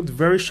good. Looked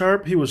very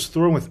sharp. He was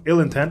throwing with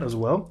ill intent as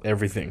well.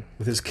 Everything.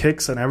 With his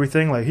kicks and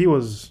everything. He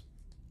was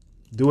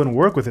doing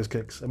work with his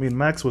kicks. I mean,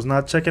 Max was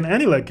not checking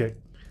any leg kick.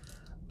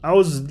 I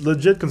was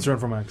legit concerned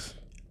for Max.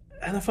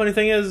 And the funny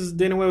thing is,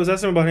 Dana White was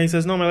asking him about it, and he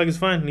says, "No, my leg is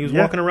fine." And he was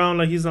walking around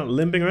like he's not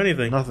limping or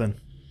anything. Nothing.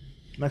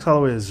 Max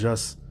Holloway is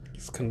just...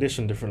 He's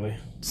conditioned differently.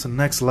 It's a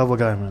next level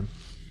guy, man.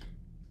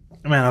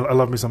 Man, I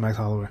love me some Max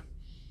Holloway.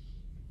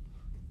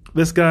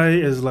 This guy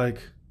is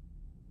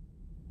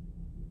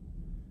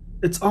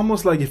it's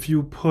almost like if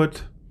you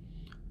put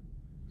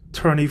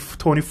Tony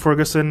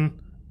Ferguson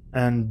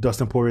and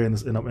Dustin Poirier in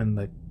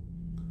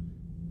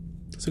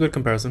It's a good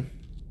comparison.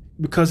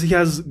 Because he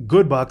has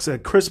good boxing,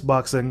 crisp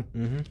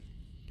boxing,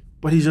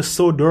 but he's just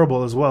so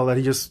durable as well that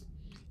he just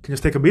can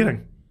take a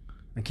beating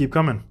and keep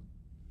coming.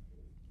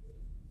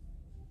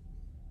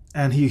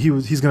 And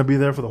he's going to be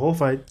there for the whole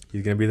fight.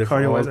 He's going to be there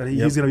cardio-wise, and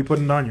he's going to be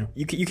putting it on you.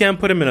 You can't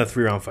put him in a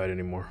 3-round fight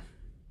anymore.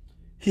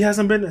 He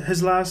hasn't been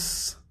his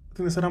last. I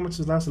think they said how much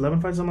his last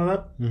 11 fights, something like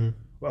that.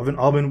 Mm-hmm.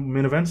 All been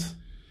main events.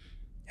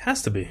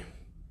 Has to be.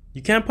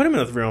 You can't put him in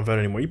a 3-round fight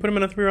anymore. You put him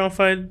in a 3-round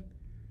fight,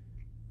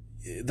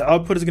 the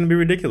output is going to be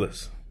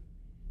ridiculous.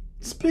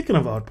 Speaking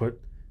of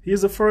output, he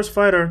is the first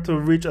fighter to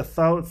reach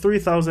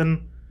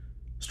 3,000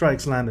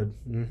 strikes landed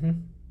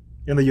in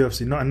the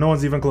UFC. No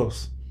one's even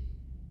close.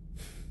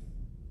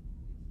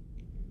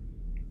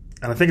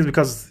 And I think it's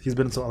because he's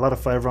been in a lot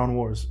of 5-round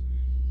wars.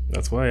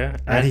 That's why, yeah.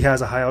 And he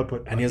has a high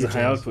output. And he has a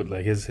high output.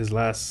 Like his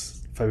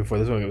last fight before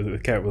this one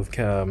with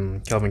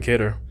Calvin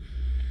Kattar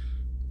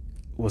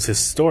was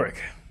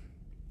historic.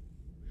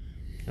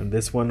 And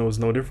this one was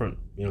no different.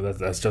 You know,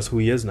 that's just who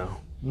he is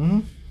now. Mm-hmm.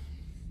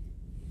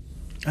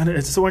 And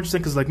it's so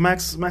interesting because like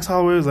Max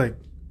Holloway is like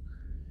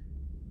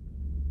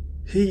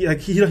he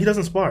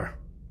doesn't spar.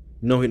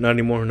 No, not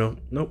anymore. No,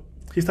 nope.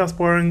 He stopped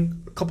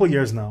sparring a couple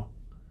years now,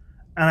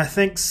 and I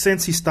think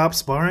since he stopped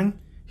sparring,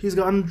 he's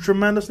gotten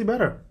tremendously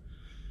better,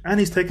 and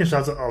he's taking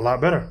shots a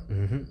lot better.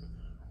 Mm-hmm.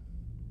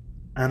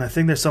 And I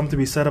think there's something to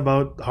be said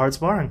about hard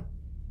sparring.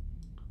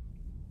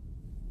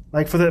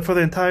 Like for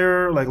the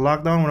entire like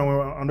lockdown when we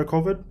were under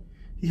COVID,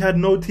 he had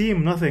no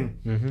team, nothing.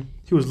 Mm-hmm.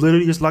 He was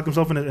literally just locked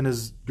himself in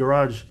his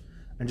garage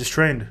and just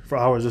trained for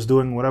hours, just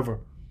doing whatever,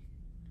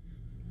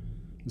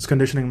 just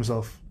conditioning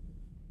himself,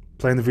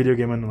 playing the video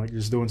game and like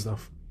just doing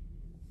stuff,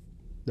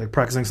 like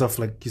practicing stuff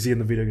like you see in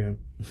the video game.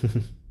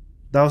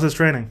 That was his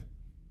training.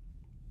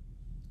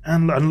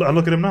 And I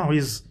look at him now;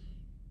 he's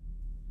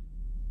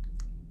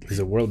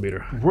a world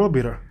beater. World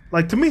beater.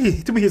 Like to me,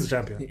 he's the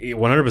champion.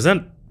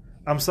 100%.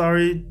 I'm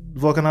sorry,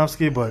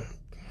 Volkanovski, but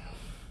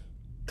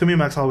to me,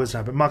 Max Holloway's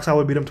champion. Max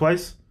Holloway beat him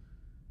twice,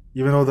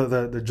 even though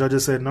the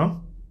judges said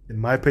no. In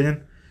my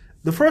opinion,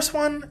 the first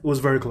one was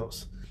very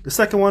close. The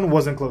second one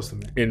wasn't close to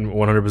me. In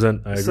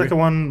 100%, I agree. The second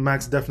one,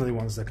 Max definitely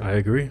won the second one. I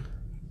agree.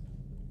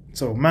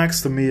 So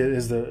Max to me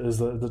is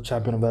the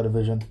champion of that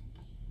division,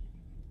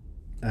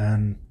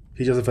 and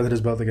he just defended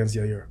his belt against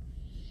Yair.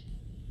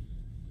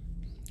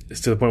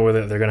 It's to the point where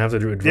they're gonna have to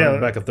run it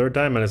back a third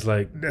time, and it's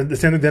like the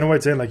same thing Dana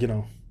White's saying, like, you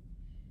know,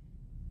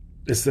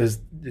 they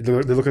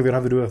look like they're gonna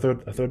have to do a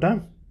third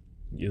time.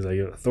 He's like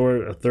a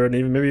third,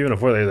 maybe even a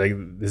fourth. Like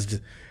this,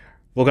 just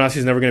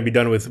Volkanovski's never gonna be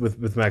done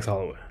with Max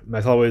Holloway.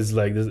 Max Holloway is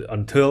like this,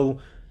 until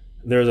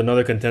there's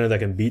another contender that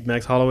can beat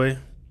Max Holloway.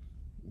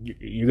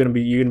 You're gonna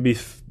be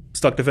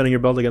stuck defending your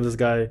belt against this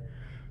guy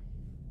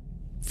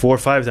 4 or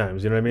 5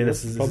 times. You know what I mean?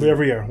 This is probably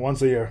every year,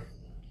 once a year.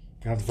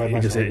 You have to fight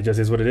Max Holloway. It just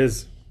is what it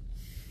is.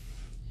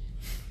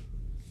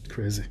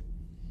 Crazy.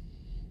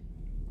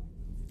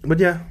 But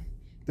yeah,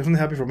 definitely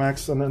happy for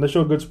Max, and they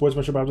showed good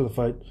sportsmanship after the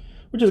fight,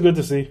 which is good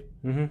to see.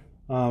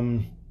 Mm-hmm.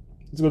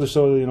 It's good to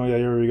show that, you know,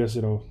 Yair Rodriguez,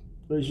 you know,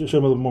 they should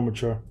have a little more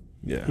mature.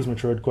 Yeah, he's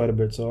matured quite a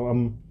bit, so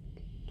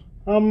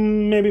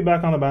I'm maybe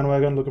back on the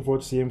bandwagon. Looking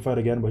forward to seeing him fight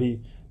again, but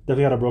he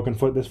definitely had a broken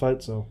foot this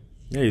fight, so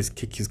yeah, he's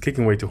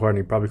kicking way too hard,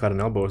 and he probably caught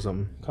an elbow or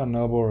something. Caught an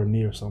elbow or a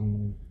knee or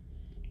something.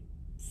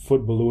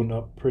 Foot ballooned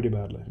up pretty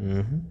badly.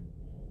 Mm-hmm.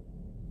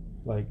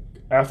 Like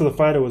after the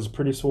fight, it was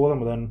pretty swollen,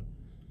 but then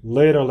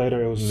later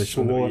it was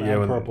swollen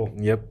and purple.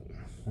 Yep.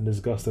 And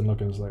disgusting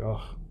looking. It's like,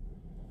 oh,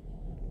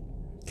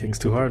 kicks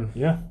too hard.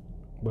 Yeah,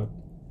 but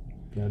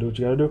you gotta do what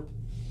you gotta do.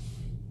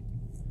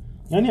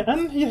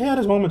 And he had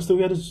his moments too.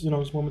 He had his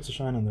moments to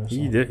shine in there. So.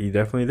 He did. He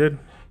definitely did.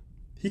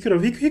 He could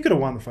have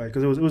won the fight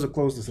because it was a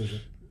close decision,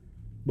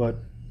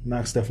 but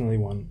Max definitely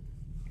won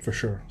for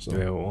sure. So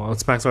yeah, well,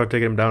 once Max started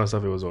taking him down and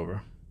stuff, it was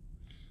over.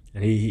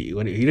 And he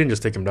didn't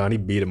just take him down; he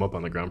beat him up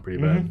on the ground pretty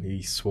bad.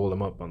 He swole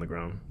him up on the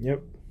ground.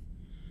 Yep.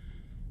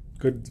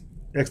 Good,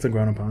 excellent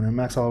ground and pound. And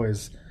Max Holloway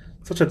is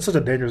such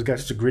a dangerous guy,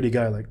 such a gritty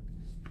guy. Like,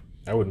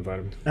 I wouldn't fight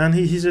him. And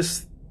he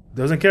just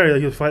doesn't care.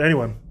 He'll fight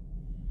anyone.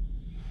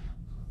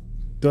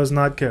 Does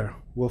not care.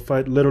 Will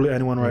fight literally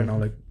anyone right now.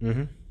 Like,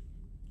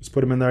 just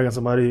put him in there against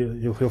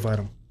somebody, he'll fight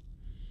him.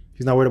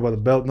 He's not worried about the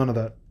belt, none of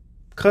that,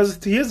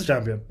 because he is the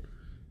champion.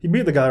 He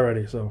beat the guy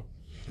already. So.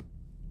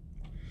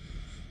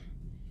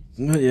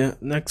 Yeah,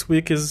 next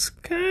week is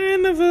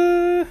kind of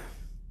a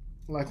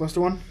lackluster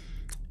one.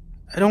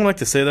 I don't like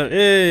to say that.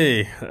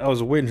 Hey, I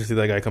was waiting to see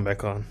that guy come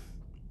back on.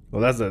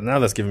 Well,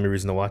 that's giving me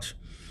reason to watch.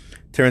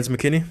 Terrence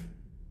McKinney.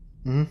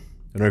 I don't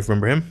know if you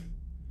remember him.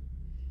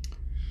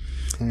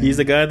 He's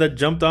the guy that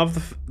jumped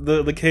off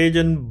the cage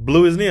and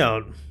blew his knee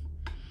out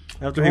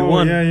after he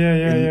won.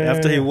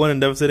 After he won in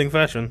devastating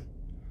fashion.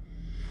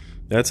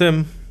 That's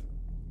him.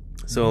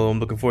 So I'm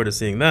looking forward to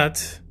seeing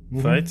that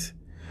fight.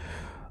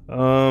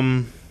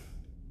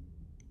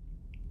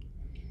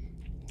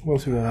 What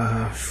else we got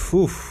on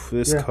here?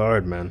 This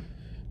card, man.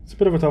 It's a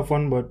bit of a tough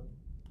one, but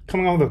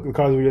coming off the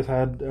cards we just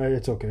had,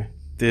 it's okay.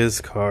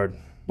 This card.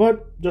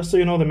 But just so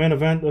you know, the main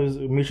event was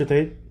Miesha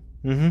Tate.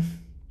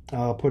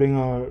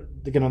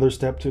 Taking another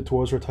step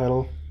towards her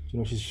title. You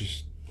know,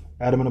 she's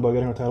adamant about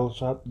getting her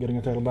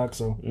title back.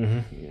 So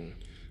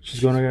she's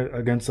going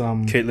against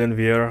Caitlin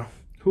Vieira,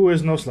 who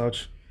is no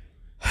slouch.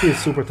 She is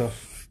super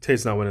tough.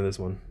 Tate's not winning this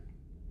one.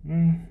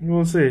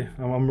 We'll see.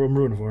 I'm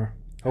rooting for her.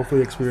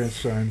 Hopefully, experience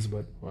shines.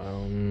 But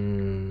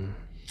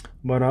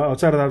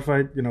outside of that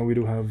fight, we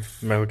do have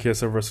Michael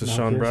Chiesa versus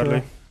Sean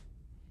Bradley.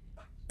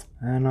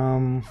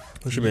 And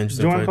that should be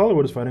interesting. Joanne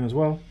Calderwood is fighting as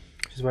well.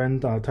 She's fighting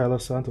Tyler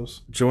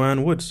Santos.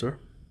 Joanne Wood, sir.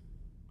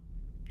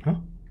 Huh?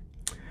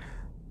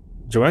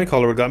 Joanne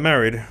Calderwood got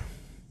married,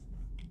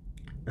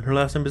 and her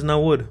last name is now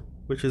Wood,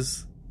 which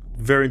is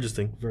very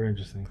interesting. Very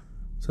interesting.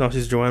 So now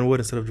she's Joanne Wood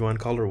instead of Joanne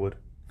Calderwood.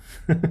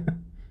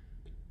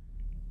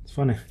 It's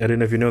funny. I didn't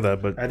know if you know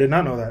that, but I did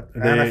not know that.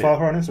 And I follow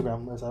her on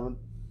Instagram. I haven't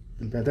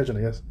been paying attention,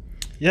 I guess.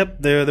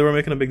 Yep, they were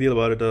making a big deal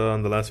about it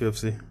on the last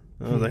UFC.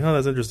 I was like, oh,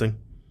 that's interesting.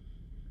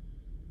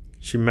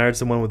 She married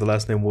someone with the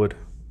last name Wood,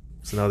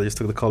 so now they just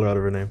took the color out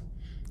of her name.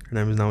 Her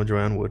name is now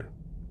Joanne Wood.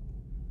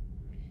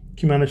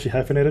 Can you manage she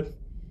hyphenated?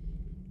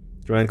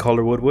 Joanne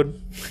Calderwood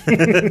Wood.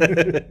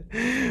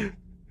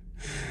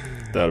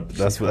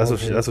 That's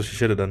what she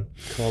should have done.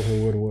 Call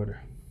her Wood.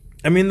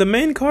 I mean, the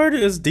main card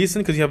is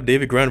decent because you have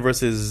David Grant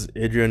versus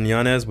Adrian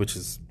Yanez,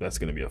 that's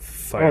going to be a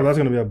fight. Oh, that's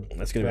going to be a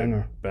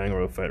banger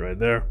of a fight right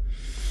there.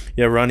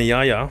 Yeah, Rani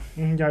Yaya.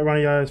 Yeah,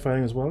 Rani Yaya is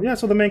fighting as well. Yeah,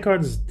 so the main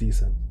card is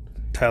decent.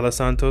 Tyler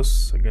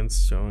Santos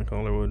against Sean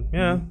Calderwood.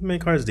 Yeah, main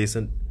card is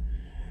decent.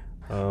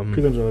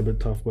 Prelims are a bit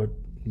tough, but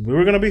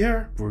we're going to be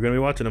here. We're going to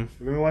be watching them.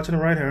 We're going to be watching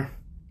them right here.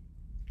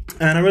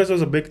 And I realized there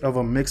was a bit of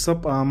a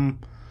mix-up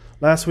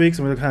last week,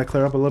 so we're going to kind of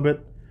clear up a little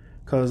bit.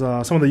 Because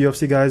some of the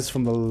UFC guys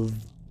from the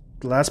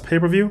last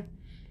pay-per-view,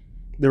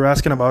 they were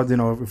asking about,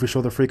 if we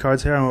show the free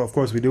cards here. And of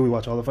course we do. We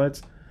watch all the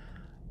fights.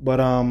 But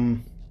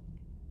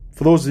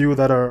for those of you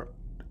that are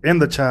in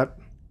the chat,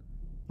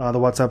 the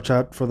WhatsApp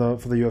chat for the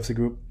UFC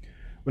group,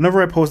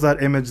 whenever I post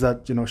that image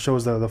that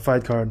shows the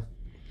fight card,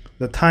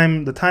 the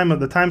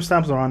time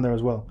stamps are on there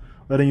as well,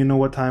 letting you know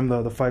what time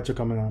the fights are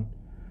coming on.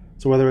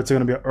 So whether it's going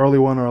to be an early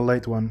one or a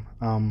late one,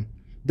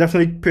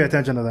 definitely pay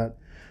attention to that,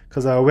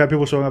 because we have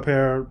people showing up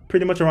here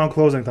pretty much around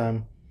closing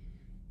time,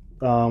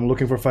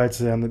 looking for fights,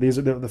 and these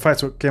are the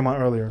fights came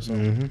out earlier. So.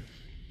 Mm-hmm.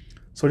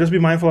 So just be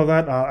mindful of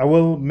that. I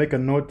will make a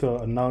note to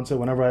announce it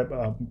whenever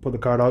I put the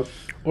card out.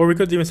 Or we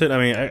could even say,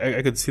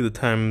 I could see the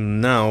time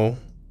now.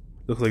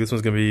 Looks like this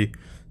one's going to be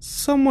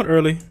somewhat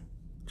early.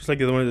 Just like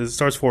the other one. It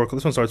starts 4 o'clock.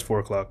 This one starts 4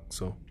 o'clock.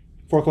 So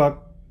 4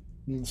 o'clock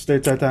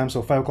stateside time,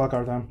 so 5 o'clock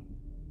our time.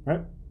 Right?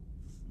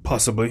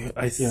 Possibly.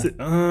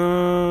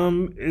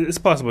 It's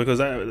possible because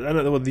I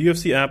don't know. With the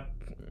UFC app,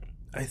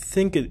 I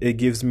think it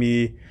gives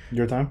me...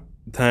 Your time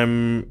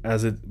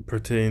as it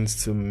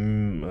pertains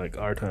to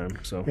our time.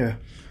 So yeah,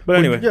 but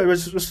anyway,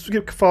 just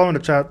keep following the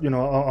chat.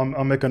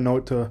 I'll make a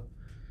note to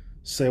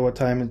say what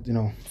time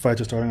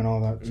fights are starting and all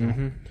that.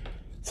 So,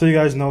 so you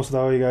guys know, so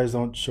that way you guys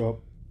don't show up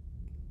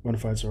when the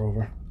fights are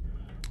over.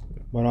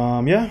 But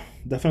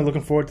definitely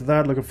looking forward to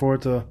that. Looking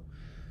forward to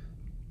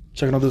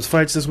checking out those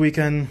fights this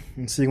weekend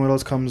and seeing what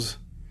else comes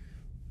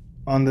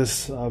on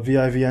this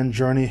VIVN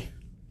journey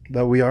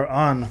that we are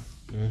on.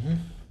 Mm-hmm.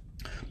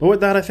 But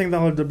with that, I think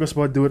that'll just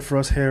about do it for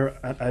us here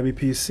at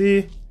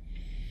IBPC.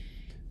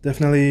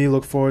 Definitely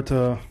look forward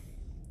to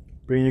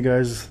bringing you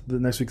guys the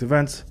next week's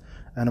events.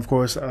 And of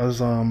course, as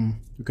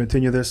we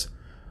continue this,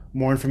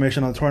 more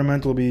information on the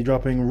tournament will be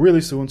dropping really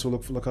soon, so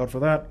look out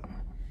for that.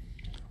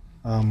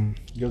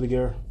 Guilty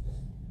Gear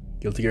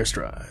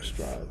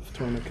Strive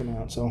tournament coming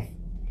out. So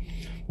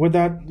with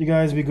that, you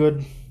guys be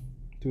good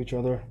to each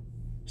other.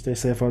 Stay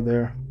safe out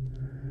there.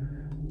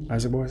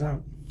 Isaac Boys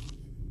out.